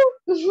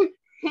 Woo!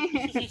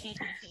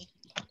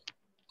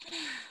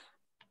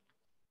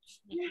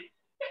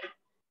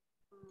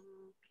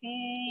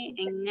 Okay,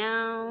 and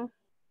now.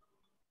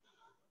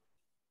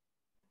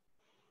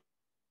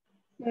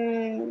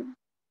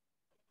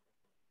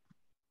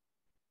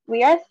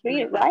 We are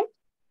three, right?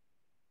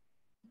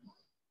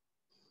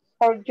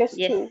 Or just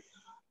yes. two?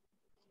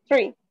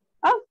 Three.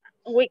 Oh,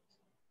 we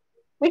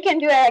can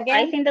do it again.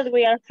 I think that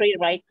we are three,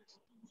 right?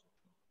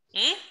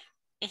 Yeah.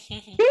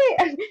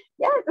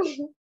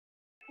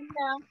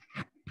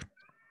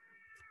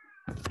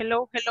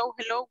 Hello.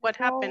 What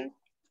happened?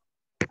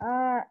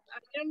 I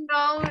don't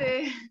know.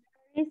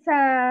 It's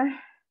a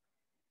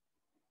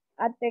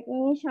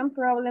technician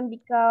problem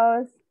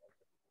because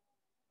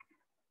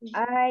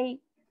I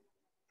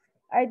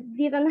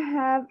didn't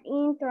have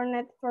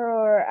internet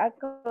for a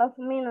couple of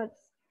minutes.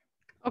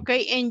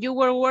 Okay, and you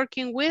were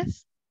working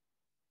with?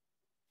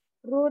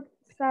 Ruth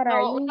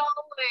No,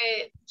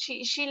 Sarai.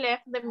 she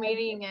left the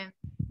meeting and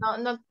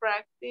not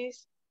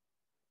practice.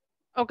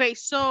 Okay,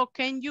 so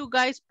can you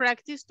guys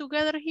practice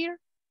together here?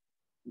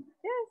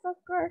 Yes, of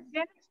course.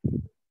 Yes.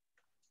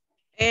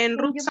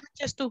 And Ruth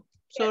Sanchez too.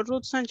 So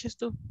Ruth Sanchez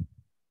too.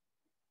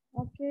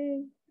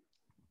 Okay.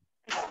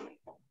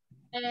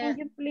 Can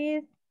you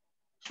please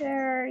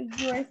share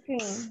your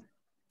screen?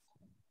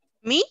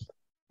 Me?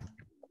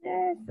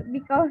 Yes,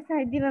 because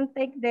I didn't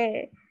take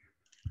the...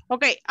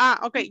 Okay,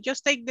 okay,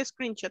 just take the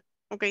screenshot.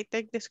 Okay,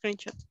 take the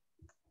screenshot.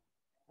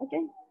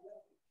 Okay.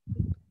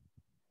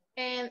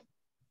 And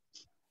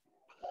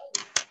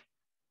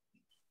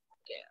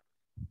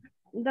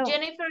no.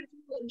 Jennifer,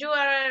 you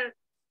are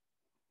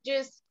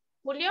just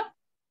Julio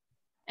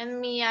and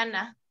me,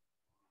 Ana.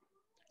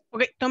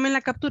 Ok, tomen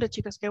la captura,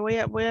 chicas, que voy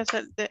a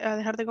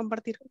dejar de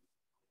compartir.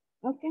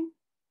 Ok.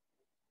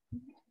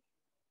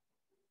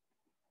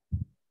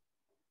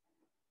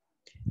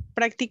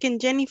 Practiquen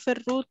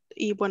Jennifer, Ruth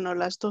y bueno,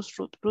 las dos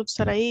Ruth. Ruth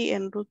Saraí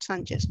y Ruth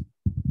Sánchez.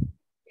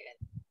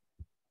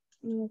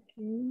 Ok.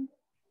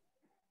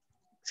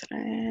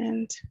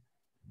 Excelente.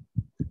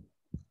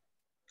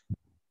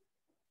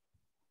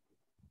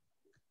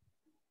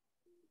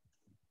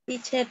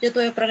 Teacher, yo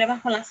tuve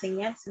problemas con la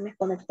señal, se me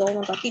conectó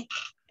un ratito.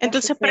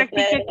 Entonces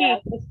practique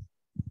aquí.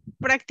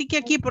 Practique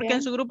aquí porque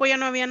en su grupo ya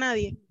no había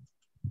nadie.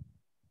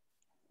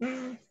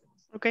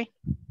 Ok.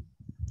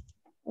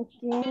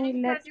 Okay,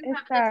 let's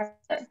start.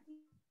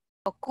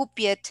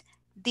 Occupied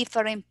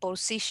different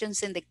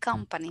positions in the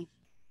company.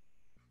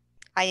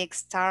 I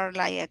start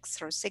like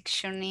extra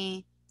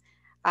section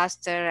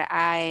after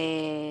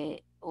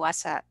I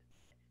was a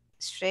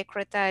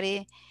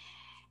secretary,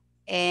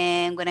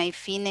 and when I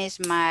finish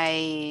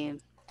my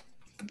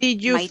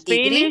Did you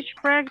degree, finish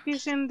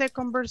practicing the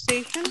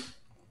conversation?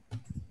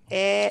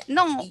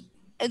 no,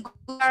 we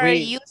are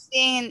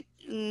using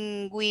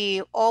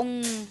we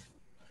own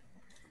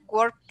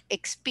work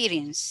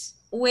experience.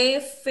 We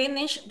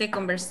finished the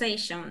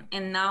conversation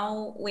and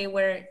now we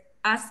were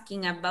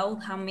asking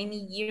about how many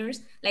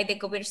years, like the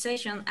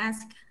conversation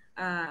asked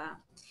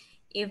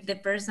if the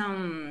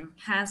person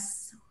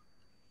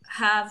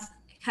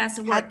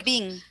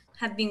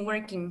had been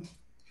working.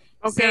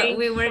 Okay, so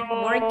we were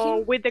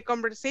working. With the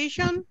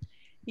conversation,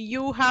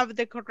 you have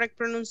the correct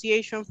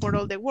pronunciation for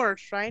all the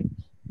words, right?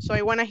 So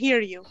I want to hear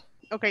you.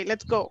 Okay,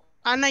 let's go.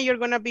 Ana, you're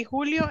going to be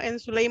Julio, and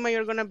Zuleima,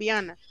 you're going to be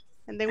Ana.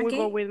 And then we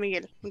go with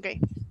Miguel.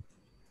 Okay.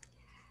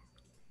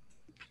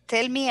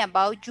 Tell me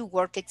about your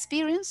work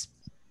experience.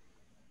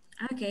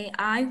 Okay,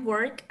 I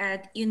worked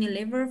at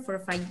Unilever for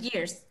 5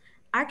 years.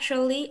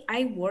 Actually,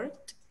 I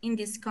worked in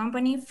this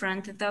company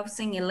from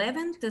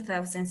 2011 to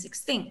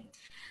 2016.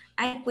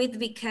 I quit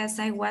because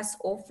I was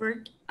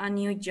offered a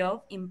new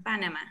job in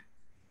Panama.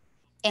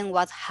 And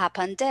what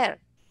happened there?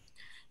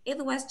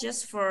 It was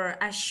just for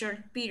a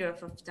short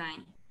period of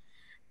time.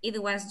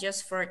 It was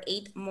just for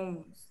 8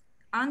 months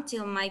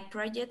until my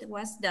project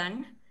was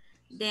done.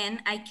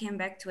 Then I came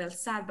back to El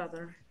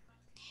Salvador.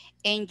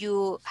 And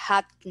you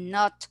have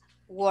not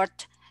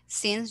worked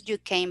since you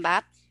came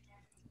back?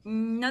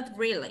 Not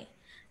really.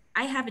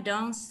 I have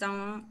done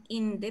some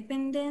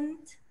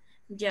independent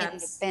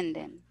jobs.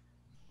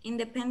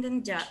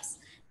 Independent jobs.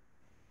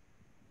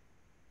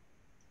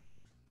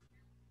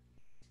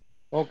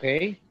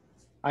 Okay,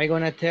 I'm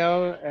gonna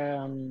tell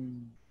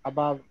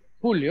about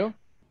Julio.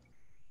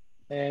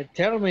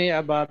 Tell me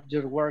about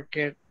your work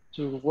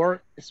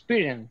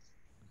experience.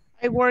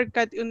 I worked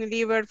at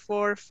Unilever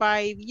for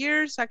 5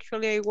 years.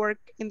 Actually, I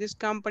worked in this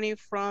company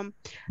from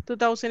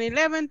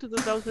 2011 to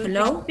 2016.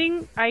 Hello?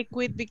 I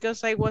quit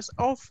because I was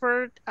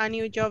offered a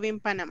new job in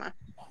Panama.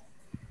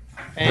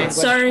 And what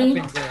Sorry.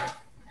 happened there?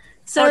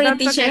 Sorry, that's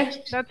teacher.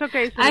 okay. That's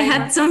okay, I Zuleima.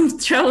 had some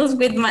troubles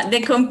with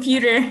the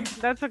computer.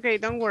 That's okay,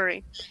 don't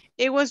worry.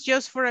 It was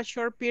just for a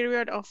short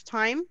period of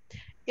time.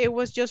 It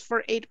was just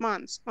for 8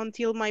 months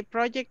until my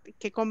project,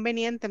 qué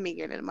conveniente,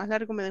 Miguel, el más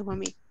largo me dejó a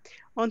mí.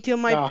 Until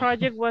my Oh.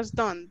 project was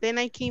done. Then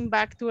I came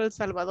back to El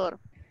Salvador.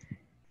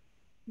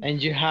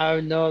 And you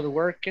have not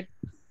worked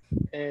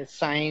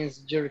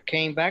since you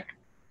came back?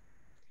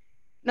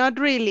 Not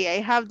really. I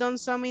have done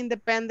some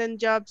independent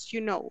jobs,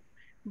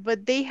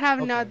 but they have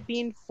Okay. not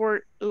been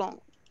for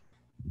long.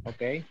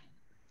 Okay.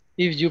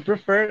 If you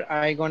prefer,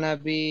 I'm gonna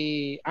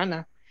be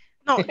Ana.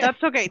 No,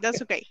 that's okay,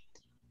 that's okay.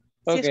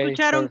 ¿Sí Okay,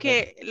 escucharon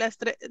perfect. que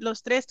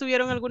los tres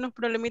tuvieron algunos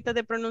problemitas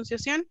de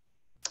pronunciación?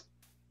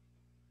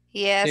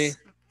 Yes, Sí.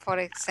 for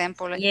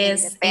example,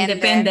 Yes,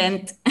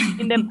 independent.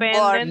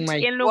 Independent. Work.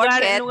 Y en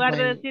lugar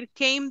de decir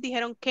came,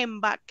 dijeron came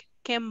back.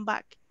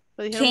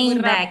 Lo dijeron muy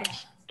Came rápido. back.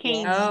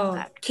 Came Oh,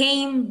 back.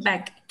 came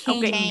back. Ok,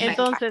 Came back.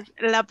 entonces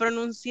la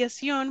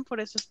pronunciación,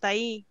 por eso está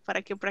ahí,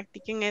 para que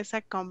practiquen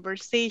esa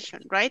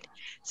conversation, right?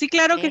 Sí,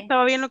 claro que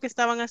estaba bien lo que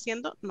estaban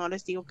haciendo, no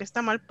les digo que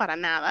está mal para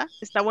nada,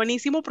 está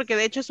buenísimo porque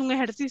de hecho es un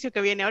ejercicio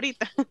que viene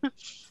ahorita.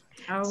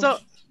 Oh. So,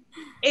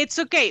 it's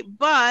okay,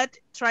 but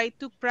try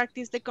to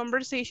practice the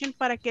conversation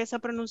para que esa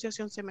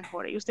pronunciación se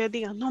mejore. Y ustedes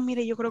digan, no,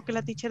 mire, yo creo que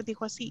la teacher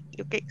dijo así.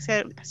 Ok,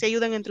 se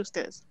ayudan entre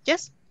ustedes.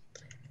 Yes?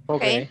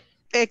 Okay.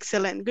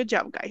 Excellent. Good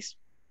job, guys.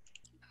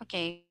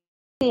 Okay.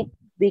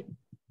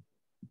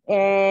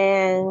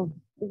 And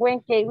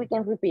when we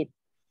can repeat.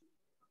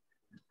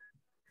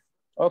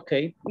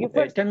 Okay.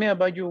 Tell me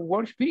about your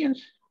work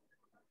experience.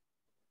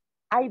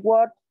 I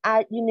worked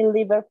at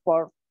Unilever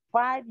for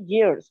 5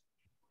 years.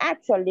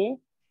 Actually,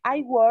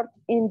 I worked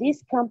in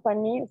this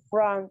company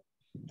from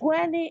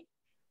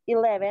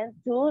 2011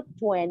 to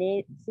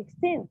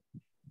 2016.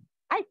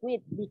 I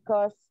quit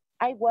because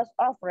I was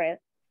offered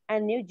a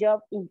new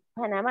job in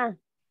Panama.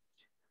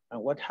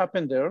 And what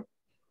happened there?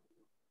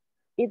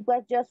 It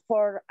was just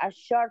for a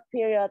short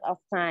period of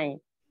time.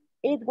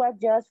 It was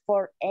just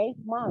for 8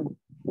 months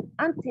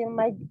until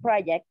my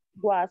project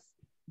was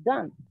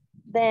done.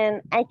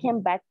 Then I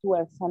came back to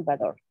El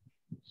Salvador.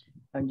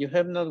 And you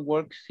have not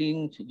worked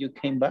since you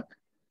came back?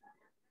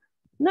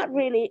 Not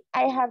really.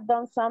 I have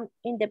done some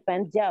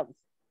independent jobs.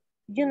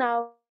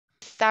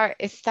 Start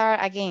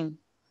again.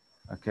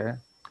 Okay.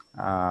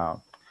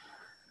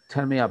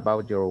 Tell me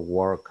about your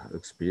work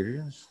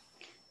experience.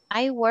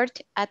 I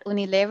worked at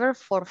Unilever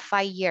for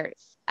 5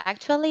 years.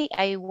 Actually,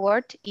 I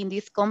worked in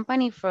this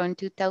company from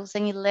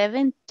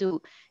 2011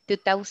 to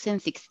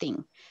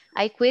 2016.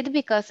 I quit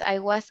because I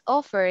was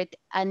offered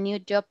a new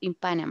job in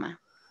Panama.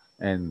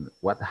 And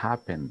what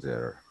happened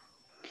there?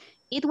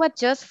 It was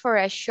just for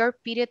a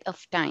short period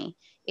of time.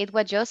 It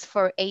was just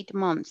for 8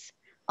 months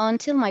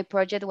until my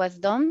project was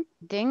done.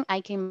 Then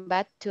I came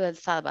back to El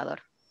Salvador.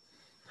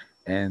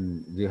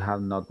 And you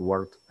have not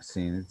worked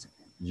since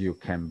you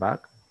came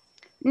back?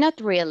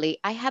 Not really.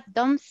 I have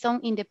done some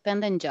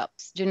independent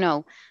jobs,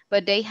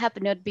 but they have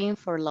not been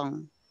for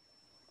long.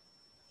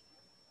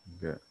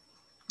 Good.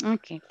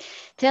 Okay.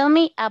 Tell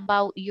me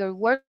about your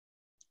work.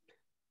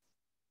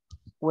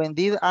 When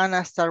did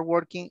Anna start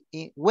working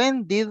in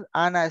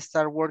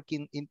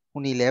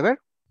Unilever?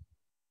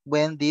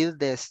 When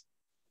did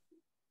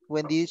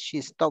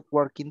she stop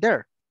working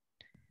there?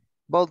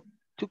 About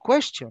 2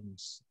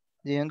 questions.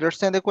 Do you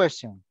understand the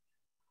question?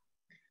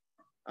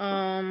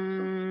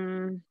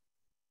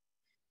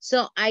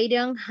 So I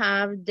don't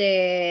have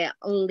the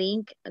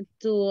link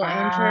to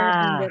enter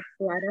in the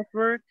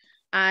platform.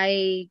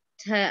 I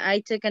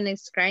took a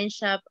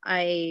screenshot.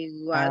 I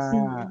was.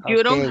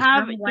 You don't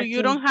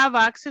have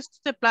access to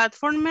the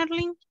platform,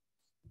 Merlin?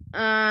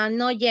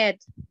 Not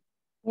yet.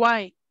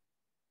 Why?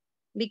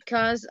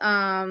 Because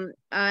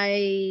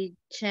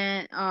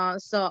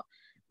so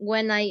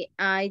when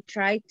I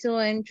tried to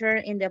enter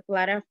in the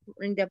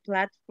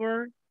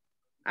platform,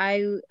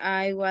 I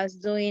was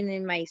doing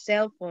in my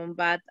cell phone,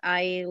 but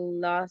I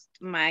lost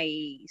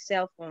my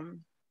cell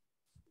phone.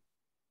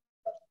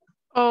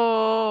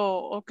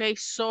 Oh, okay.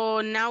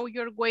 So now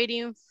you're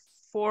waiting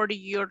for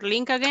your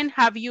link again.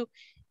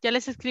 ¿Ya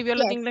les escribió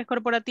los de Inglés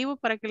Corporativo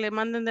para que le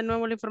manden de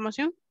nuevo la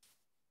información?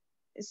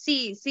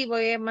 Sí,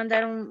 voy a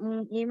mandar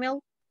un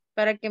email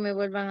para que me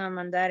vuelvan a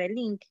mandar el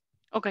link.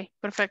 Ok,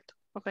 perfecto.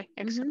 Ok,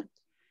 excelente.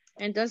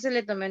 Entonces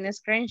le tomé un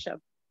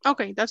screenshot.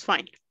 Ok, that's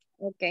fine.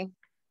 Ok.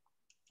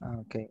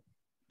 Okay.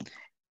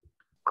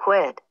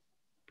 Quit.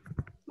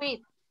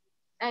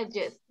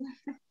 Just.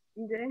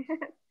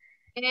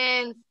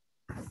 And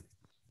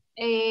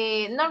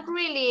not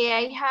really.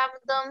 I have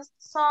done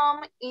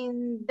some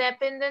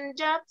independent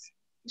jobs,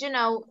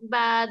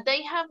 but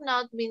they have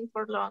not been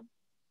for long.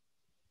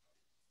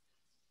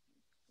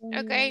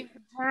 Okay.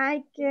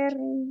 Hi,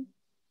 Kerry.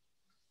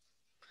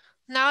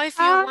 Now, if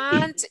you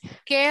want,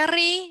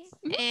 Kerry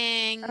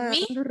and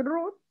me.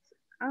 Ruth.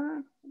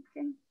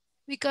 Okay.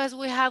 Because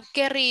we have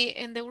Kerry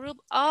in the group.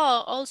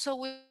 Oh, also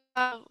we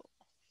have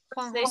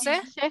Juan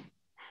Jose.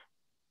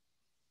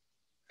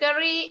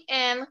 Terry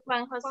and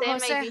Juan Jose, Juan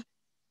Jose. maybe.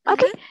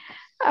 Okay,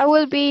 I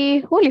will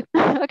be Julio.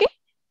 Okay.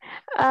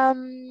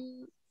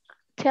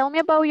 Tell me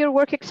about your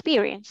work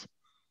experience.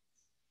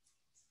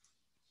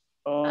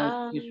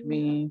 Excuse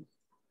me.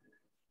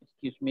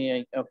 Excuse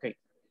me. Okay.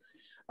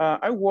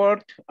 I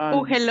worked on.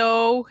 Oh,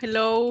 hello,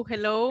 hello,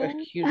 hello.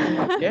 Excuse me.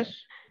 Yes.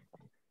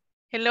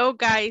 Hello,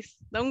 guys.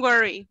 Don't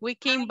worry. We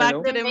came back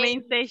Hello. to the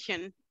main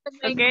session.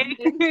 Okay.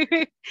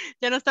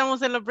 Ya no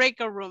estamos en los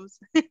breakout rooms.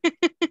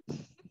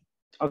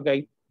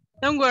 Okay.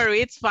 Don't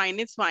worry. It's fine.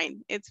 It's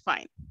fine. It's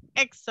fine.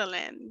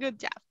 Excellent. Good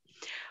job.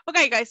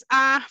 Okay, guys.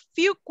 A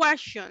few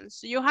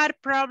questions. You had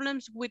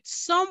problems with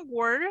some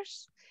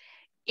words.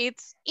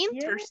 It's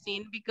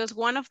interesting because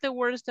one of the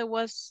words that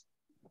was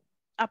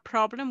a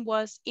problem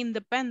was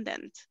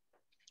independent,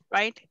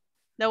 right?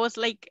 That was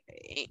like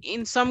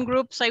in some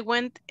groups I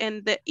went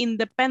and the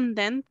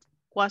independent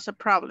was a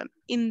problem.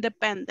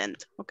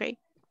 Independent, okay?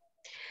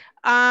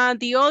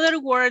 The other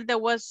word that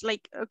was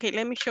like, okay,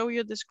 let me show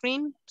you the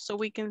screen so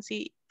we can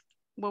see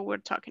what we're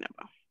talking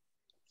about.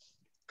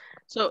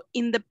 So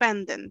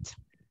independent,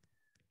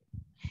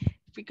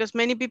 because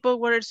many people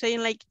were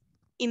saying like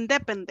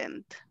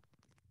independent,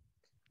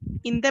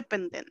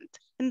 independent,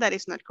 and that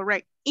is not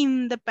correct.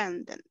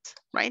 Independent,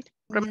 right?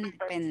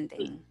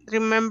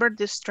 Remember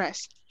the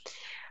stress.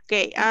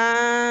 Okay.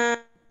 And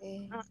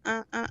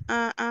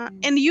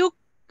you,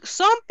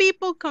 some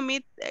people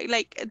commit,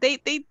 like they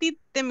did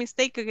the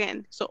mistake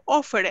again. So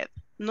offered,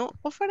 no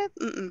offered,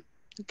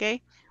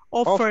 okay.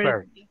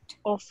 Offered,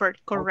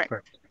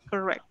 correct,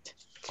 correct.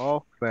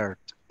 Offered.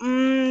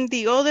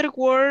 The other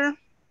word.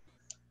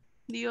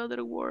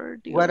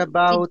 What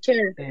about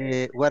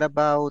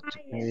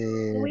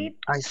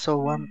I saw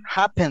one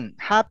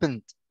happened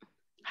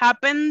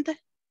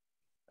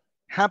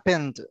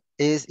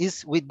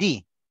is with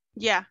D.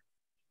 Yeah.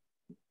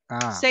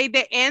 Say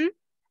the N.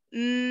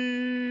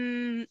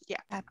 Yeah.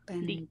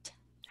 Happened.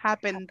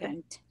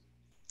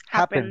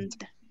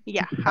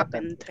 Yeah,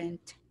 happened.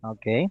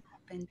 Okay.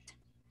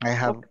 I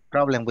have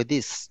problem with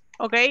this.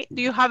 Okay.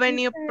 Do you have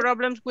any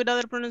problems with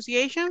other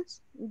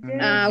pronunciations?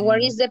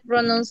 What is the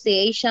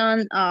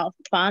pronunciation of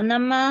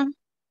Panama?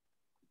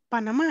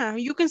 Panama.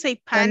 You can say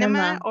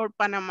Panama or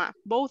Panama.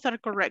 Both are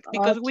correct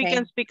because we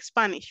can speak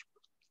Spanish.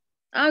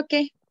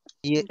 Okay.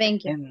 Yeah,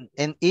 thank you.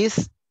 And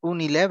is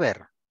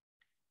Unilever.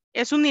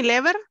 ¿Es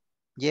Unilever?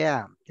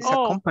 Yeah, it's a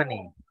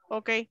company.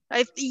 Okay.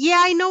 Yeah,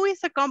 I know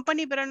it's a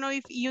company, but I don't know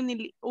if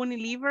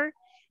Unilever,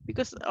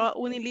 because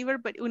Unilever,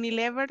 but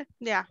Unilever,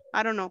 yeah,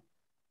 I don't know.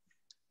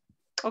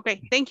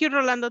 Okay, thank you,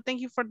 Rolando.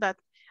 Thank you for that.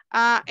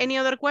 Any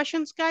other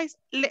questions, guys?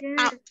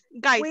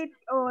 Guys. Quit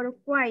or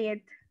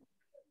quiet?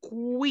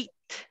 Quit.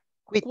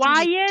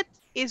 Quiet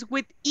is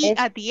with E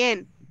at the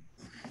end.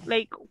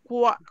 Like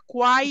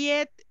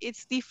quiet,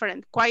 it's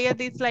different.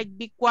 Quiet is like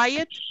be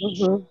quiet.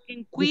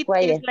 And quit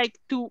is like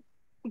to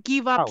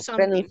give up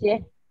something.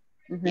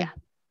 Yeah,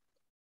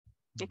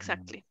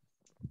 exactly.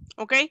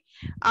 Okay,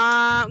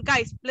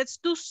 guys, let's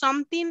do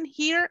something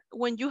here.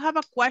 When you have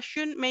a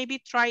question, maybe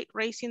try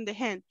raising the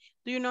hand.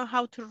 Do you know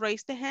how to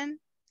raise the hand?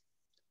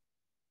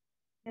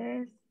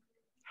 Yes.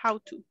 How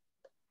to?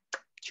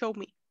 Show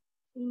me.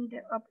 In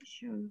the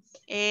options.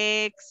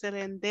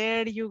 Excellent.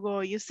 There you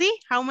go. You see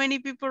how many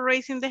people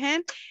raising the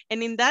hand?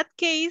 And in that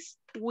case,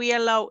 we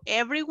allow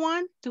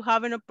everyone to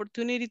have an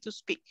opportunity to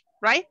speak,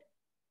 right?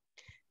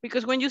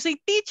 Because when you say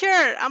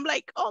teacher, I'm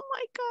like, oh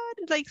my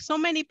God, like so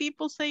many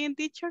people saying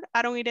teacher,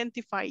 I don't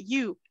identify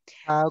you.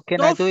 How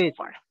can I do it?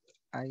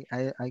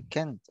 I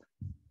can't.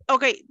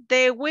 Okay,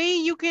 the way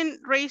you can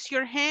raise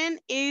your hand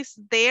is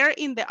there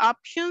in the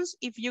options.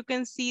 If you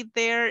can see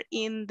there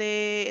in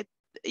the,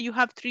 you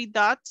have 3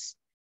 dots.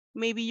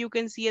 Maybe you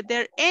can see it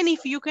there. And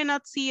if you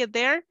cannot see it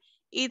there,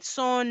 it's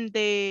on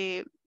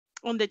the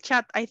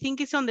chat. I think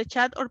it's on the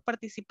chat or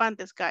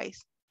participantes,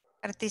 guys.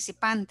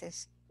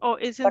 Participantes. Oh,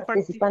 it's in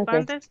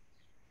participantes?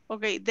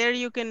 Okay, there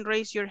you can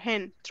raise your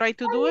hand. Try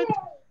to do it.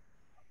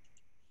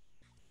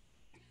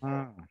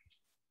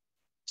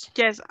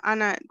 Yes,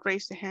 Anna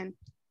raised the hand.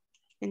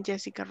 And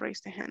Jessica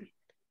raised the hand.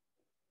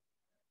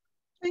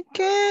 I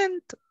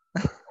can't.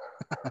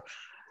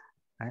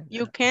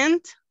 You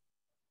can't?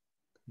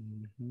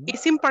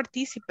 It's in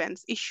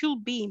participants. It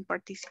should be in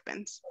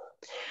participants.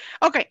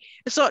 Okay,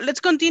 so let's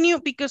continue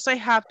because I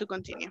have to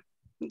continue.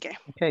 Okay.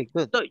 Okay,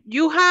 good. So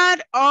you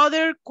had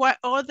other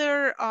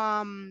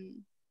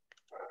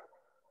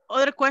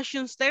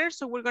questions there,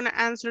 so we're gonna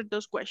answer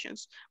those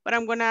questions. But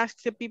I'm gonna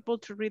ask the people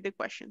to read the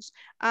questions.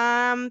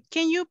 Can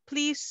you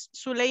please,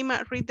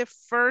 Suleima, read the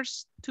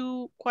first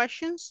 2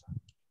 questions?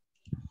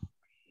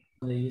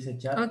 Okay.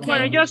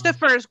 Well, just the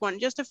first one.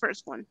 Just the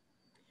first one.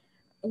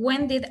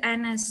 When did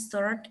Anna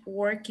start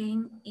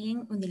working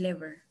in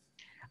Unilever?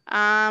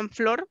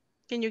 Flor,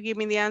 can you give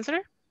me the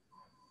answer?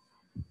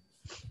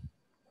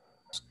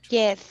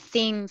 Yes,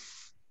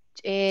 since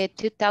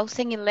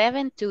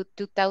 2011 to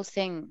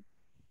 2000.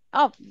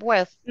 Oh,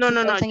 well. No,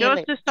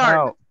 just to start.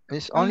 No,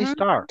 it's only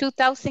start.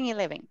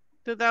 2011.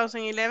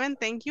 2011,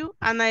 thank you.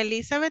 Anna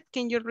Elizabeth,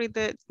 can you read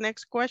the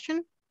next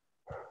question?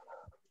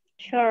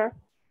 Sure.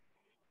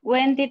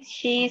 When did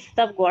she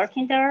stop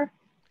working there?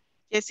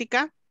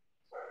 Jessica?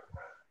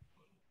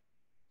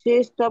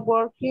 She stopped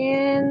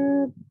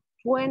working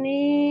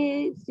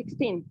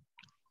 2016.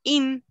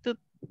 In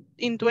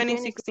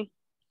 2016.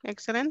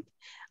 Excellent.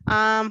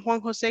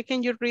 Juan Jose,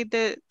 can you read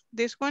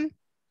this one?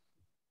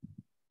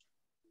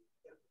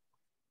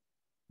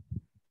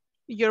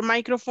 Your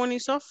microphone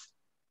is off.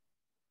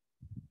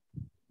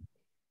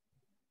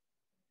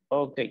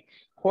 Okay.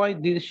 Why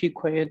did she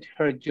quit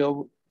her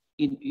job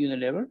in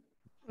Unilever?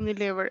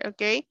 Unilever,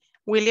 okay.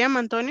 William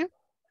Antonio?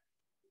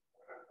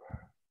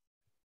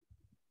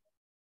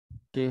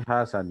 She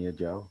has a new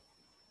job.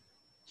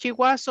 She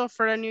was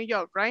offered a new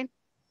job, right?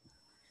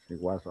 She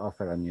was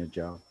offered a new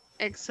job.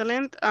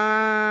 Excellent.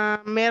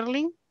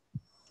 Merlin?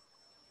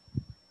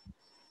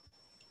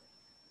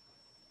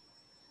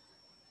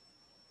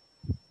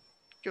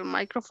 Your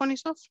microphone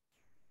is off.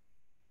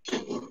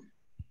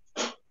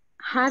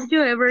 Have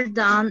you ever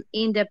done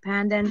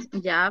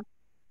independent job?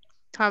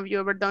 Have you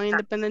ever done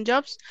independent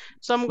jobs?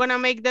 So I'm gonna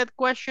make that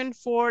question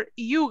for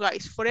you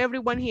guys, for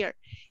everyone here.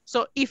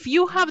 So if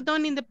you have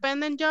done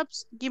independent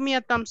jobs, give me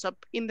a thumbs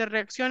up. In the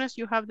reacciones,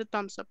 you have the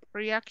thumbs up.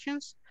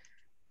 Reactions.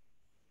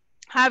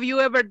 Have you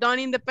ever done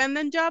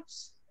independent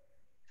jobs?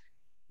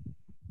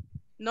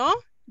 No,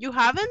 you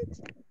haven't?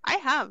 I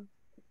have.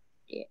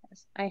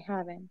 Yes, I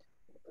haven't.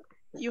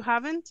 You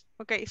haven't?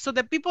 Okay, so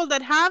the people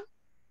that have,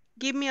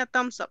 give me a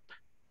thumbs up.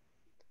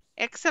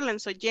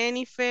 Excellent. So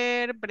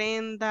Jennifer,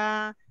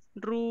 Brenda,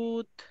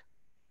 Ruth,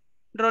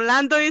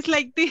 Rolando is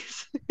like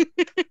this.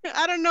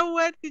 I don't know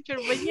what teacher,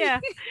 but yeah.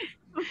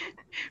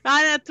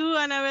 Ana too,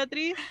 Ana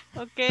Beatriz.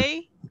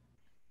 Okay.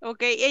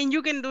 Okay, and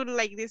you can do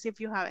like this if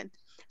you haven't.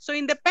 So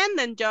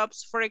independent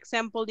jobs, for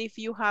example, if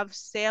you have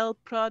sell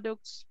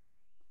products,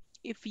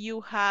 if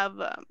you have,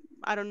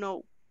 I don't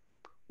know,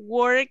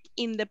 work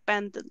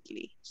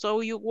independently.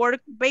 So you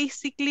work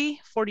basically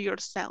for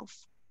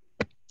yourself.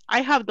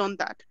 I have done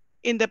that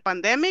in the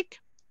pandemic,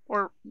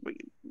 or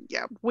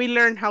yeah, we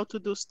learn how to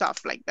do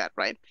stuff like that,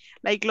 right?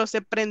 Like los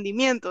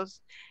emprendimientos.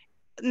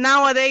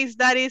 Nowadays,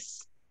 that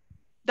is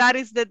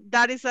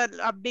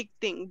a big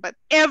thing, but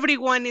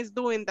everyone is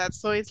doing that.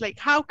 So it's like,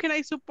 how can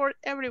I support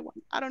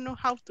everyone? I don't know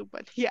how to,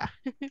 but yeah.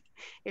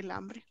 El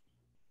hambre.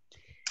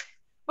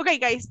 Okay,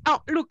 guys.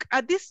 Oh, look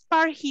at this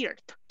part here.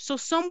 So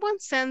someone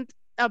sent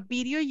a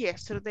video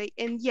yesterday,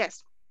 and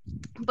yes,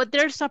 but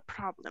there's a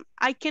problem.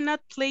 I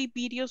cannot play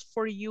videos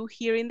for you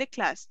here in the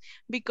class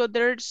because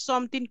there's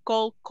something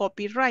called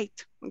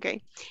copyright,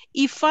 okay?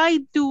 If I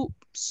do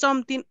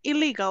something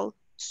illegal,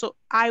 so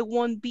I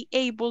won't be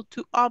able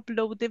to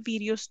upload the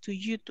videos to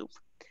YouTube.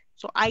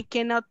 So I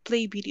cannot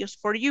play videos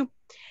for you.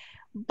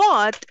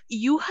 But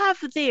you have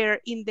there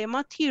in the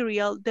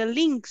material the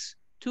links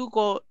to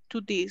go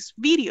to these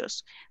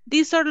videos.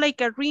 These are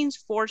like a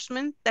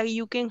reinforcement that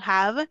you can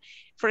have.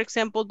 For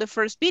example, the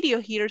first video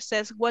here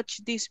says,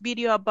 watch this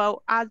video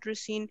about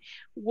addressing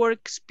work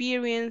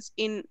experience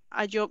in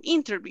a job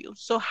interview.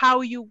 So how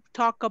you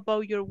talk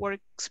about your work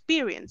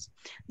experience.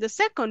 The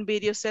second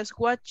video says,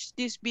 watch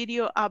this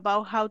video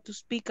about how to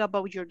speak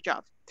about your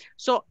job.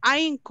 So I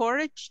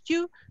encourage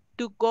you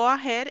to go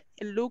ahead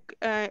and look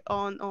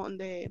on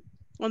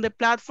the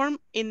platform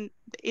in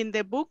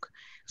the book.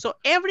 So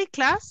every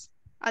class,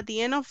 at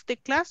the end of the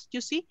class, you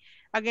see,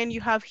 again,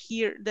 you have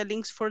here the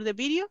links for the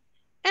video.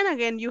 And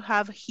again, you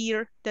have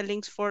here the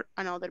links for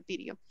another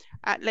video.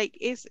 Like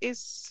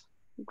is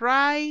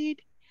right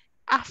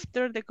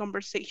after the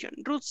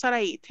conversation. Ruth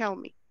Sarai, tell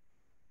me.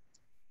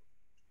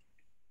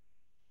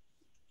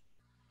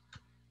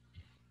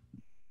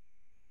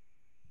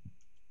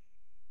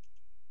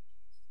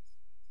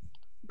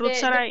 Ruth The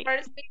Sarai.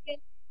 first video,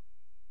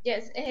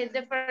 yes,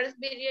 the first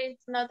video is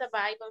not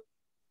available.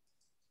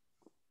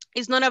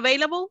 It's not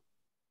available?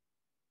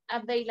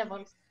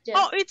 Available, yes.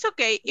 Oh, it's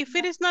okay. If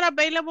it is not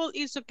available,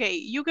 it's okay.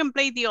 You can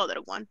play the other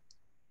one.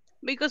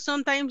 Because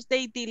sometimes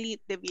they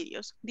delete the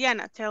videos.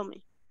 Diana, tell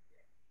me.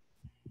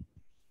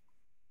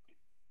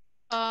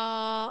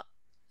 I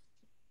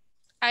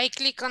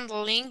click on the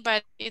link,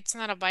 but it's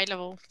not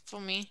available for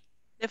me.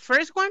 The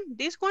first one,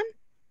 this one?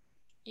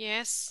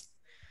 Yes.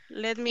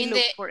 Let me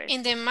look for it.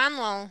 In the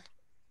manual.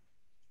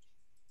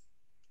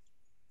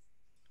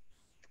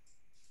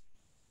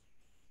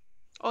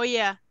 Oh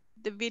yeah,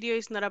 the video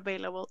is not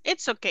available.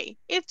 It's okay.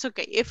 It's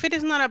okay. If it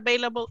is not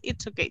available,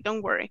 it's okay.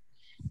 Don't worry.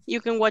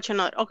 You can watch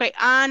another. Okay,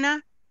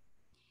 Anna.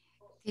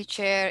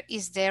 Teacher,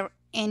 is there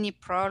any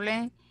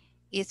problem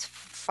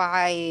if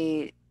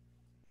I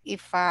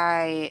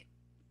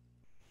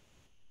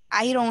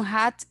don't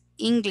have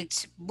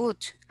English book,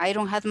 I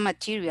don't have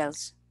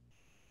materials.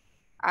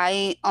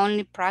 I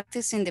only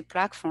practice in the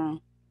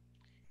platform.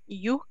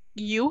 You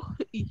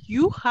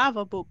have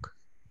a book.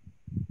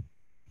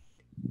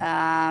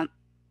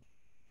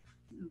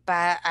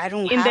 But I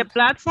don't in have. In the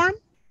platform?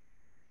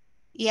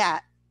 Yeah,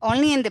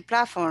 only in the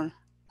platform,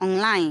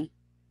 online.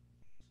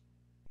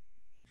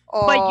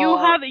 But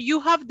you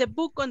have the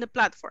book on the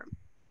platform.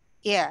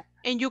 Yeah,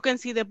 and you can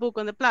see the book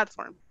on the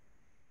platform.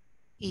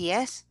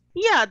 Yes.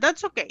 Yeah,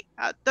 that's okay.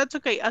 That's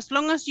okay. As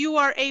long as you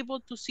are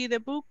able to see the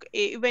book,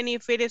 even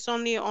if it is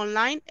only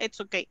online, it's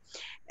okay.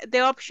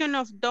 The option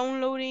of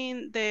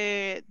downloading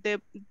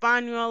the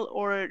manual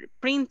or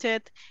print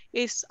it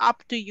is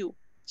up to you.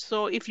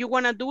 So if you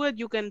want to do it,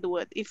 you can do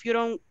it. If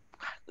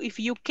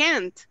you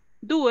can't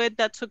do it,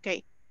 that's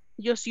okay.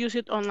 Just use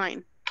it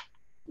online.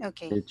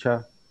 Okay.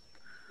 Teacher,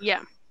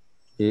 Yeah.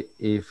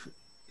 if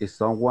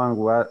someone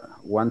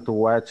want to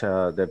watch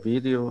the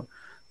video,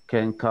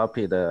 can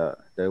copy the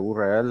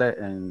URL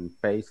and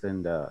paste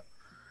in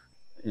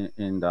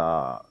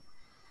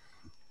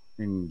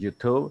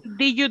YouTube.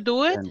 Did you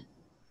do it? And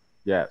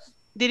yes.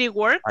 Did it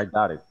work? I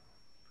got it.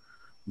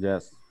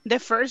 Yes. The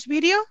first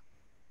video?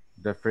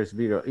 The first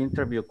video,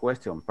 interview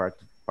question,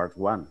 part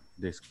 1,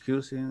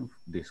 discussing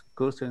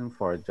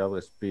for job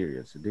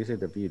experience. This is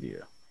the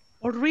video.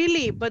 Oh,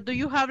 really? But do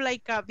you have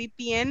like a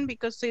VPN?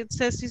 Because it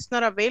says it's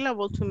not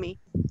available to me.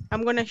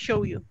 I'm going to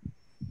show you.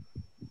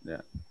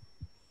 Yeah.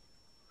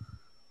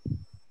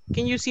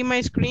 Can you see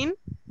my screen?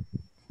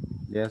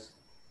 Yes.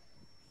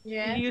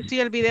 Yeah. Do you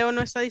see el video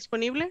no está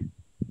disponible?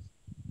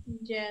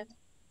 Yes.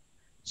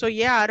 So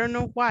yeah, I don't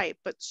know why,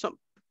 but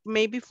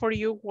maybe for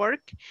you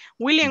work.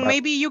 William,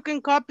 maybe you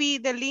can copy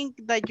the link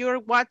that you're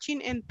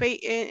watching and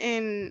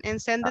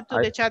send it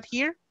to the chat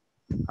here.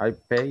 I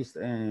paste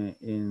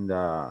in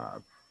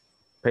the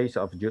page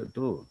of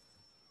YouTube,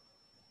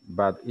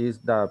 but it's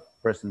the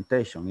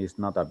presentation, it's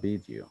not a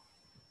video.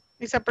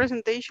 It's a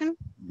presentation?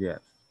 Yes.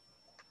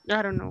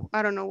 I don't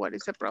know what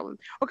is the problem.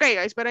 Okay,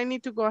 guys, but I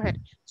need to go ahead.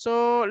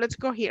 So let's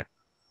go here.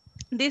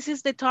 This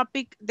is the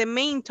topic, the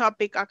main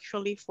topic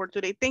actually for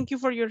today. Thank you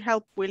for your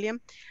help, William.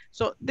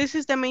 So this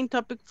is the main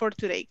topic for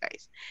today,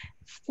 guys.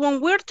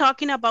 When we're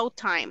talking about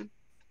time,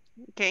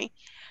 okay,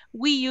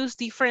 we use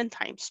different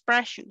time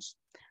expressions.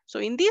 So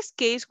in this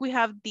case, we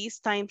have these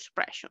time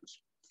expressions: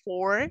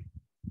 for,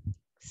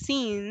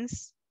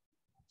 since,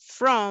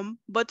 from,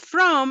 but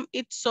from,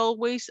 it's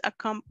always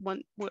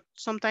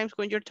sometimes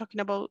when you're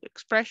talking about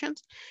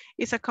expressions,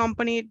 it's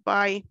accompanied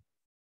by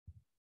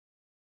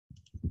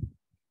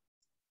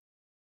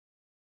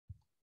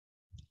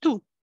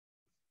to.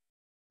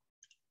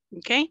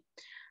 Okay,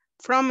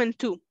 from and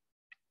to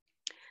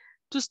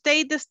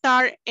state the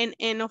start and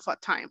end of a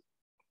time.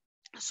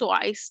 So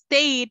I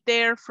stayed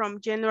there from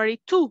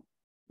January to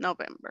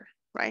November,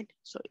 right?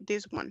 So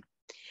this one.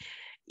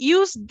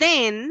 Use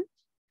then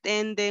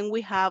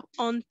we have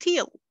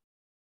until,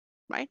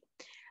 right?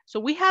 So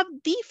we have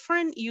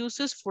different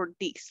uses for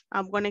this.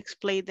 I'm going to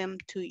explain them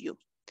to you.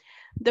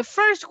 The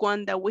first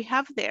one that we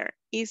have there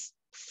is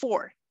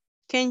for.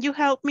 Can you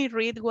help me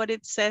read what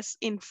it says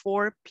in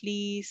for,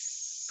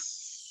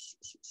 please?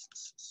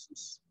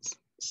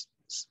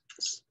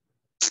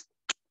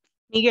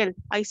 Miguel,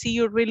 I see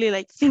you're really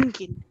like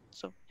thinking.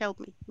 So help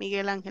me,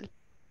 Miguel Angel.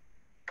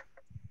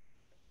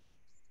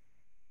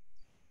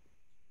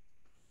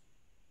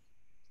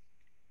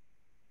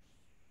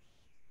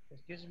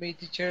 Excuse me,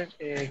 teacher.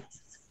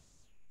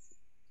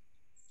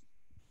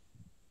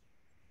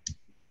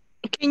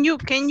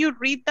 Can you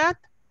read that?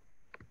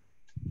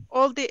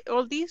 All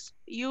these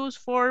use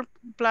for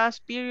plus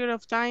period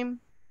of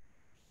time.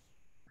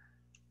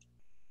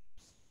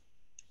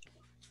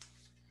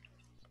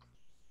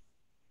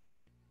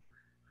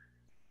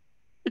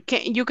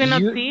 Okay, you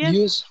cannot see it?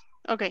 Use.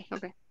 Okay.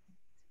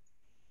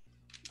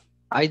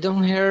 I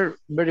don't hear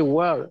very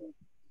well.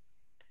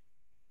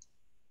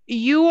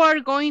 You are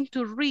going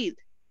to read.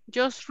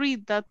 Just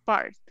read that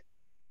part.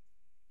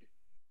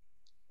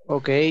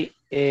 Okay.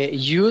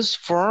 Use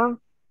for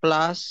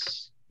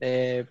plus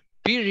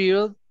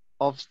period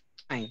of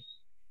time.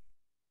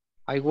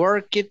 I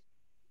worked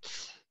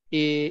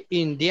in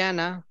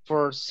Indiana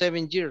for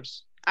 7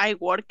 years. I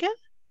worked?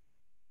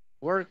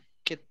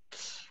 Worked.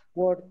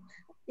 Worked.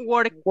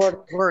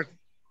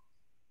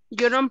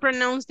 You don't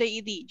pronounce the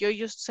ED. You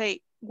just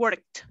say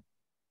worked.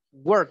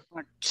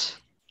 Worked.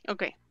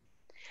 Okay.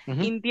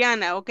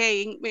 Indiana,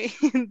 okay.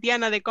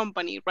 Indiana, the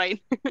company,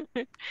 right?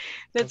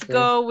 Let's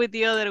go with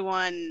the other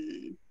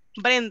one.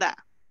 Brenda.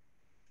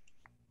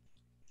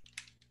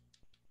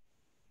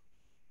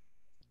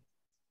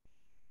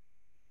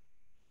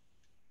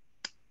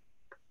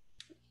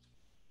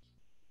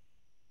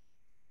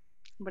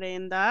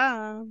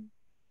 Brenda.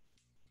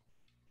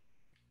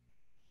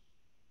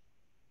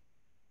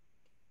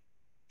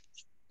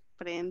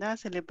 Brenda,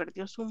 se le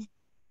perdió su...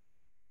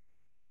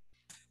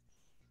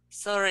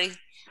 Sorry.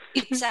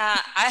 It's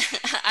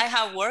I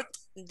have worked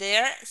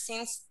there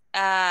since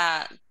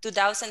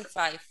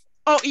 2005.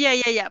 Oh,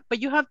 yeah.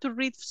 But you have to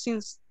read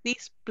since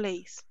this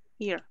place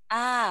here.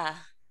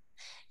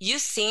 You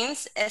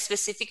since a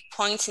specific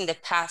points in the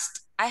past.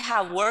 I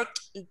have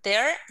worked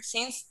there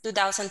since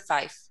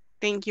 2005.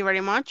 Thank you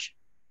very much.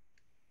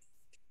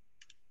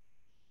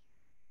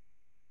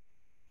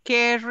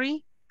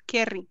 Carrie.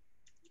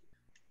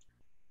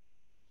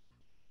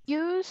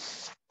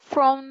 Use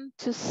from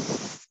to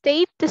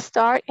state the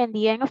start and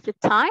the end of the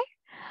time.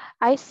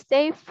 I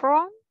stay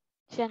from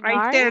January.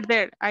 I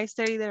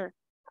stay there.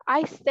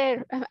 I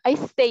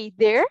stay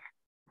there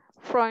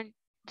from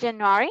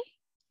January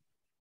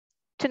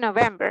to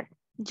November.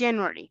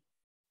 January.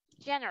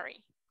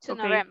 January to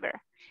Okay.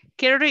 November.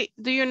 Carrie,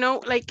 do you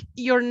know like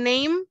your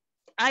name?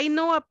 I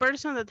know a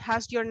person that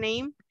has your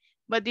name,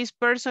 but this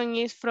person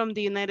is from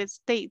the United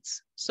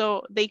States.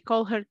 So they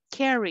call her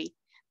Carrie.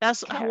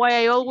 That's Carrie.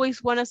 why I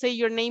always want to say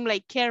your name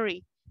like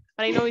Carrie.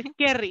 But I know it's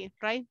Carrie,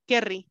 right?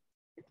 Carrie.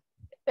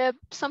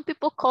 Some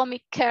people call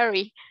me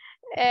Carrie.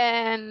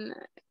 And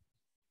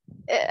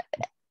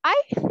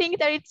I think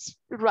that it's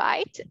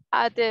right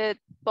at the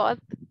both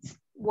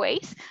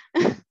ways.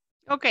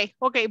 Okay,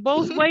 okay.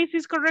 Both ways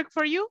is correct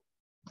for you?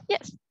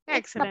 Yes.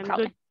 Excellent. No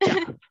Good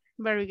job.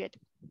 Very good.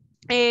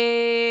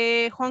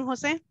 Juan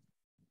Jose?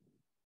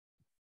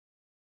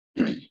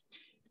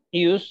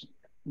 Use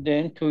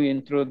then to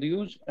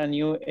introduce a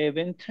new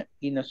event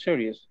in a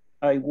series.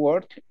 I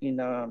worked in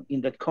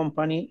that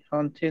company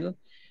until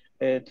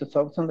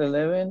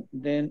 2011,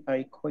 then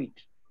I quit.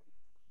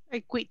 I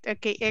quit.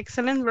 Okay,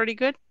 excellent. Very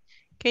good.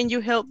 Can you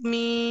help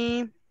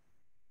me?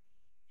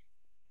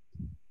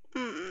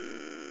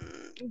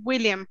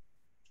 William.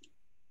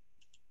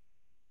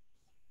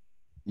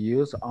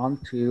 Use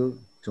until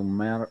to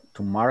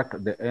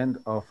mark the end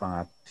of an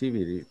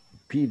activity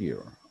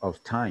period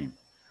of time.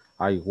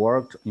 I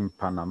worked in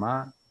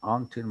Panama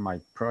until my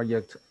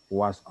project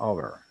was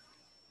over.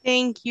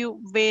 Thank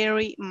you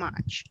very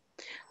much.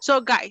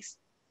 So guys,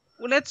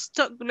 let's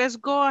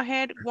go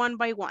ahead one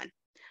by one.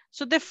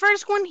 So the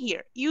first one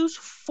here, use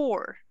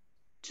for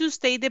to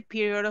state the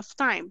period of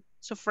time.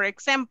 So for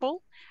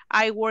example,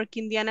 I work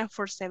in Indiana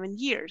for 7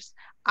 years.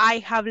 I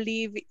have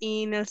lived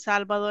in El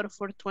Salvador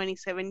for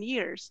 27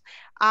 years.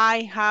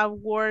 I have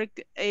worked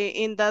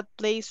in that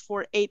place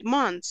for 8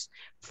 months,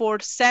 for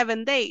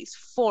 7 days,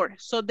 4.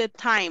 So the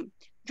time,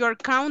 you're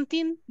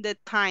counting the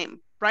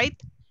time, right?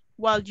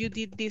 While you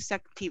did this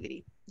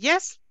activity.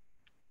 Yes?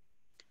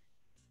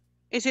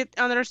 Is it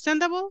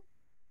understandable?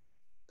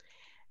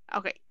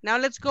 Okay, now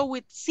let's go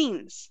with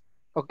since.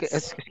 Okay,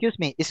 excuse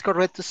me. It's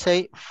correct to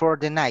say for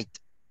the night.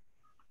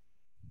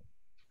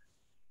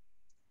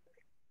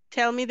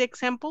 Tell me the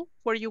example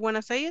where you want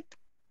to say it.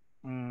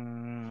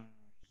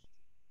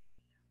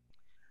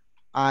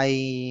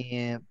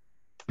 I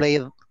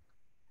played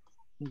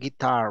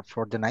guitar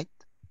for the night.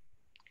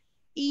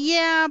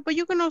 Yeah, but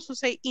you can also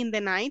say in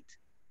the night.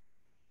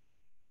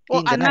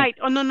 Or In at the night. night.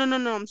 Oh, no, no, no,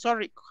 no. I'm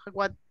sorry.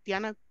 What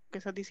Diana, ¿qué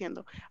estás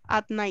diciendo?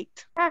 At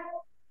night. At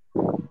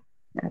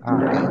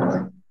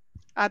night.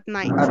 At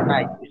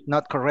night. It's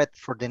not correct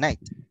for the night.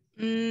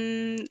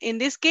 In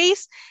this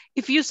case,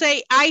 if you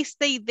say I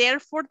stay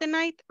there for the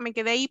night, me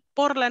quedé ahí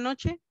por la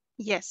noche,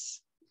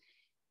 yes.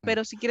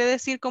 Pero si quiere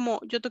decir como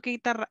yo toqué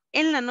guitarra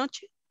en la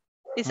noche,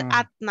 it's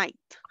at night.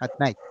 At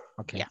night.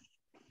 Okay. Yeah.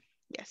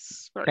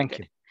 Yes. Very Thank good.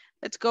 you.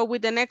 Let's go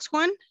with the next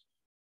one.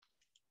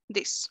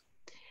 This.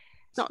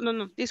 No, no,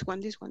 no. This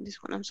one.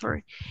 I'm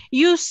sorry.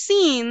 You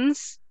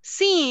since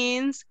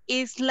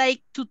is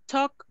like to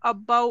talk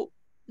about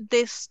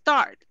the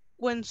start,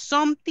 when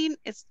something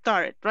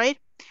started, right?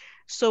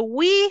 So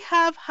we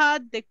have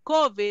had the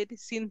COVID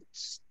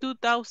since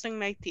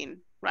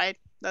 2019, right?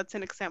 That's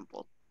an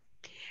example.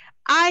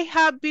 I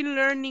have been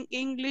learning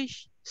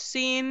English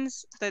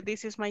since,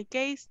 this is my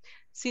case,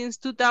 since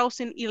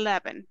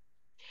 2011.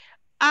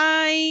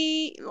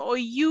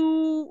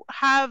 You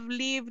have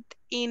lived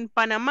in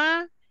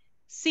Panama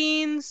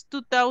since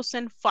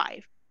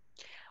 2005.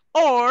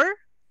 Or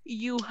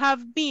you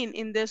have been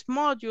in this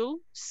module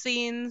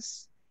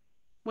since,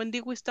 when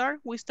did we start?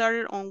 We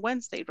started on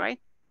Wednesday, right?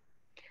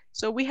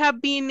 So we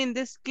have been in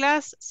this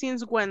class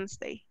since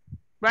Wednesday,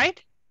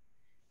 right?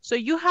 So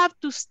you have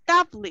to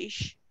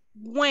establish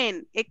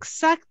when,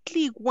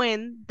 exactly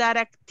when that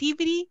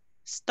activity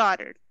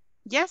started.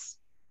 Yes?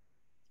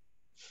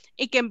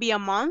 It can be a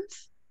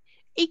month,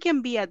 it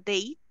can be a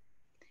date,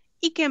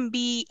 it can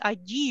be a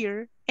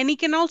year, and it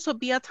can also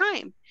be a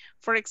time.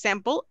 For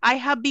example, I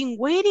have been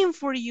waiting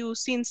for you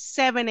since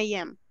 7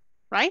 a.m.,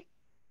 right?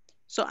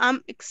 So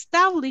I'm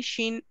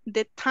establishing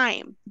the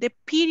time, the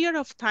period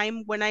of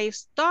time when I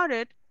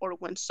started or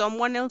when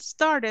someone else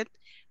started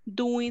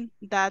doing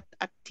that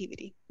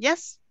activity.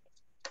 Yes?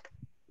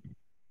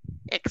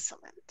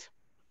 Excellent.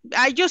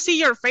 I just see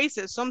your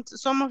faces.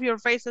 Some of your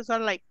faces are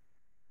like,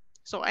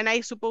 so, and I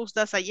suppose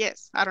that's a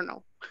yes. I don't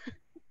know.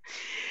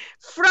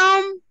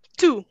 From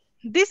to.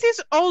 This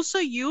is also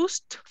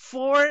used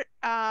for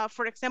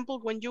example,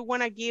 when you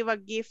want to give a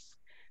gift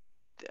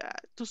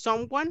to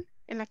someone.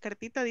 En la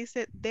cartita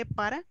dice de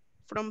para,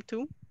 from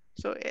to.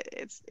 So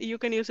you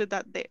can use it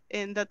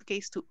in that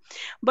case too.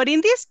 But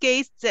in this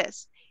case, it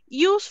says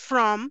use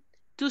from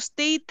to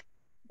state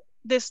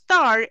the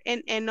start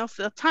and end of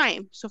the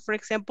time. So for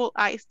example,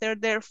 I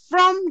start there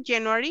from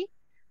January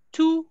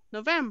to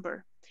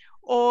November,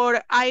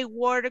 or I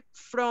work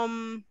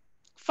from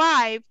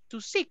 5 to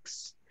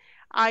 6.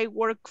 I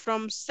work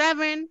from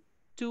 7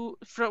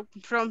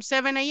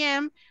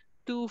 a.m.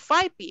 to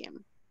 5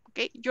 p.m.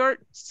 Okay, you're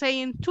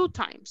saying 2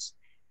 times,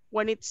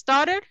 when it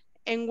started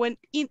and when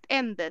it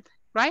ended,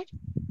 right?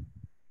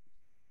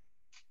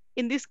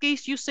 In this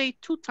case, you say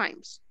 2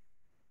 times.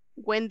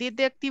 When did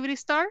the activity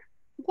start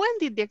When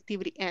did the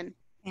activity end?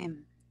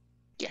 M.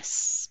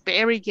 Yes,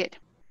 very good.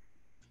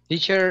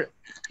 Teacher,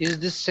 is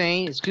the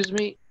same, excuse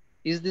me,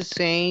 is the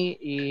same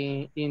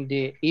in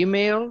the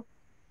email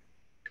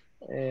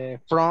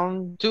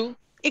from to?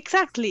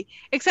 Exactly,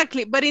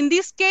 exactly. But in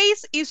this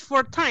case, it's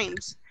for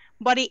times.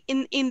 But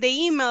in the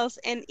emails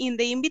and in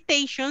the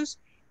invitations,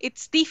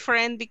 it's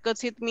different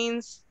because it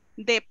means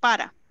de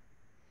para.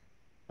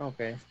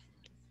 Okay.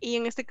 Y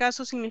en este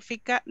caso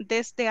significa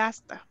desde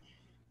hasta.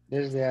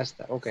 Desde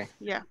hasta, okay.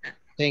 Yeah.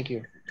 Thank you.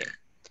 Okay.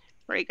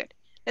 Very good.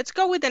 Let's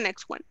go with the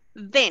next one.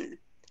 Then.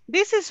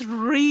 This is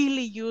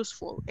really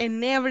useful.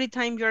 And every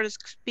time you're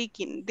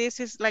speaking, this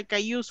is like a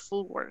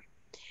useful word.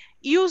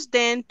 Use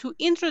then to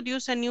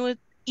introduce a new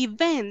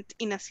event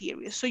in a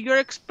series. So you're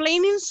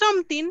explaining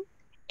something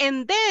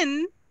and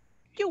then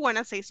you want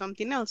to say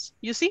something else.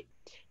 You see?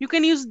 You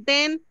can use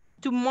then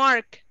to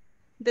mark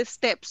the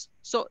steps.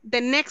 So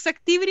the next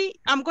activity,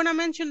 I'm going to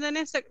mention the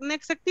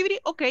next activity.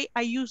 Okay,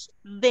 I use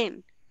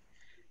then.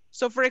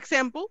 So for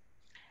example,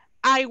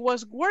 I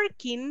was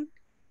working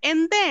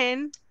and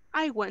then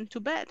I went to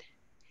bed.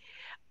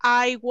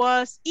 I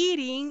was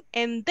eating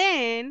and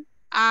then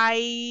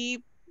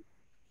I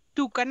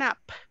took a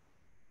nap.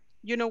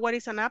 You know what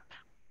is a nap?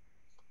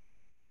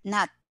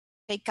 Nap.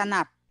 Take a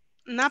nap.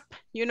 Nap.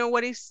 You know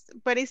what is,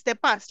 but it's the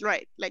past,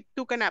 right? Like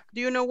took a nap.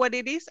 Do you know what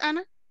it is,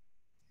 Anna?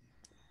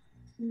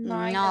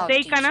 No,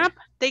 take a nap.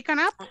 Take a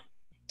nap.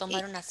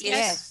 Tomar una siesta.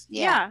 Yes.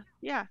 Yeah.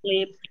 Yeah.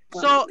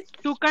 So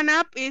took a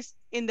nap is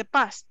in the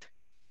past.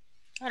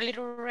 A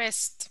little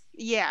rest.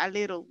 Yeah, a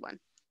little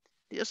one.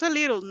 Just a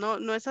little, no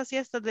esa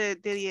siesta de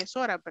 10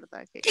 horas,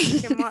 ¿verdad? Que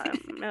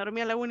me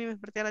dormí a la 1 y me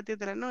desperté a las 10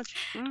 de la noche.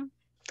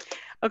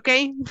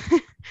 Okay,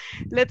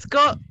 let's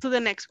go to the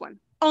next one.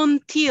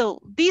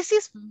 Until. This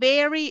is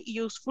very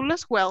useful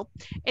as well.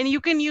 And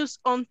you can use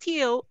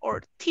until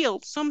or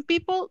till. Some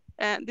people,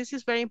 this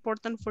is very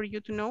important for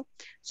you to know.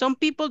 Some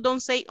people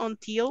don't say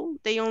until,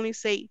 they only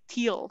say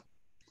till.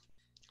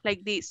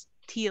 Like this,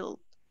 till.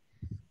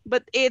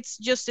 But it's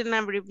just an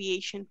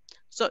abbreviation.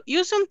 So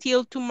use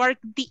until to mark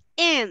the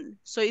end.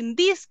 So in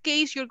this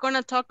case, you're going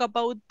to talk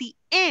about the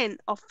end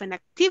of an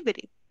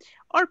activity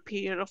or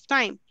period of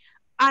time.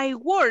 I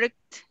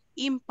worked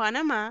in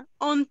Panama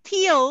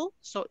until,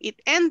 so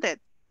it ended,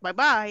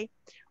 bye-bye,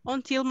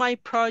 until my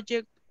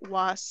project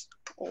was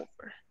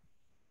over.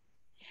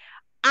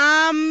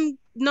 I'm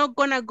not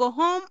gonna go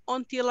home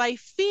until I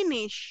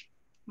finish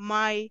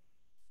my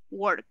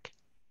work,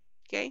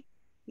 okay?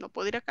 No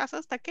puedo ir a casa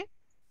hasta que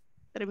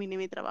termine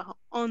mi trabajo.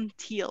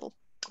 Until,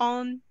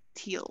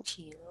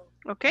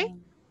 okay?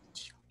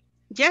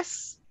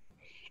 Yes?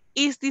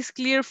 Is this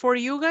clear for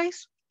you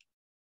guys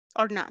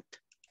or not?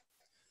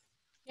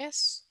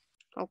 Yes.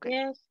 Okay.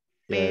 Yes.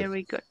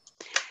 Very good.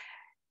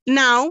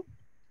 Now,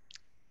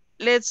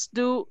 let's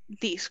do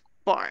this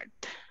part.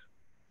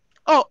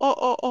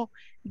 Oh.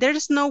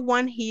 There's no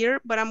one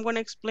here, but I'm going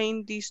to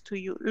explain this to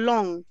you.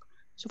 Long.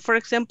 So, for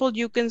example,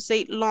 you can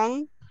say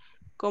long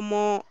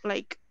como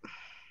like,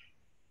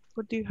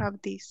 what do you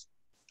have this?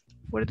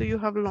 Where do you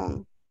have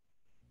long?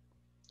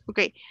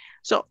 Okay.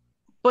 So,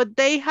 but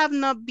they have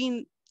not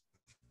been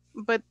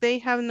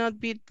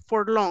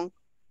for long.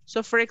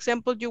 So, for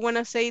example, you want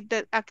to say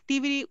that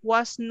activity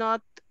was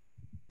not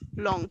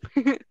long.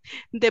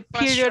 The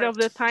period of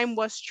the time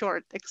was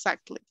short,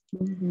 exactly.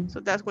 So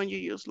that's when you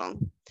use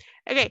long.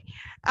 Okay,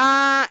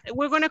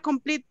 we're gonna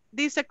complete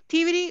this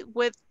activity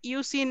with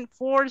using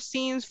 4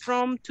 scenes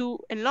from, to,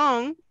 and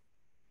long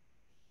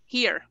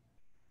here,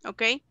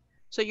 okay?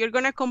 So you're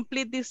gonna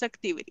complete this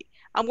activity.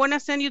 I'm gonna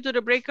send you to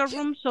the breakout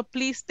room, so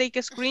please take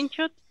a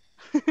screenshot.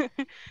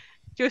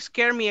 You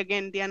scare me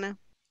again, Diana.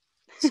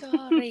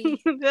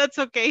 Sorry. That's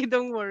okay,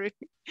 don't worry.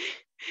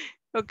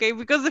 Okay,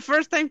 because the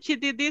first time she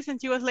did this and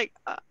she was like,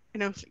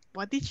 and I was like,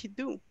 what did she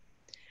do?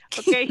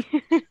 Okay.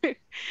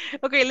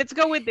 Okay, let's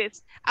go with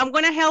this. I'm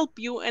going to help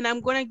you and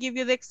I'm going to give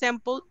you the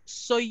example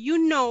so you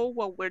know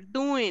what we're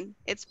doing.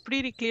 It's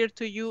pretty clear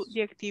to you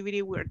the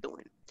activity we're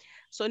doing.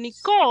 So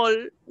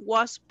Nicole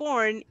was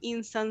born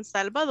in San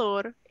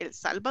Salvador, El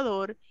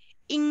Salvador,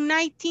 in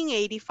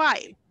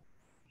 1985.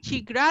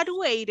 She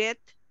graduated,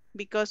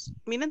 because,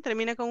 miren,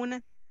 termina con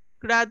una,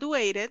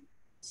 graduated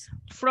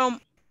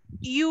from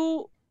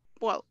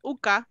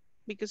UCA,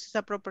 because it's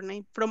a proper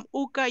name, from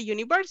UCA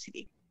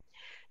University.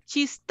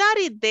 She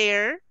studied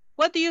there.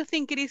 What do you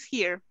think it is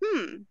here?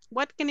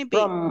 What can it be?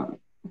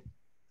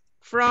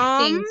 From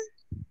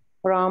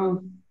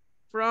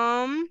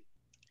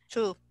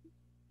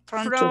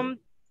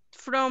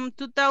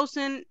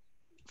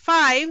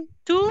 2005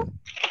 to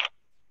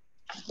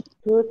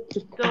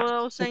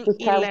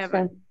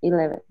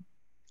 2011.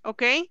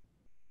 Okay.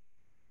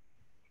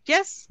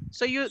 Yes.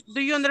 So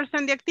do you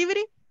understand the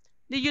activity?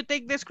 Did you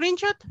take the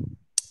screenshot?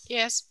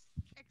 Yes.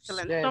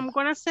 Excellent. Yes. So I'm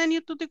gonna send you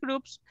to the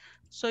groups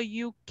so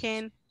you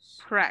can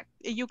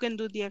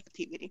do the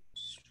activity.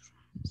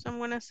 So I'm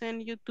gonna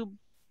send you to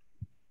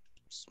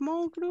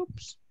small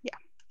groups. Yeah.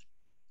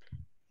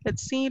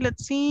 Let's see.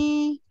 Let's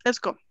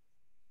go.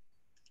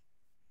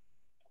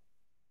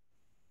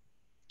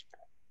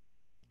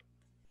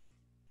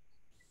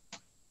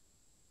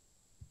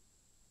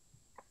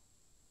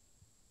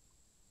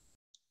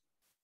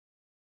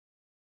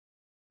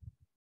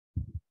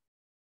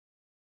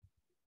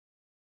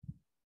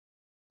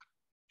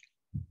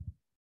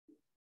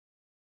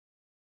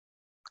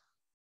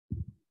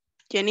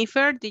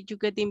 Jennifer, did you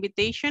get the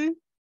invitation?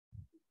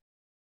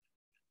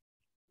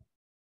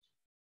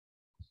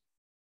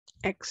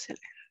 Excellent.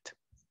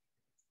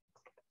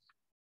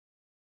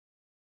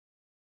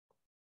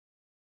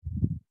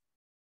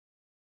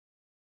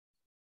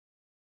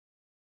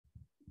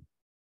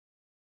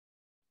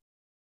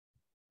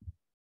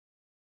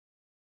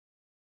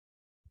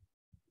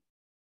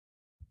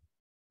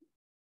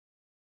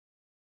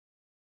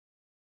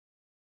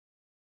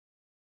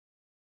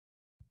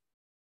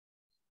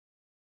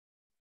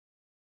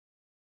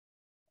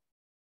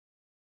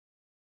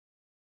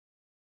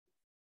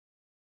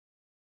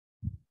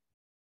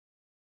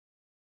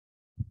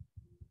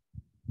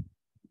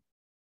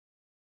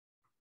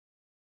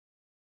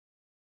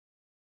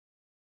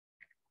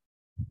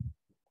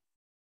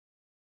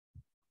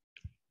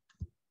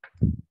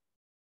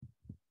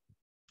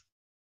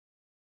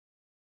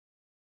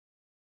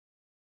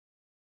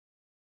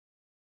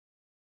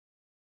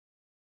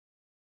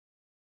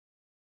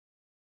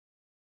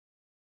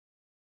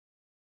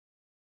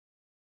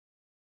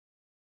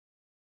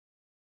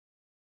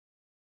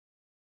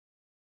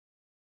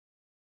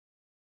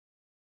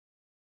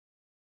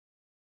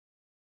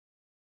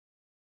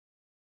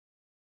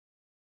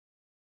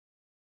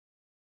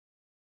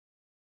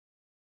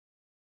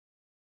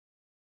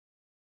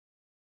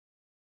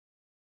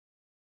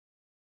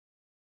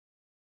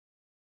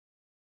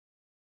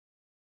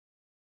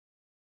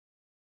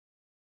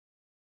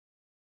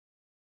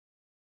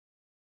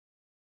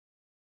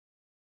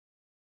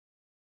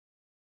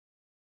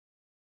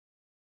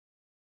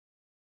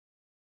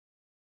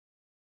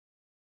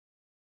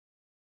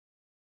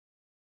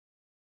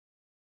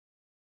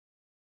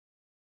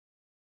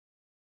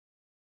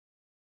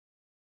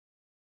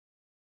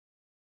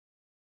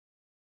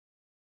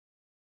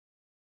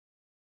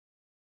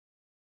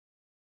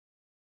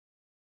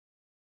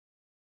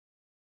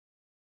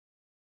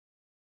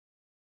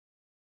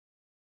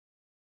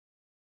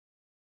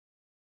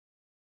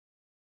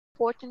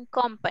 Important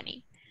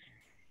company.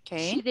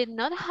 Okay. She did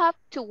not have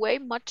to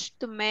wait much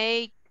to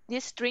make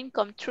this dream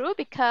come true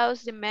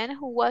because the man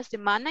who was the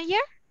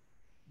manager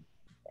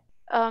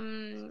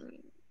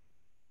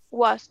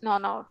was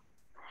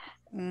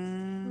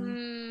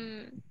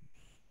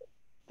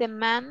the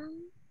man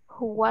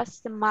who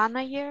was the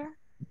manager.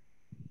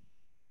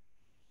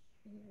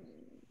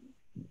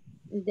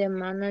 The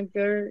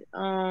manager,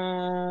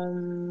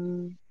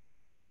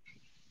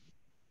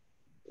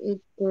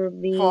 it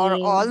could be For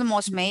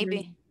almost,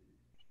 maybe.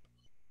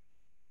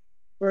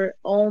 For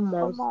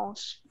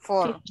almost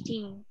For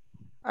 15.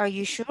 Are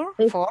you sure?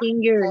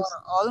 15 years.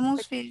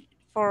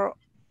 For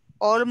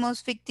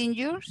almost 15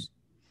 years?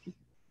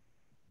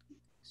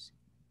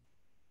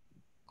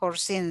 Or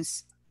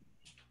since?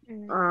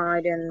 I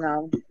don't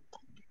know.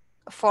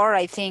 For,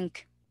 I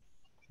think.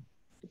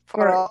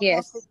 For almost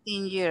yes.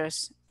 15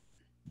 years.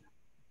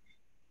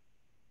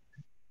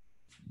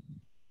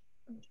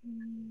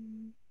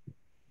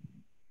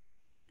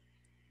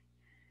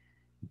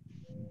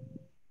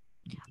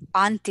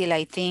 Until,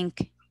 I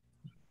think,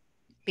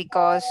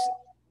 because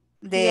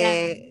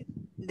the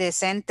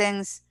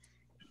sentence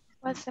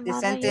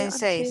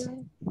says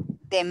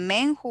the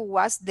man who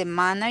was the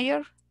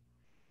manager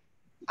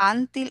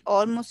until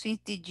almost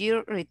 50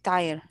 years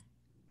retired.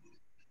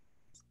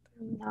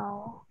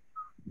 No.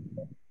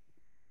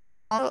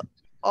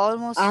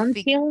 Almost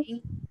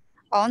 15,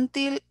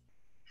 until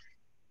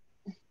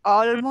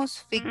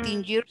almost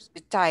 15 years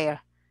retired.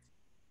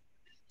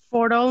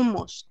 For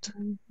almost.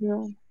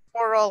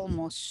 For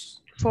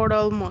almost. For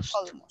almost.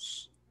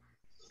 Almost.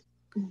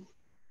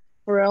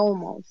 For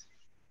almost.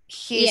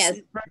 Yes,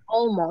 for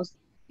almost.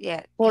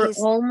 Yeah. For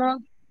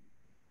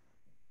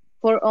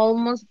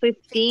almost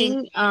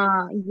 15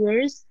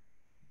 years.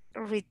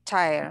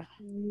 Retire.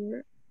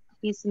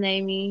 His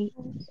name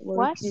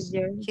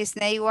is His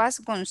name was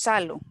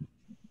Gonzalo.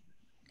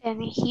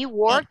 And he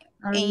worked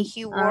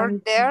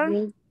there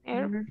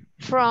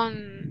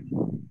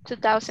from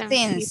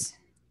 2015.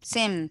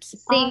 Since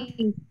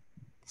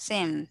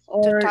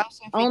or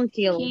 2015.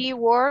 until he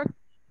worked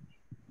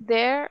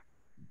there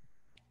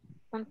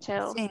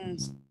until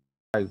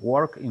I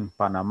worked in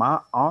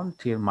Panama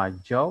until my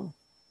job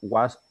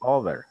was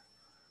over.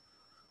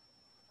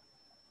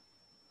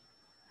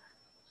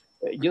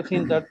 You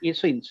think that is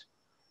since?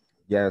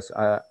 Yes,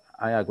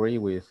 I agree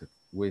with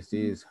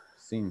this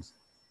since.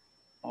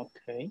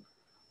 Okay.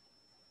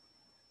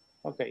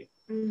 Okay.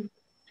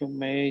 To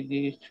make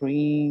this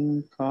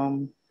dream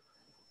come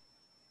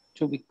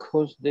to,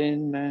 because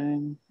then,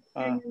 man,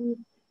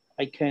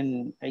 I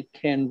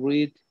can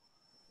read.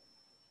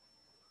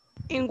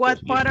 In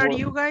what part are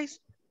you guys?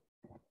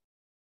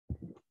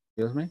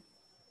 Excuse me?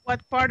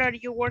 What part are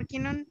you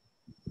working on?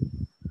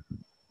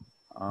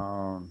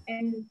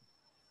 And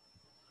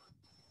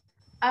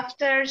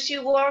after she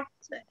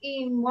worked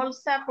in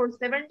Malta for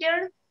 7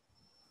 years,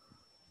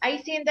 I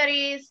think that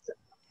is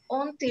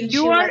until she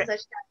was a child.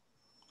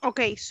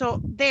 Okay,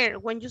 so there,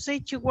 when you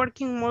say she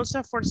worked in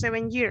Malta for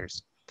 7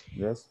 years.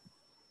 Yes.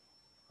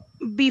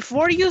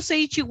 Before you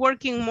say she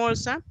worked in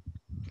Malta,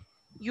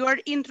 you are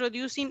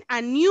introducing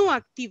a new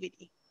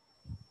activity.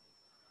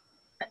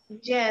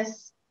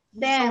 Yes.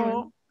 Then.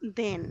 So,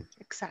 then,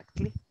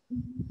 exactly.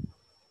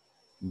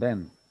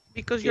 Then.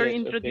 Because you're Yes,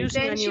 okay.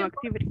 introducing Then a new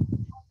activity.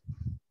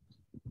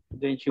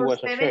 Then she For was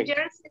a 7 child.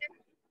 years.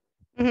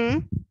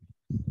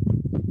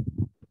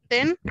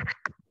 Then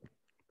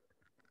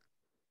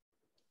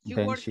you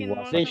Then work she in was.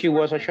 most Then of she for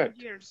was a 7 child.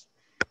 years.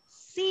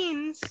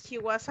 Since he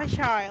was a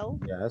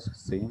child, Yes,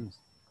 seems.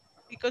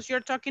 because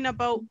you're talking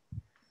about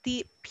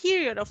the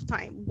period of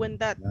time when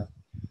that Yeah.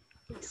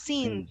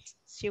 since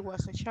she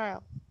was a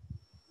child.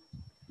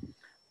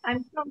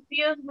 I'm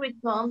confused with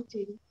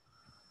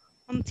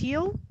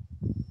until.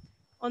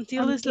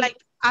 Until is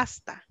like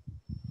hasta.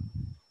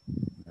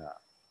 Yeah.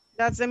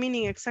 That's the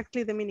meaning,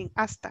 exactly the meaning,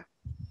 hasta.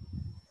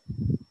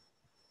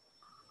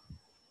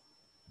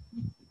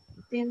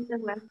 Since the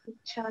last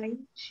child,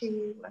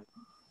 she was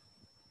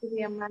to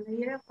be a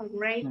manager of a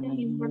great and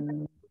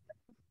important.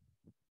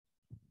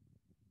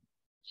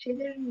 She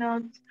did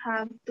not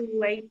have to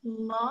wait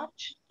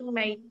much to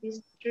make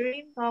this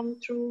dream come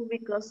true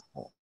because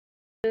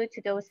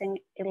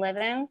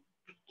 2011.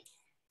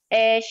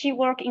 She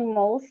worked in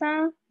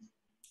Malta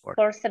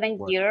for 7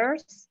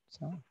 years.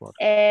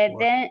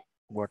 Then,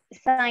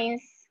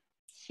 since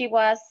she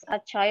was a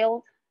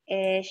child,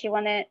 she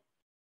wanted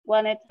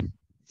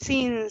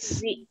since to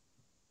be,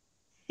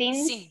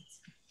 since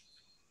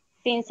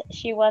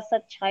she was a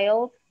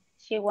child,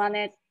 she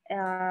wanted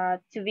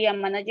to be a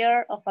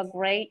manager of a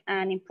great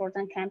and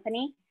important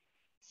company.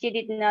 She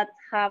did not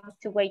have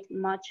to wait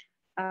much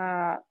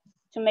to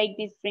make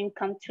this dream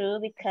come true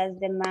because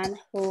the man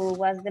who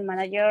was the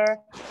manager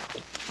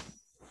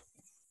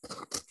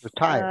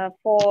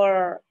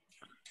for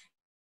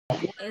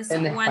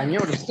En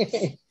español.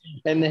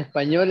 En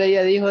español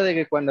ella dijo de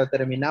que cuando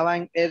terminaba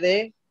en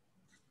ed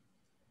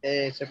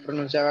se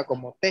pronunciaba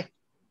como T.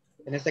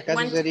 En este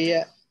caso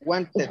sería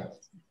wanted.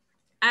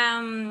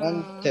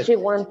 Wanted. She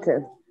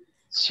wanted.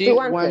 She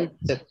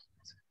wanted.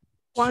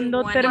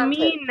 Cuando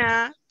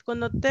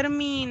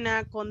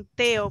termina con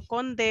T o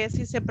con D,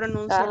 sí se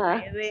pronuncia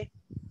la ED.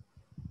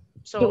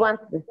 So, She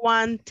wanted.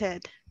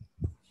 Wanted.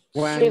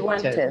 She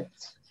wanted.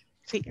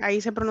 Sí,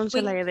 ahí se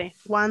pronuncia la ED.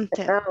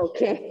 Wanted.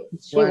 Okay.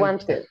 She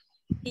wanted.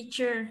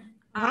 Teacher,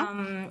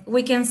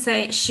 we can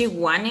say she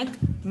wanted.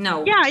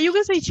 No. Yeah, you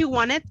can say she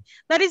wanted.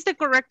 That is the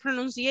correct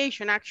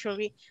pronunciation,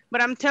 actually.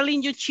 But I'm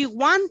telling you she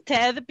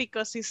wanted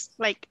because it's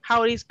like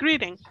how it is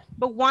greeting.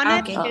 But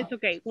wanted is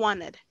okay.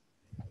 Wanted.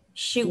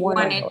 She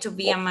wanted to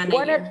be a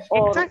manager.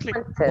 Exactly.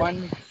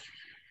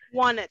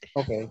 Wanted.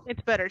 Okay.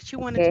 It's better. She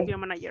wanted to be a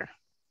manager.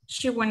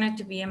 She wanted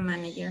to be a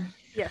manager.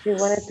 Yes. She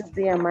wanted to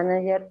be a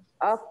manager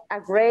of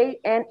a great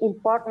and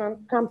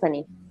important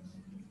company.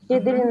 She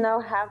did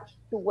not have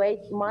to wait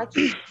much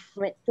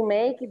to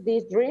make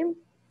this dream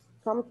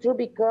come true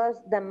because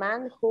the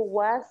man who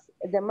was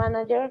the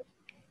manager,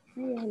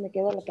 me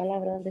quedó la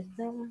palabra, ¿dónde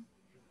estaba?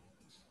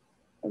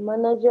 The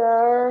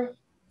manager,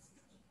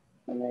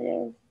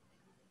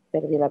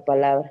 perdí la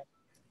palabra.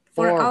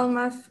 For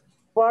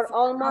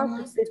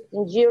almost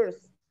 15 years.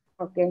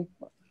 Okay.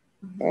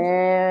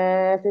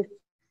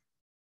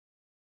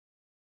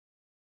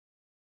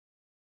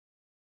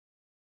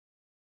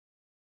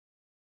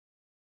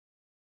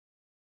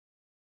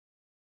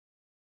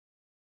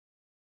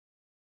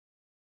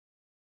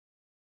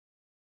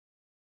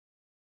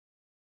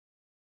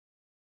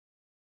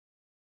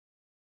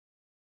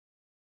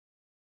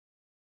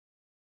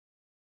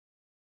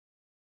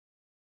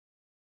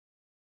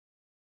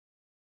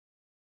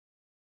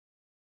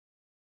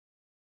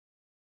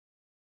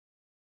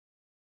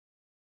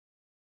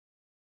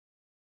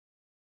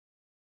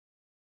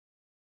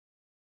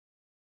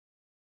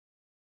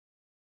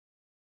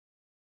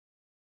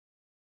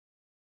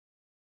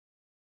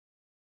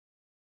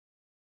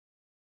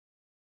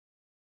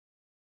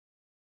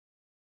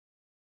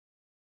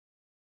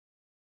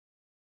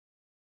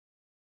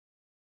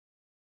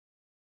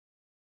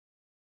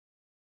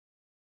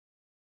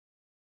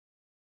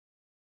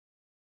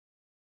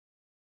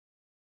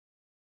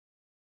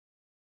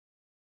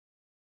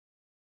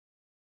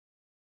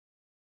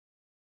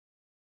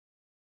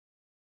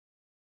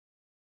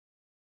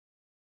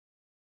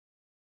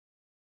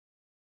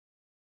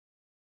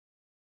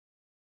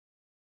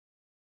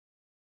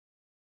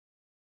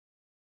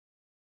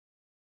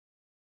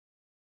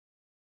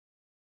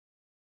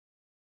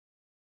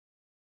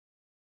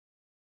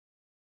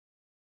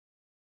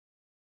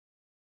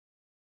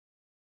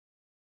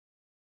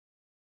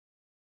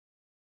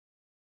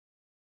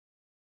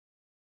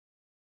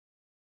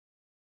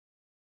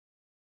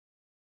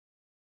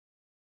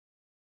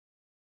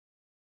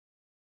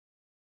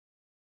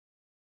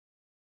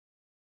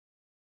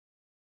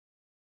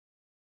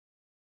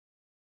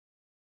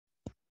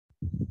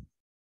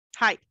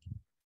 Hi.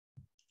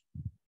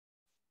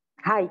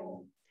 Hi.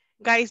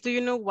 Guys, do you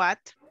know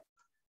what?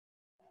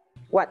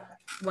 What?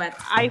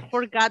 I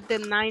forgot the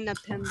 9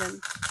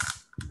 attendance.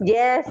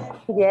 Yes,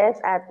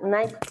 at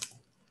night.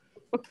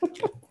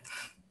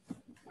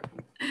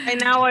 And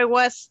now I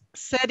was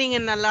setting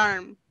an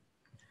alarm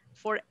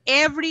for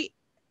every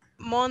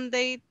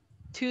Monday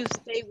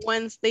Tuesday,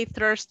 Wednesday,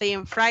 Thursday,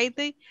 and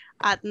Friday.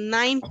 At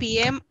 9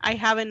 p.m., I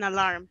have an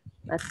alarm.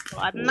 So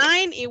at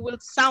 9, it will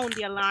sound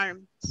the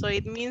alarm. So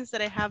it means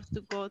that I have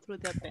to go through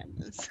the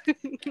attendance.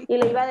 Y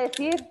le iba a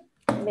decir,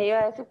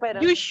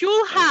 pero... You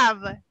should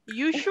have.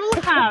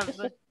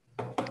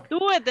 Do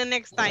it the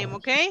next time,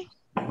 okay?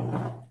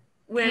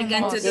 We're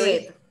going to do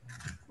it.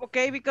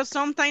 Okay, because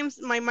sometimes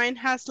my mind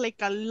has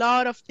like a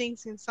lot of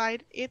things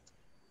inside it.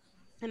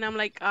 And I'm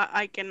like,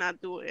 I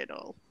cannot do it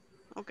all.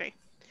 Okay.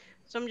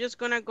 So I'm just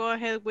gonna go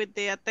ahead with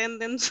the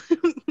attendance.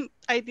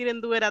 I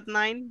didn't do it at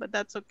 9, but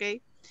that's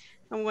okay.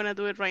 I'm gonna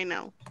do it right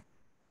now.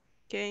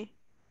 Okay.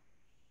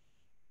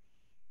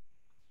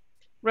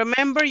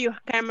 Remember, your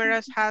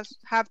cameras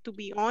have to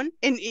be on,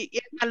 and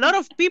a lot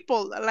of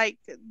people like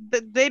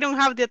they don't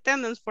have the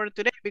attendance for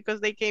today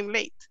because they came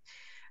late.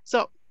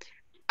 So,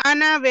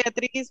 Ana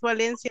Beatriz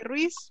Valencia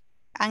Ruiz.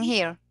 I'm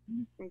here.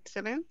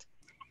 Excellent.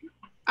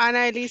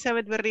 Ana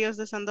Elizabeth Berríos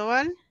de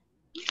Sandoval.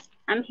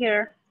 I'm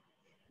here.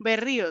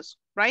 Berríos,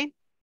 right?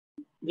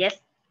 Yes.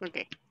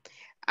 Okay.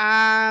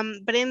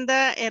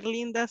 Brenda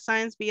Erlinda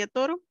Sáenz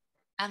Villatoro.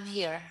 I'm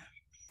here.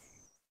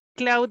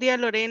 Claudia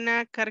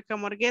Lorena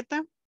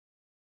Carcamorgueta.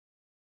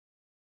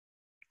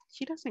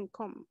 She doesn't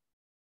come.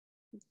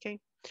 Okay.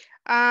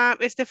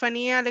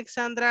 Estefanía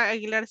Alexandra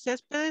Aguilar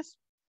Céspedes.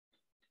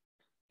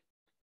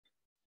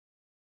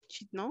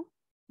 She, no?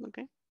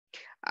 Okay.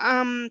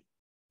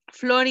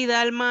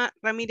 Florida Alma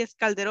Ramírez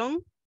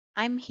Calderón.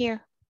 I'm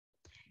here.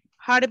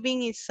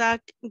 Harbin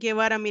Isaac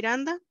Guevara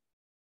Miranda.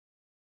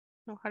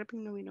 No,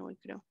 Harbin no vino hoy,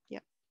 creo.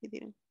 Yeah, he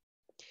didn't.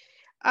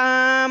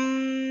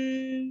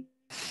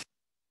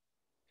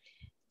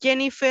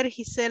 Jennifer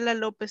Gisela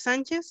López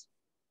Sánchez.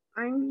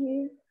 I'm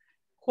here.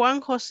 Juan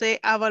José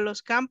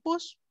Ábalos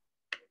Campos.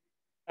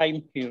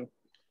 I'm here.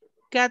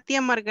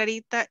 Katia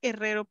Margarita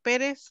Herrero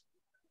Pérez.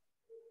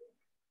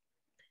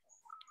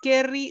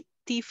 Kerry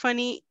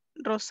Tiffany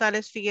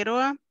Rosales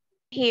Figueroa.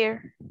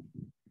 Here.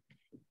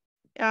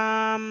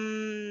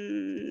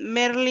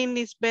 Merlin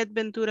Lisbeth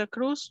Ventura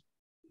Cruz.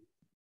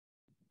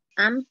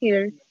 I'm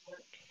here.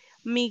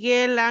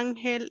 Miguel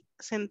Ángel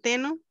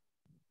Centeno.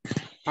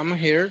 I'm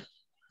here.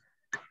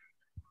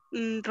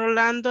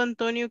 Rolando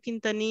Antonio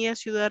Quintanilla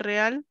Ciudad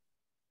Real.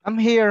 I'm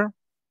here.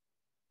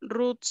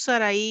 Ruth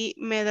Saraí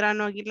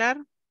Medrano Aguilar.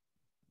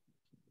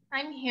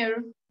 I'm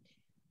here.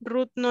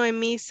 Ruth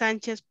Noemí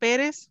Sánchez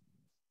Pérez.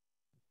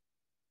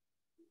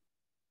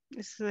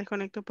 Se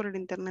desconectó por el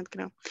internet,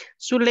 creo.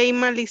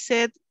 Zuleima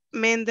Lisset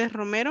Méndez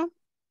Romero.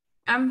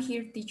 I'm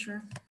here,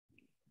 teacher.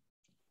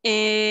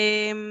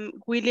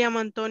 William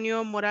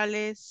Antonio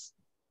Morales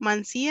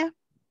Mancía.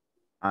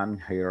 I'm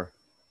here.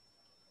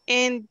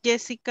 And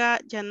Jessica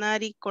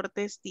Yanari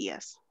Cortés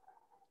Díaz.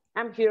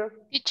 I'm here.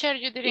 Teacher,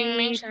 you didn't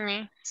mention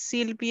me.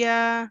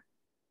 Silvia.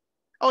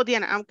 Oh,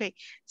 Diana, okay.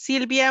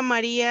 Silvia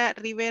María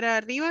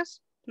Rivera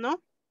Rivas,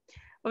 ¿no?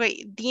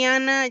 Okay,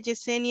 Diana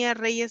Yesenia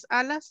Reyes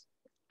Alas.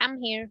 I'm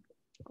here.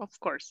 Of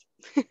course.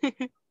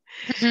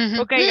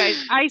 Okay,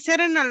 guys, I set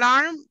an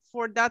alarm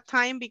for that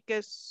time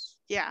because,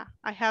 yeah,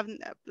 I have,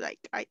 like,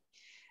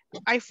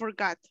 I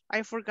forgot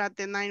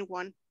the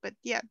 9-1, but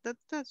yeah,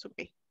 that's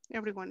okay.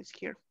 Everyone is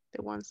here,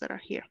 the ones that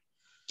are here.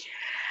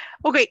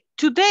 Okay,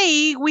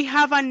 today we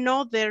have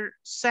another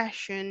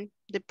session,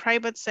 the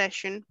private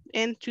session,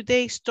 and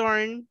today's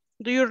turn,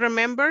 do you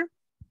remember?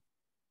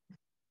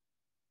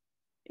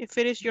 If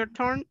it is your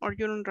turn or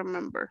you don't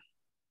remember?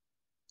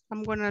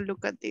 I'm gonna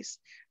look at this.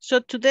 So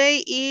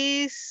today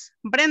is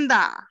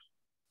Brenda.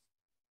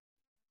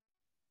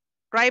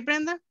 Right,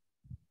 Brenda?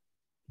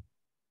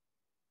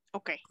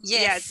 Okay.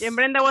 Yes. Yeah, and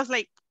Brenda was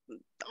like,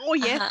 oh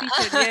yes,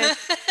 teacher,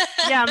 yes.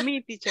 Yeah,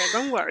 me, teacher,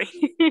 don't worry.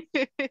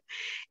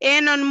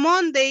 And on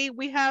Monday,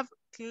 we have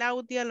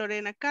Claudia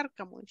Lorena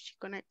Cárcamo, if she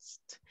connects.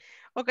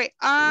 Okay.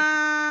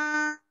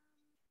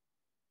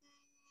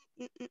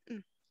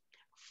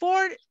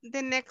 For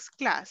the next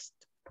class,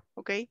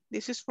 okay,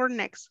 this is for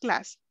next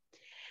class.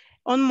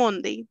 On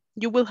Monday,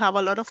 you will have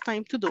a lot of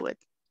time to do it.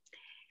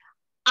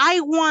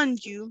 I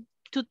want you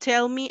to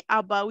tell me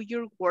about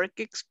your work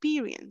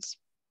experience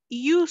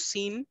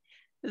using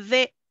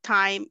the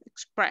time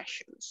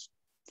expressions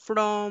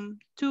from,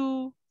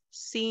 to,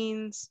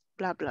 since,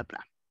 blah, blah,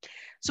 blah.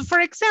 So for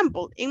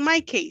example, in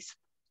my case,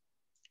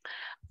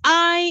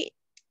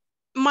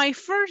 my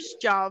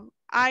first job,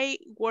 I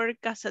work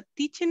as a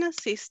teaching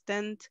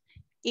assistant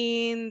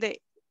in the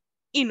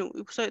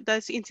INU, so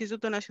that's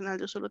Instituto Nacional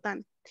de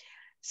Usulután.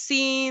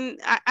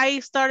 I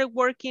started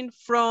working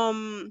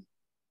from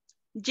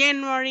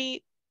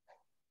January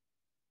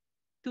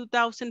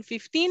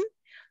 2015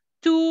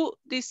 to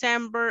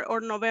December or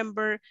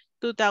November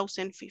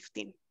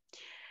 2015.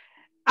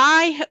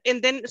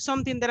 And then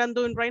something that I'm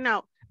doing right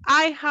now,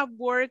 I have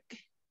worked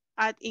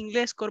at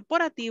Ingles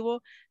Corporativo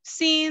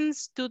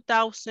since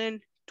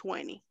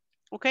 2020.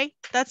 Okay,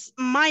 that's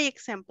my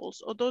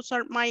examples, or those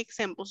are my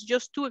examples,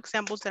 just 2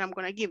 examples that I'm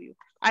gonna give you.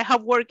 I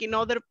have worked in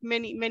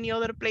many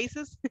other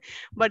places,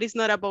 but it's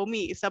not about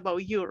me, it's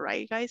about you,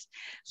 right, guys?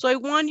 So I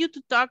want you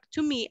to talk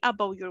to me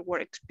about your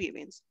work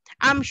experience.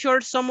 I'm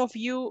sure some of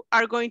you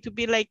are going to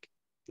be like,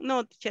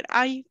 No, teacher,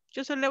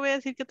 yo solo le voy a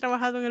decir que he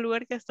trabajado en el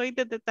lugar que estoy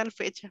desde tal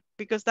fecha,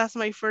 because that's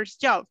my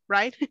first job,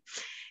 right?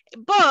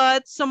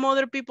 But some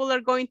other people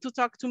are going to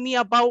talk to me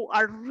about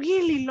a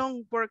really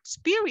long work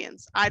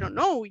experience. I don't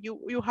know,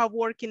 you have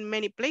worked in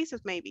many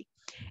places maybe.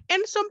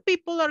 And some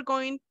people are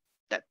going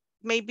that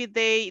maybe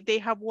they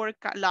have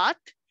worked a lot,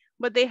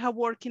 but they have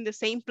worked in the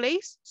same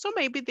place. So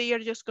maybe they are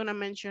just gonna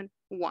mention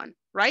one,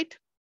 right?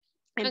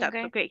 And that's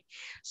okay.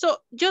 So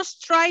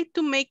just try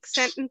to make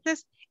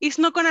sentences. It's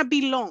not gonna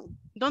be long.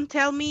 Don't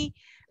tell me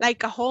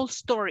like a whole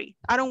story.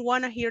 I don't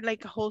want to hear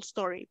like a whole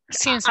story.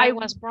 Since I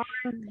was born.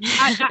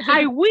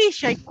 I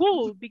wish I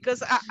could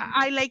because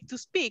I like to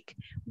speak,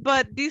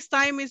 but this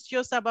time it's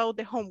just about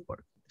the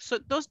homework. So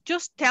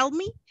just tell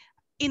me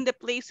in the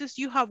places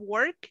you have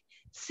worked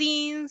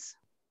since,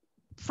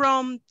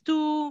 from,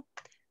 to,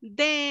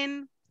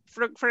 then,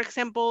 for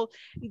example,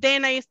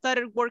 then I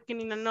started working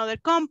in another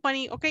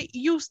company. Okay,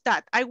 use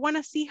that. I want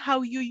to see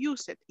how you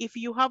use it if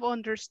you have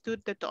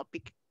understood the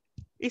topic.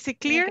 Is it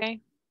clear?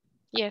 Okay.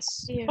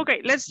 Yes.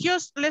 Okay, let's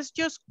just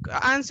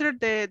answer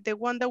the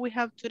one that we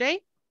have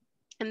today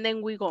and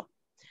then we go.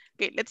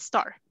 Okay, let's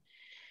start.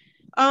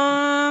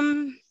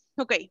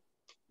 Okay,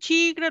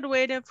 she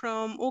graduated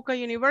from UCA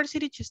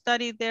University. She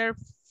studied there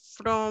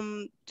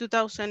from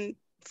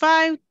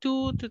 2005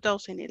 to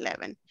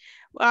 2011.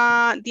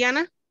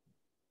 Diana?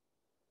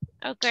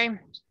 Okay.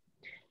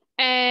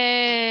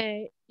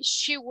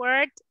 She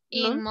worked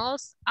in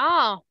most,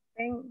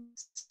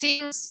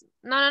 since,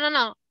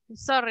 no,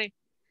 sorry.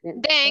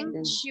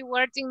 Then she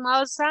worked in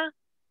Malta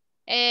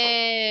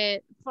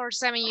for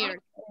 7 years.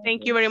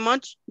 Thank you very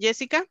much.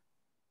 Jessica?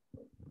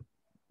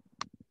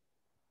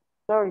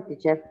 Sorry,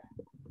 teacher.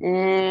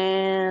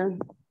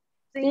 And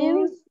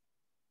since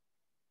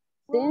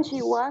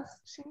she was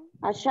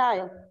a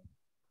child.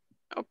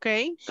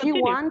 Okay. She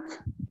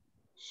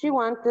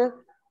wanted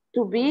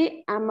to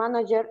be a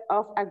manager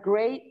of a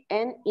great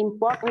and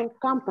important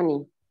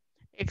company.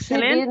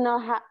 Excellent. She did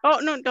not have. Oh,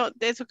 no,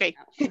 that's okay.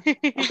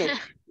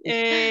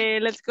 Okay.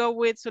 Let's go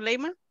with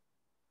Suleima.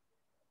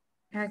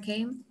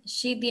 Okay,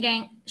 she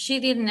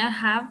did not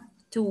have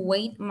to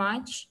wait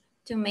much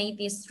to make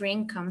this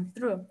dream come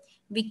through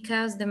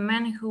because the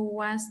man who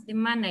was the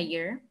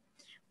manager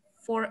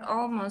for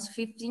almost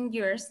 15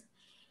 years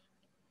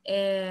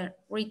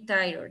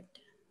retired.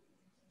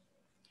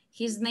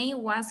 His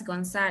name was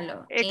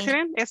Gonzalo.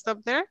 Excellent.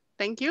 Stop there.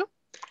 Thank you.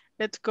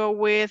 Let's go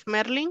with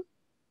Merlin.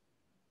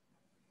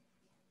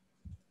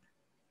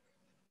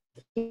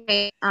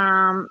 Okay.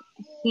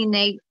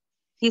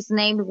 His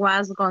name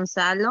was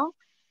Gonzalo,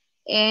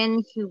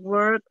 and he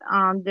worked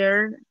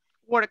there.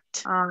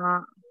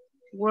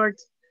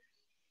 Worked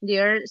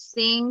there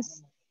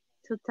since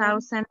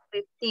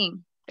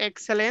 2015.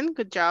 Excellent.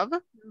 Good job.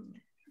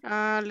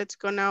 Let's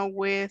go now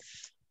with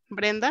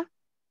Brenda.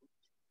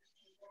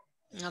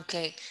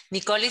 Okay.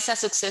 Nicole is a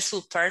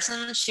successful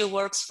person. She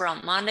works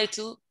from Monday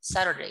to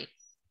Saturday.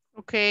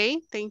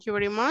 Okay. Thank you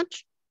very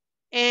much.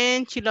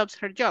 And she loves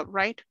her job,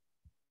 right?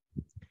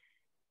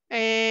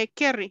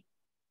 Kerry.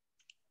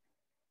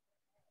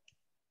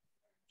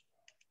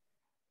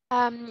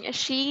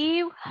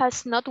 She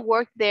has not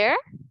worked there.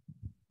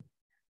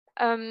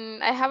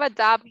 I have a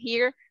dab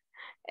here,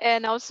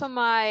 and also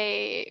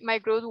my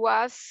group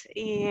was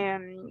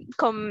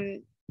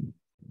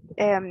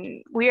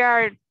we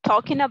are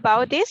talking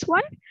about this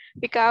one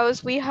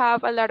because we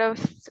have a lot of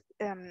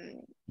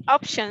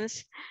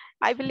options.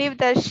 I believe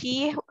that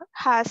she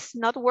has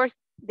not worked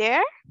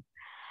there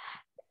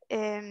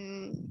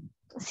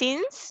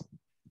since,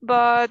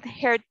 but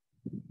her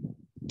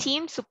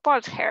team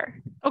supports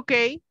her.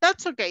 Okay,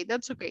 that's okay.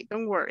 That's okay.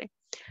 Don't worry.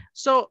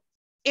 So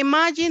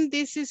imagine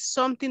this is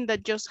something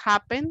that just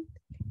happened.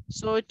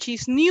 So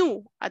she's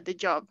new at the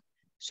job.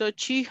 So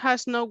she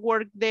has not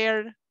worked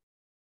there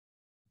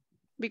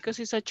because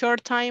it's a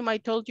short time, I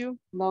told you.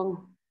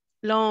 Long.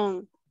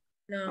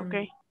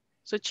 Okay.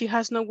 So she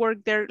has not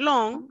worked there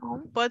long,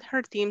 but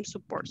her team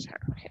supports her.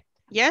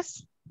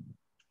 Yes?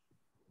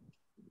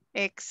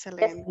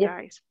 Excellent, Yes.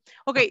 guys.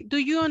 Okay, do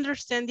you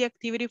understand the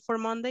activity for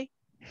Monday?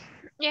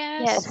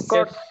 Yes. Of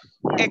course.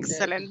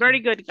 Excellent.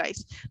 Very good,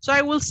 guys. So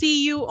I will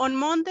see you on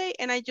Monday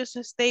and I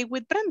just stay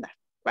with Brenda,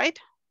 right?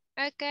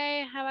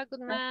 Okay, have a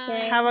good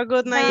night. Have a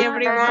good night,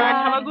 everyone.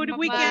 Bye. Have a good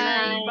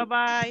weekend.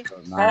 Bye-bye.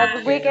 Have a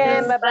good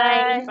weekend.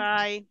 Bye-bye.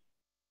 Bye.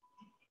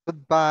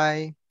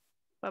 Goodbye.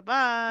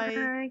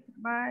 Bye-bye.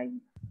 Bye.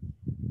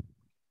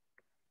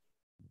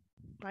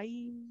 Bye.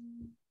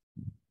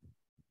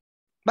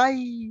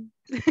 Bye.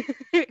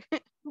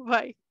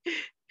 Bye.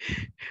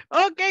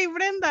 Okay,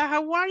 Brenda,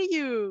 how are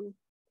you?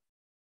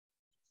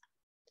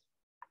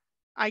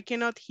 I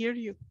cannot hear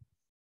you.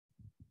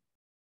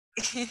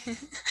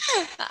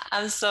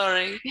 I'm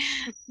sorry.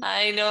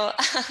 I know.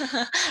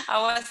 I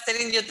was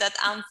telling you that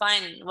I'm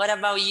fine. What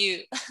about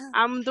you?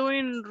 I'm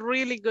doing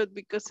really good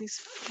because it's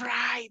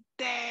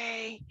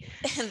Friday.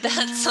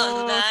 That's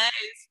so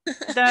nice.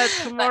 That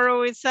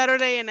tomorrow is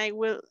Saturday and I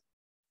will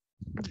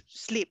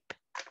sleep.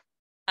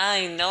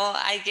 I know.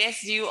 I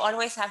guess you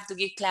always have to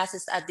give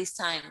classes at this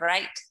time,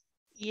 right?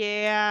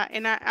 Yeah,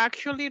 and I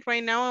actually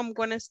right now I'm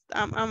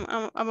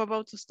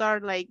about to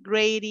start like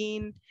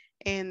grading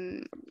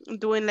and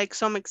doing like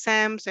some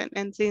exams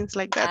and things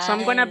like that. So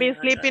I'm gonna be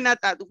sleeping at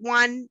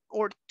 1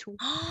 or 2.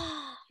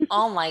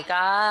 Oh my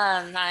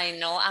God, I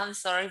know. I'm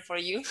sorry for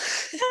you.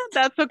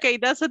 That's okay.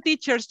 That's a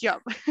teacher's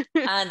job.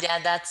 And yeah,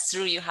 that's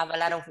true. You have a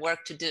lot of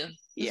work to do.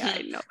 Yeah,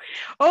 I know.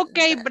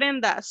 Okay,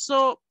 Brenda.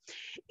 So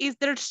is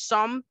there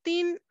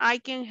something I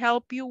can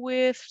help you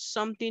with?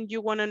 Something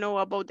you want to know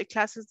about the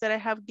classes that I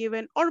have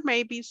given, or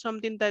maybe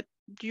something that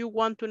you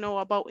want to know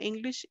about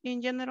English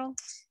in general?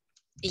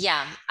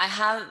 Yeah, I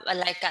have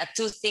like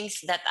two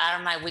things that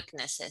are my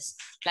weaknesses.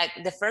 Like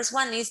the first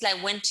one is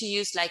like when to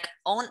use like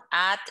on,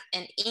 at,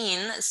 and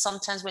in.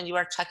 Sometimes when you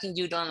are talking,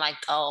 you don't like,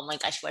 oh my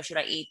gosh, what should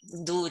I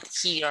do it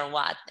here or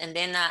what? And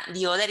then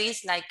the other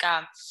is like,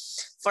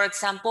 for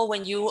example,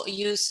 when you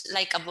use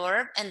like a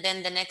verb and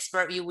then the next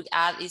verb you would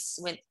add is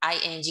with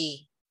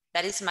ing.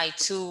 That is my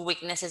two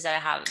weaknesses that I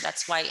have.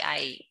 That's why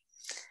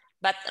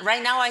but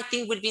right now I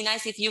think would be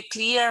nice if you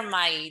clear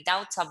my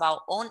doubts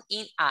about on,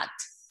 in, at.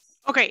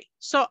 Okay,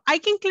 so I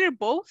can clear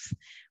both,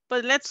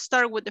 but let's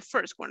start with the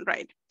first one,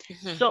 right?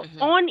 So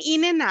on,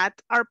 in, and at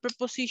are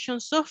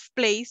prepositions of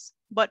place,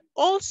 but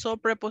also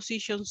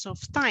prepositions of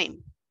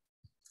time.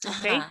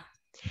 Okay.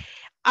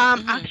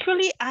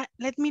 Actually,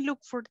 let me look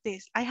for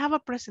this. I have a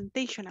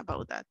presentation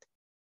about that,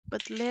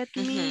 but let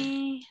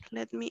me,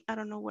 I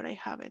don't know where I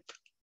have it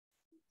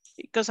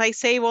because I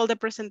save all the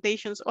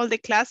presentations, all the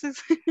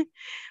classes,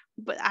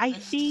 but I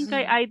think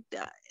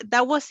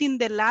that was in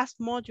the last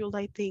module,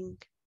 I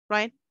think,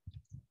 right?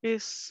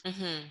 Was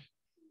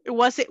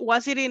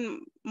it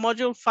in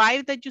module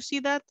 5 that you see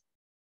that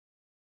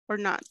or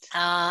not?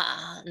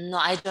 No,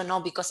 I don't know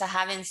because I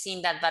haven't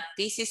seen that, but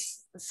this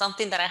is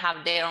something that I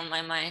have there on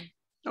my mind.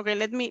 Okay,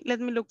 let me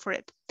look for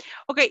it.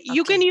 Okay,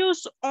 you can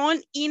use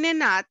on, in,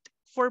 and at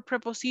for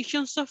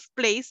prepositions of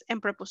place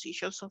and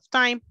prepositions of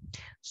time.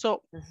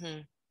 So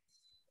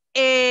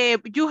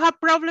you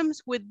have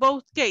problems with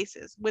both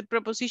cases, with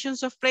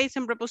prepositions of place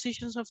and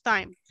prepositions of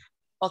time.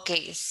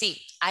 Okay,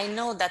 see, I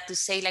know that to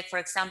say like, for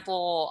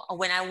example,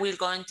 when I will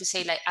going to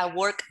say like I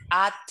work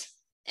at,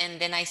 and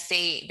then I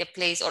say the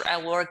place, or I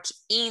work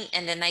in,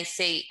 and then I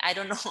say, I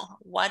don't know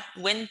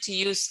when to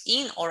use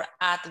in or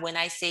at when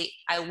I say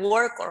I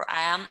work or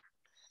I am.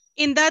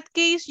 In that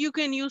case, you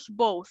can use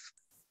both.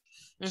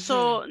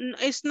 So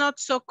it's not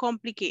so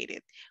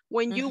complicated.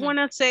 When you want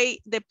to say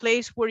the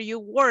place where you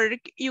work,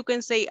 you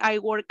can say I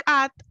work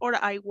at or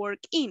I work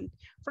in.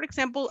 For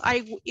example,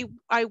 I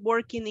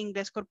work in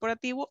Inglés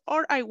Corporativo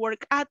or I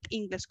work at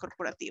Inglés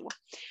Corporativo.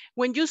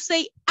 When you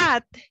say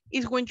at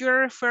is when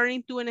you're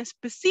referring to a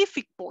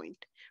specific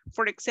point.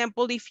 For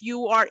example, if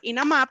you are in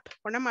a map,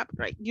 on a map,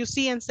 right? You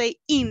see and say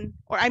in,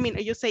 or I mean,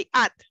 you say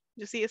at.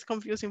 You see, it's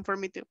confusing for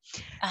me too.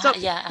 So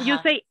you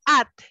say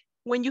at.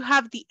 When you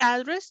have the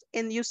address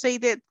and you say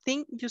the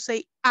thing, you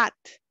say at,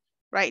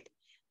 right?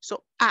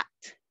 So at.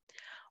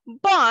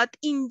 But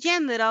in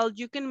general,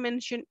 you can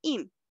mention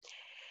in.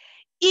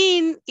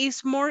 In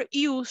is more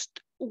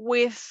used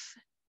with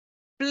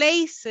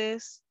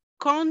places,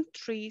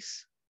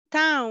 countries,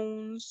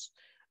 towns,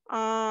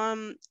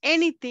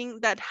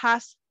 anything that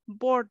has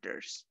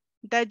borders,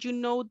 that you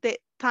know the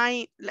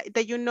time,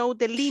 that you know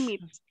the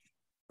limits.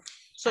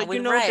 So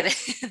you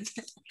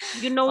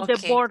know,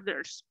 the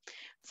borders.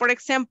 For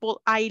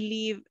example, I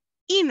live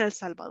in El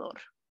Salvador,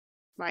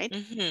 right?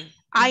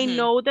 I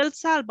know that El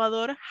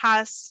Salvador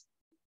has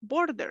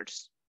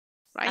borders,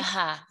 right?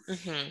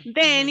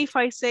 Then if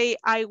I say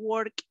I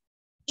work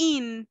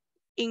in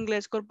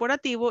Inglés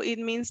Corporativo, it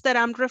means that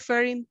I'm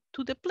referring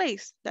to the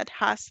place that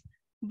has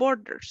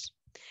borders.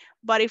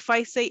 But if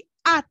I say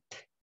at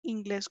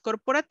Inglés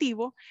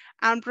Corporativo,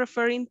 I'm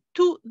referring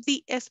to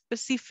the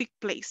specific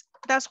place.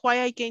 That's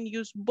why I can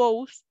use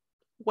both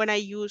when I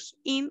use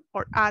in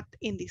or at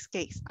in this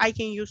case. I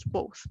can use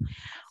both.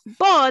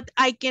 But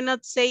I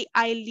cannot say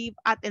I live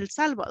at El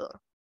Salvador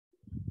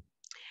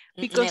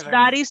because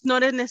that is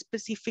not a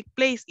specific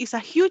place. It's a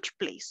huge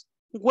place.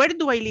 Where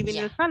do I live in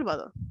El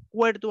Salvador?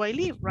 Where do I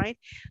live, right?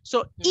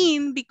 So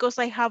in, because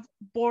I have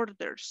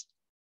borders.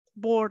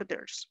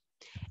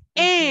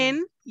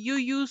 And you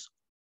use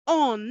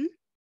on,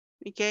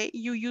 okay?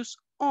 You use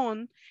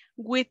on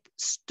with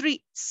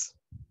streets.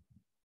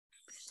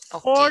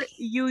 Or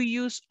you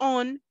use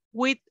on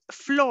with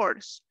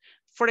floors.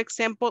 For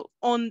example,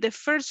 on the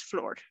first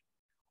floor,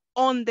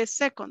 on the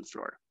second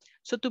floor.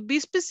 So to be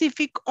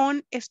specific,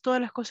 on es todas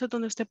las cosas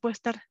donde usted puede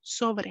estar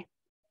sobre.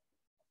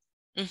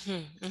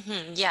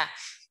 Yeah.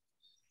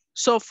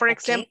 So for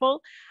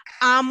example,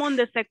 I'm on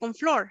the second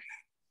floor.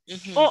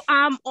 O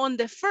I'm on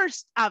the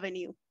first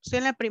avenue. Estoy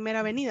en la primera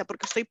avenida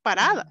porque estoy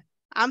parada.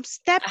 I'm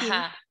stepping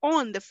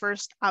on the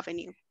first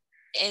avenue.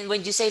 And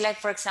when you say, like,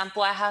 for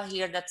example, I have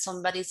here that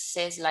somebody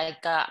says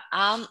like,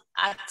 I'm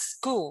at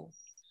school.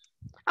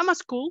 I'm at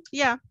school,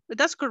 yeah,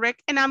 that's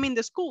correct. And I'm in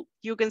the school.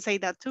 You can say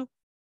that too.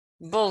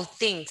 Both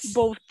things.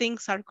 Both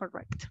things are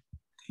correct.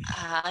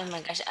 Oh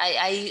my gosh,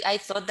 I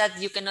thought that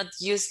you cannot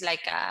use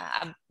like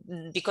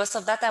because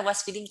of that, I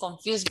was feeling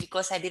confused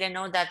because I didn't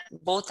know that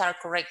both are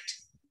correct.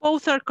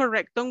 Both are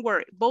correct. Don't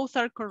worry. Both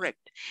are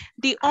correct.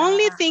 The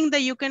only thing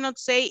that you cannot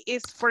say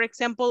is, for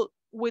example,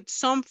 with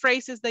some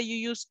phrases that you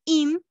use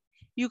in,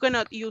 you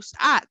cannot use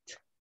at.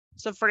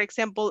 So for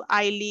example,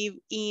 I live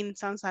in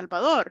San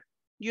Salvador.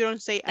 You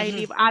don't say I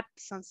live at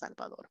San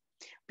Salvador,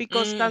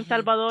 because San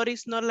Salvador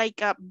is not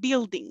like a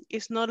building.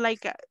 It's not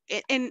like a,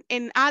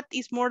 and at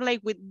is more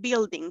like with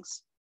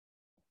buildings.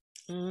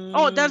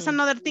 Oh, there's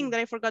another thing that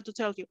I forgot to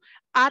tell you.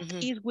 At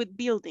is with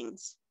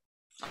buildings.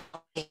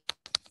 Okay.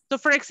 So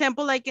for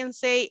example, I can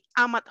say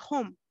I'm at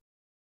home.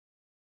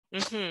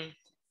 I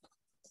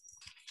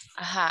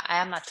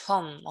am at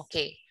home.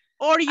 Okay.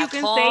 Or you at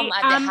can home, say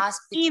at I'm the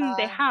hospital. in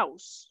the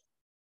house.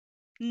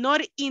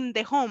 Not in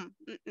the home,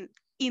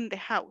 in the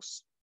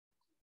house.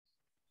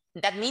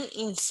 That means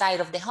inside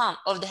of the home,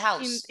 of the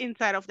house.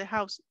 Inside of the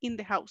house, in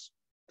the house.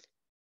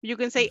 You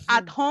can say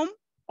at home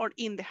or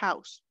in the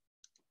house.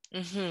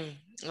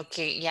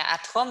 Okay, yeah,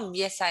 at home,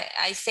 yes,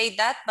 I say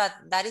that, but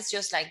that is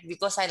just like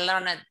because I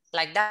learned it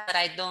like that,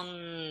 I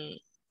don't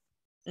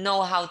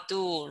know how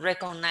to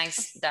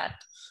recognize that.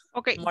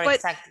 Okay, more but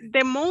exactly.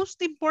 The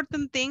most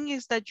important thing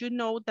is that you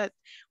know that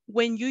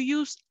when you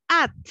use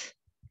at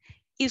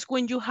is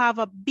when you have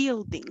a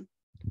building.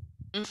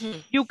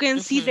 You can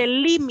see the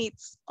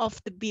limits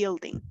of the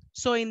building.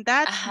 So in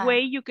that way,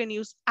 you can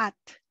use at.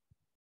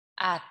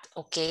 At,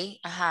 okay,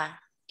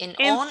 And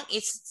on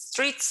is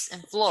streets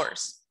and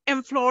floors.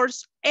 And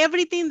floors,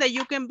 everything that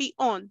you can be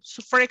on.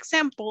 So for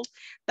example,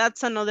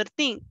 that's another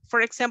thing.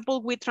 For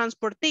example, with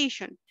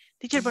transportation.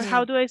 Teacher, but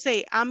how do I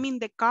say I'm in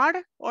the car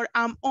or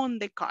I'm on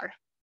the car?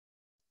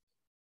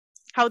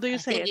 How do you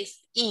say it?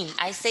 It's in.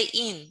 I say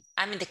in.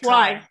 I'm in the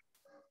Why? car.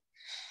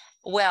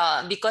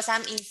 Well, because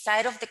I'm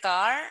inside of the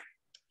car.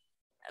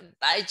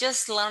 I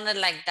just learned it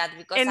like that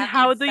because And I'm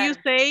how inside. do you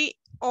say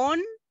on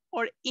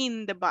or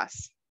in the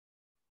bus?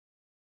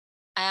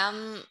 I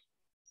am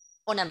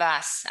on a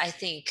bus, I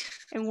think.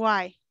 And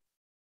why?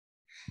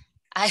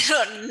 I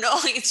don't know.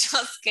 It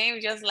just came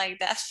just like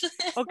that.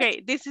 Okay,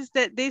 this is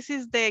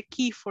the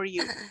key for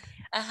you.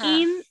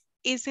 In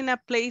is in a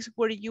place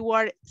where you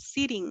are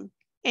sitting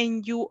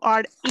and you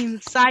are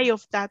inside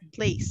of that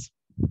place.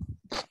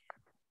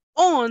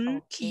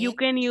 On, you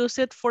can use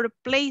it for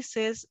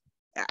places,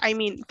 I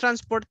mean,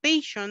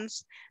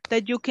 transportations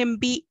that you can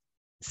be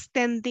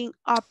standing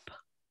up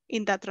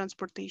in that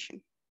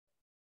transportation.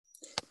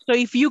 So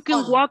if you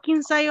can walk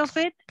inside of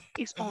it,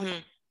 it's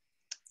on.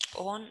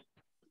 On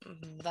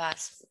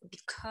bus,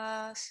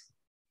 because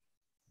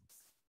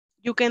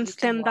you can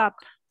stand up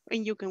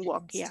and you can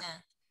walk,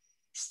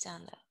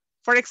 Stand up.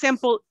 For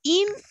example,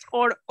 in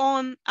or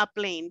on a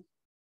plane.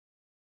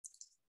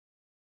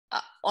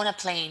 On a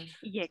plane.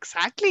 Yeah,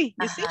 exactly.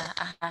 You see,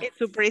 it's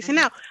super easy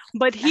now.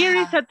 But here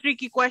is a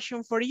tricky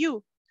question for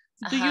you.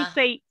 Do you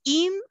say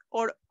in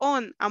or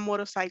on a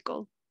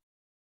motorcycle?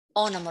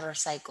 On a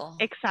motorcycle.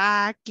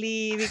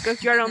 Exactly,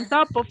 because you're on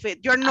top of it.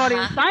 You're not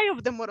inside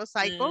of the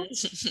motorcycle.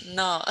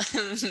 No,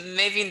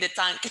 maybe in the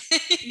tank.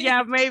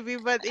 Yeah, maybe,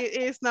 but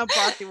it is not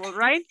possible,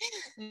 right?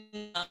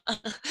 No.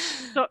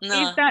 So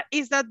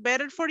is that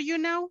better for you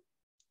now?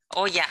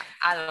 Oh yeah,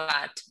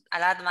 a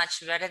lot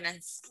much better, and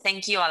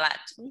thank you a lot.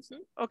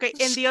 Okay,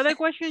 and the other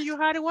question you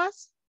had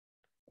was?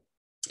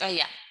 Oh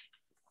yeah,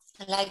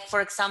 like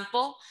for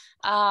example,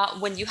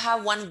 when you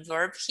have one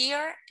verb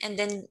here and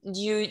then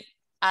you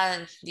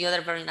add the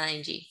other verb in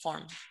ing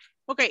form.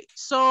 Okay,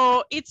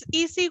 so it's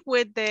easy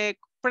with the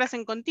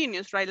present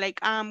continuous, right? Like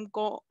I'm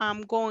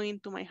going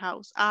to my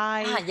house.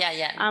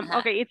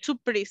 Okay, it's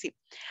super easy.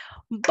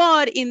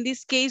 But in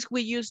this case,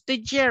 we use the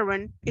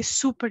gerund. It's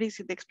super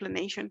easy, the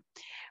explanation.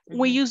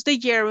 We use the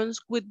gerunds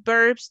with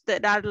verbs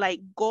that are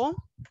like go,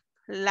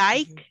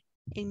 like,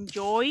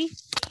 enjoy,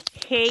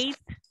 hate,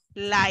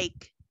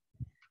 like.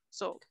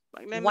 So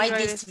why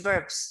these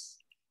verbs?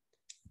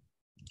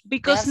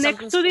 Because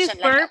next to this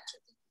verb,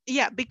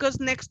 because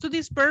next to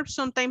this verb,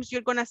 sometimes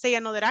you're gonna say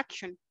another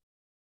action.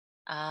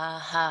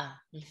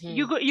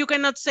 You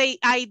cannot say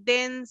I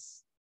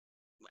dance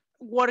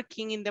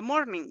working in the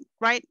morning,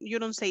 right? You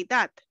don't say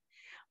that,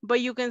 but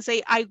you can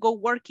say I go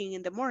working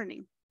in the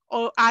morning,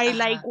 or I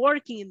like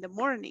working in the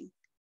morning.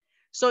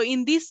 So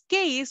in this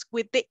case,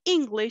 with the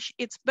English,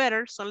 it's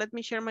better. So let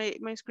me share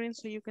my screen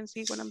so you can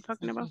see what I'm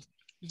talking about.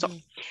 So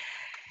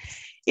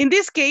in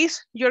this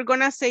case, you're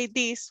gonna say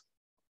this,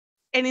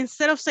 and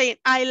instead of saying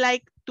I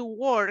like to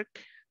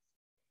work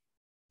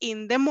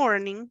in the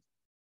morning,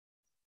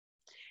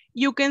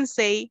 you can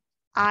say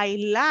I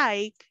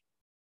like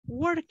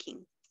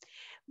working.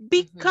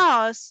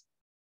 Because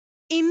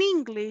in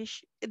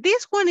English,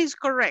 this one is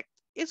correct.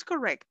 It's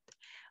correct.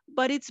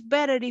 But it's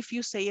better if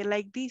you say it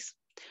like this.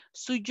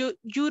 So you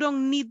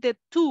don't need the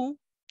to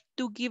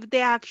give the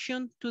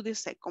action to the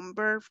second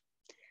verb.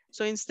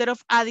 So instead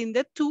of adding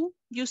the to,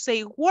 you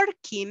say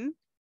working.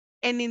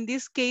 And in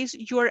this case,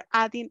 you're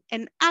adding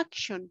an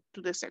action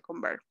to the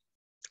second verb.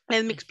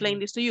 Let me explain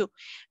this to you.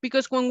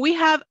 Because when we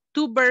have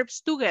two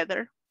verbs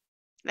together,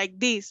 like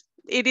this,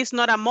 it is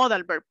not a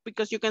modal verb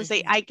because you can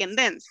say I can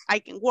dance, I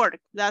can work.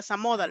 That's a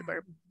modal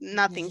verb,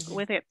 nothing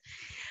with it.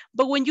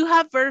 But when you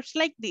have verbs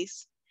like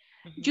this,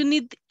 you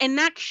need an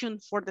action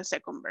for the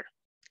second verb.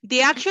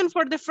 The action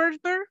for the first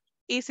verb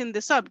is in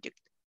the subject,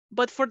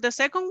 but for the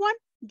second one,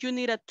 you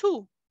need a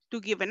to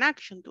give an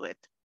action to it.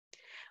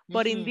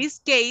 But in this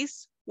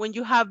case, when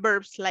you have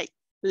verbs like,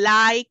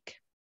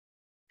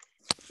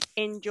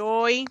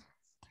 enjoy,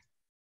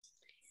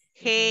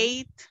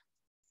 hate,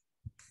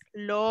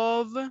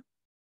 love, let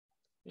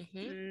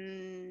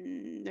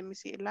me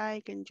see,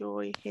 like,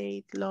 enjoy,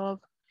 hate,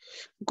 love,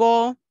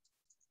 go.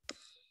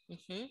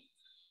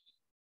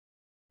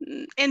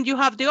 And you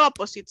have the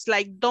opposites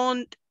like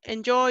don't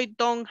enjoy,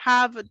 don't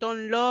have,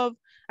 don't love.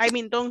 I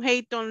mean, don't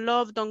hate, don't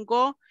love, don't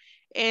go,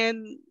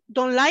 and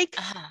don't like,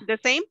 the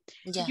same.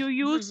 Yeah. You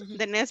use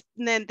the next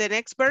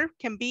verb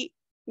can be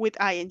with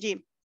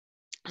ing.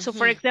 So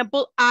for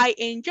example, I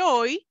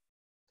enjoy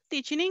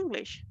teaching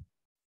English.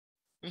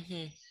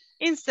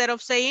 Instead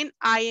of saying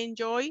I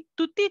enjoy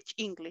to teach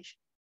English.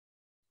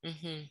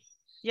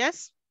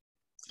 Yes?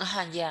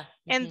 Yeah.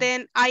 And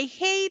then I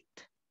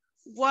hate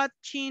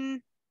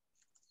watching,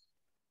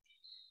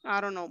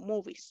 I don't know,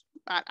 movies.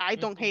 I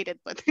don't hate it,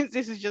 but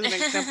this is just an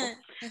example.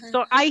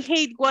 So I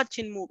hate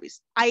watching movies.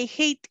 I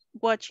hate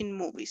watching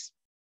movies.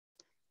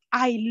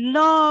 I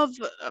love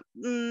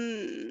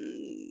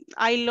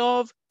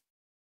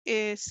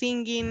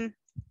singing.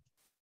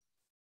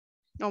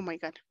 Oh my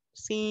God,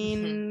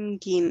 singing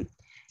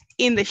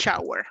in the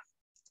shower.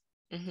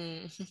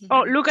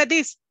 Oh, look at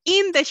this,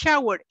 in the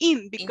shower,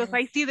 because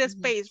I see the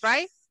space,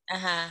 right?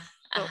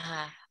 So,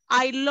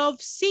 I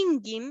love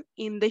singing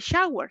in the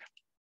shower.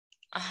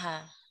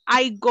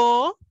 I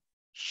go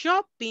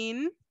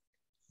shopping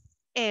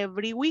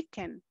every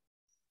weekend.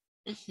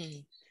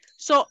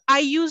 So I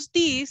use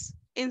this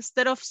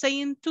instead of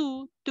saying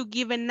to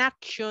give an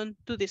action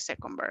to the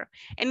second verb.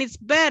 And it's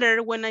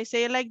better when I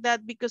say it like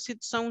that because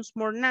it sounds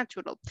more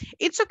natural.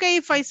 It's okay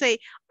if I say,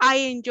 I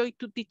enjoy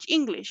to teach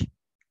English.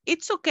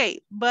 It's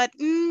okay, but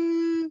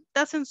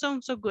doesn't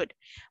sound so good.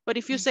 But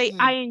if you say,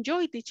 I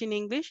enjoy teaching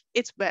English,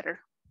 it's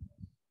better.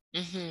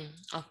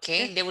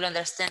 Okay, they will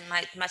understand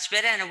much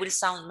better and it will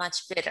sound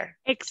much better.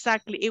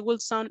 Exactly, it will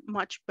sound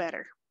much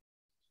better.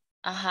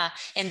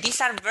 And these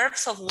are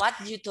verbs of what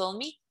you told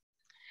me?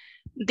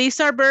 These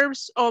are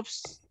verbs of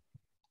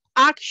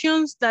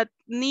actions that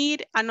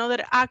need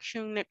another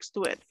action next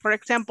to it. For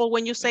example,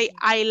 when you say,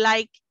 I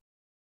like,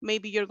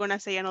 maybe you're gonna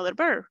say another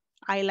verb.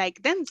 I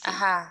like dancing.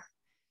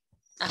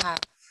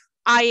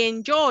 I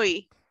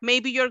enjoy,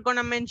 maybe you're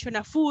gonna mention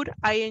a food.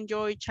 I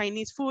enjoy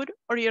Chinese food,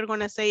 or you're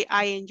gonna say,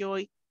 I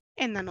enjoy,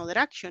 and another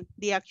action,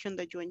 the action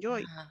that you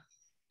enjoy.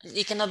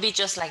 It cannot be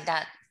just like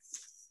that.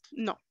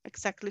 No,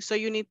 exactly. So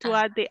you need to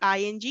add the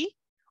ing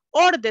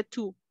or the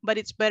to, but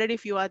it's better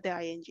if you add the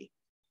ing.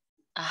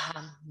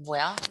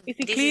 Well, is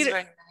it clear? Is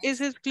very nice.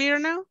 Is it clear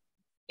now?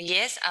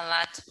 Yes, a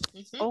lot.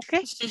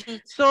 Okay.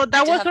 So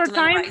that was our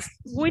time.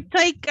 We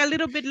take a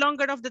little bit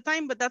longer of the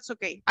time, but that's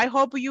okay. I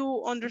hope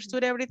you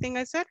understood everything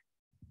I said.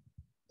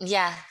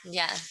 Yeah.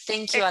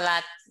 Thank you a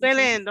lot.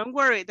 Excellent. Don't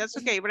worry. That's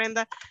okay,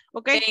 Brenda.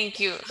 Okay. Thank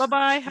you.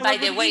 Bye-bye. By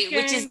the way,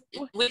 which is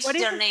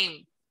your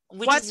name?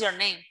 Which is your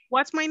name?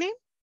 What's my name?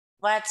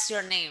 What's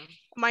your name?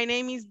 My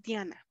name is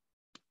Diana.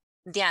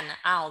 Diana.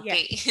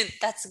 Okay. Yeah.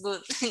 That's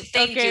good.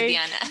 Thank you,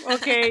 Diana.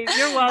 Okay.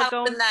 You're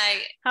welcome. Have a good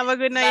night. Have a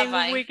good night and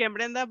Bye-bye. good weekend,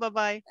 Brenda.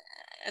 Bye-bye.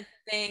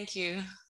 Thank you.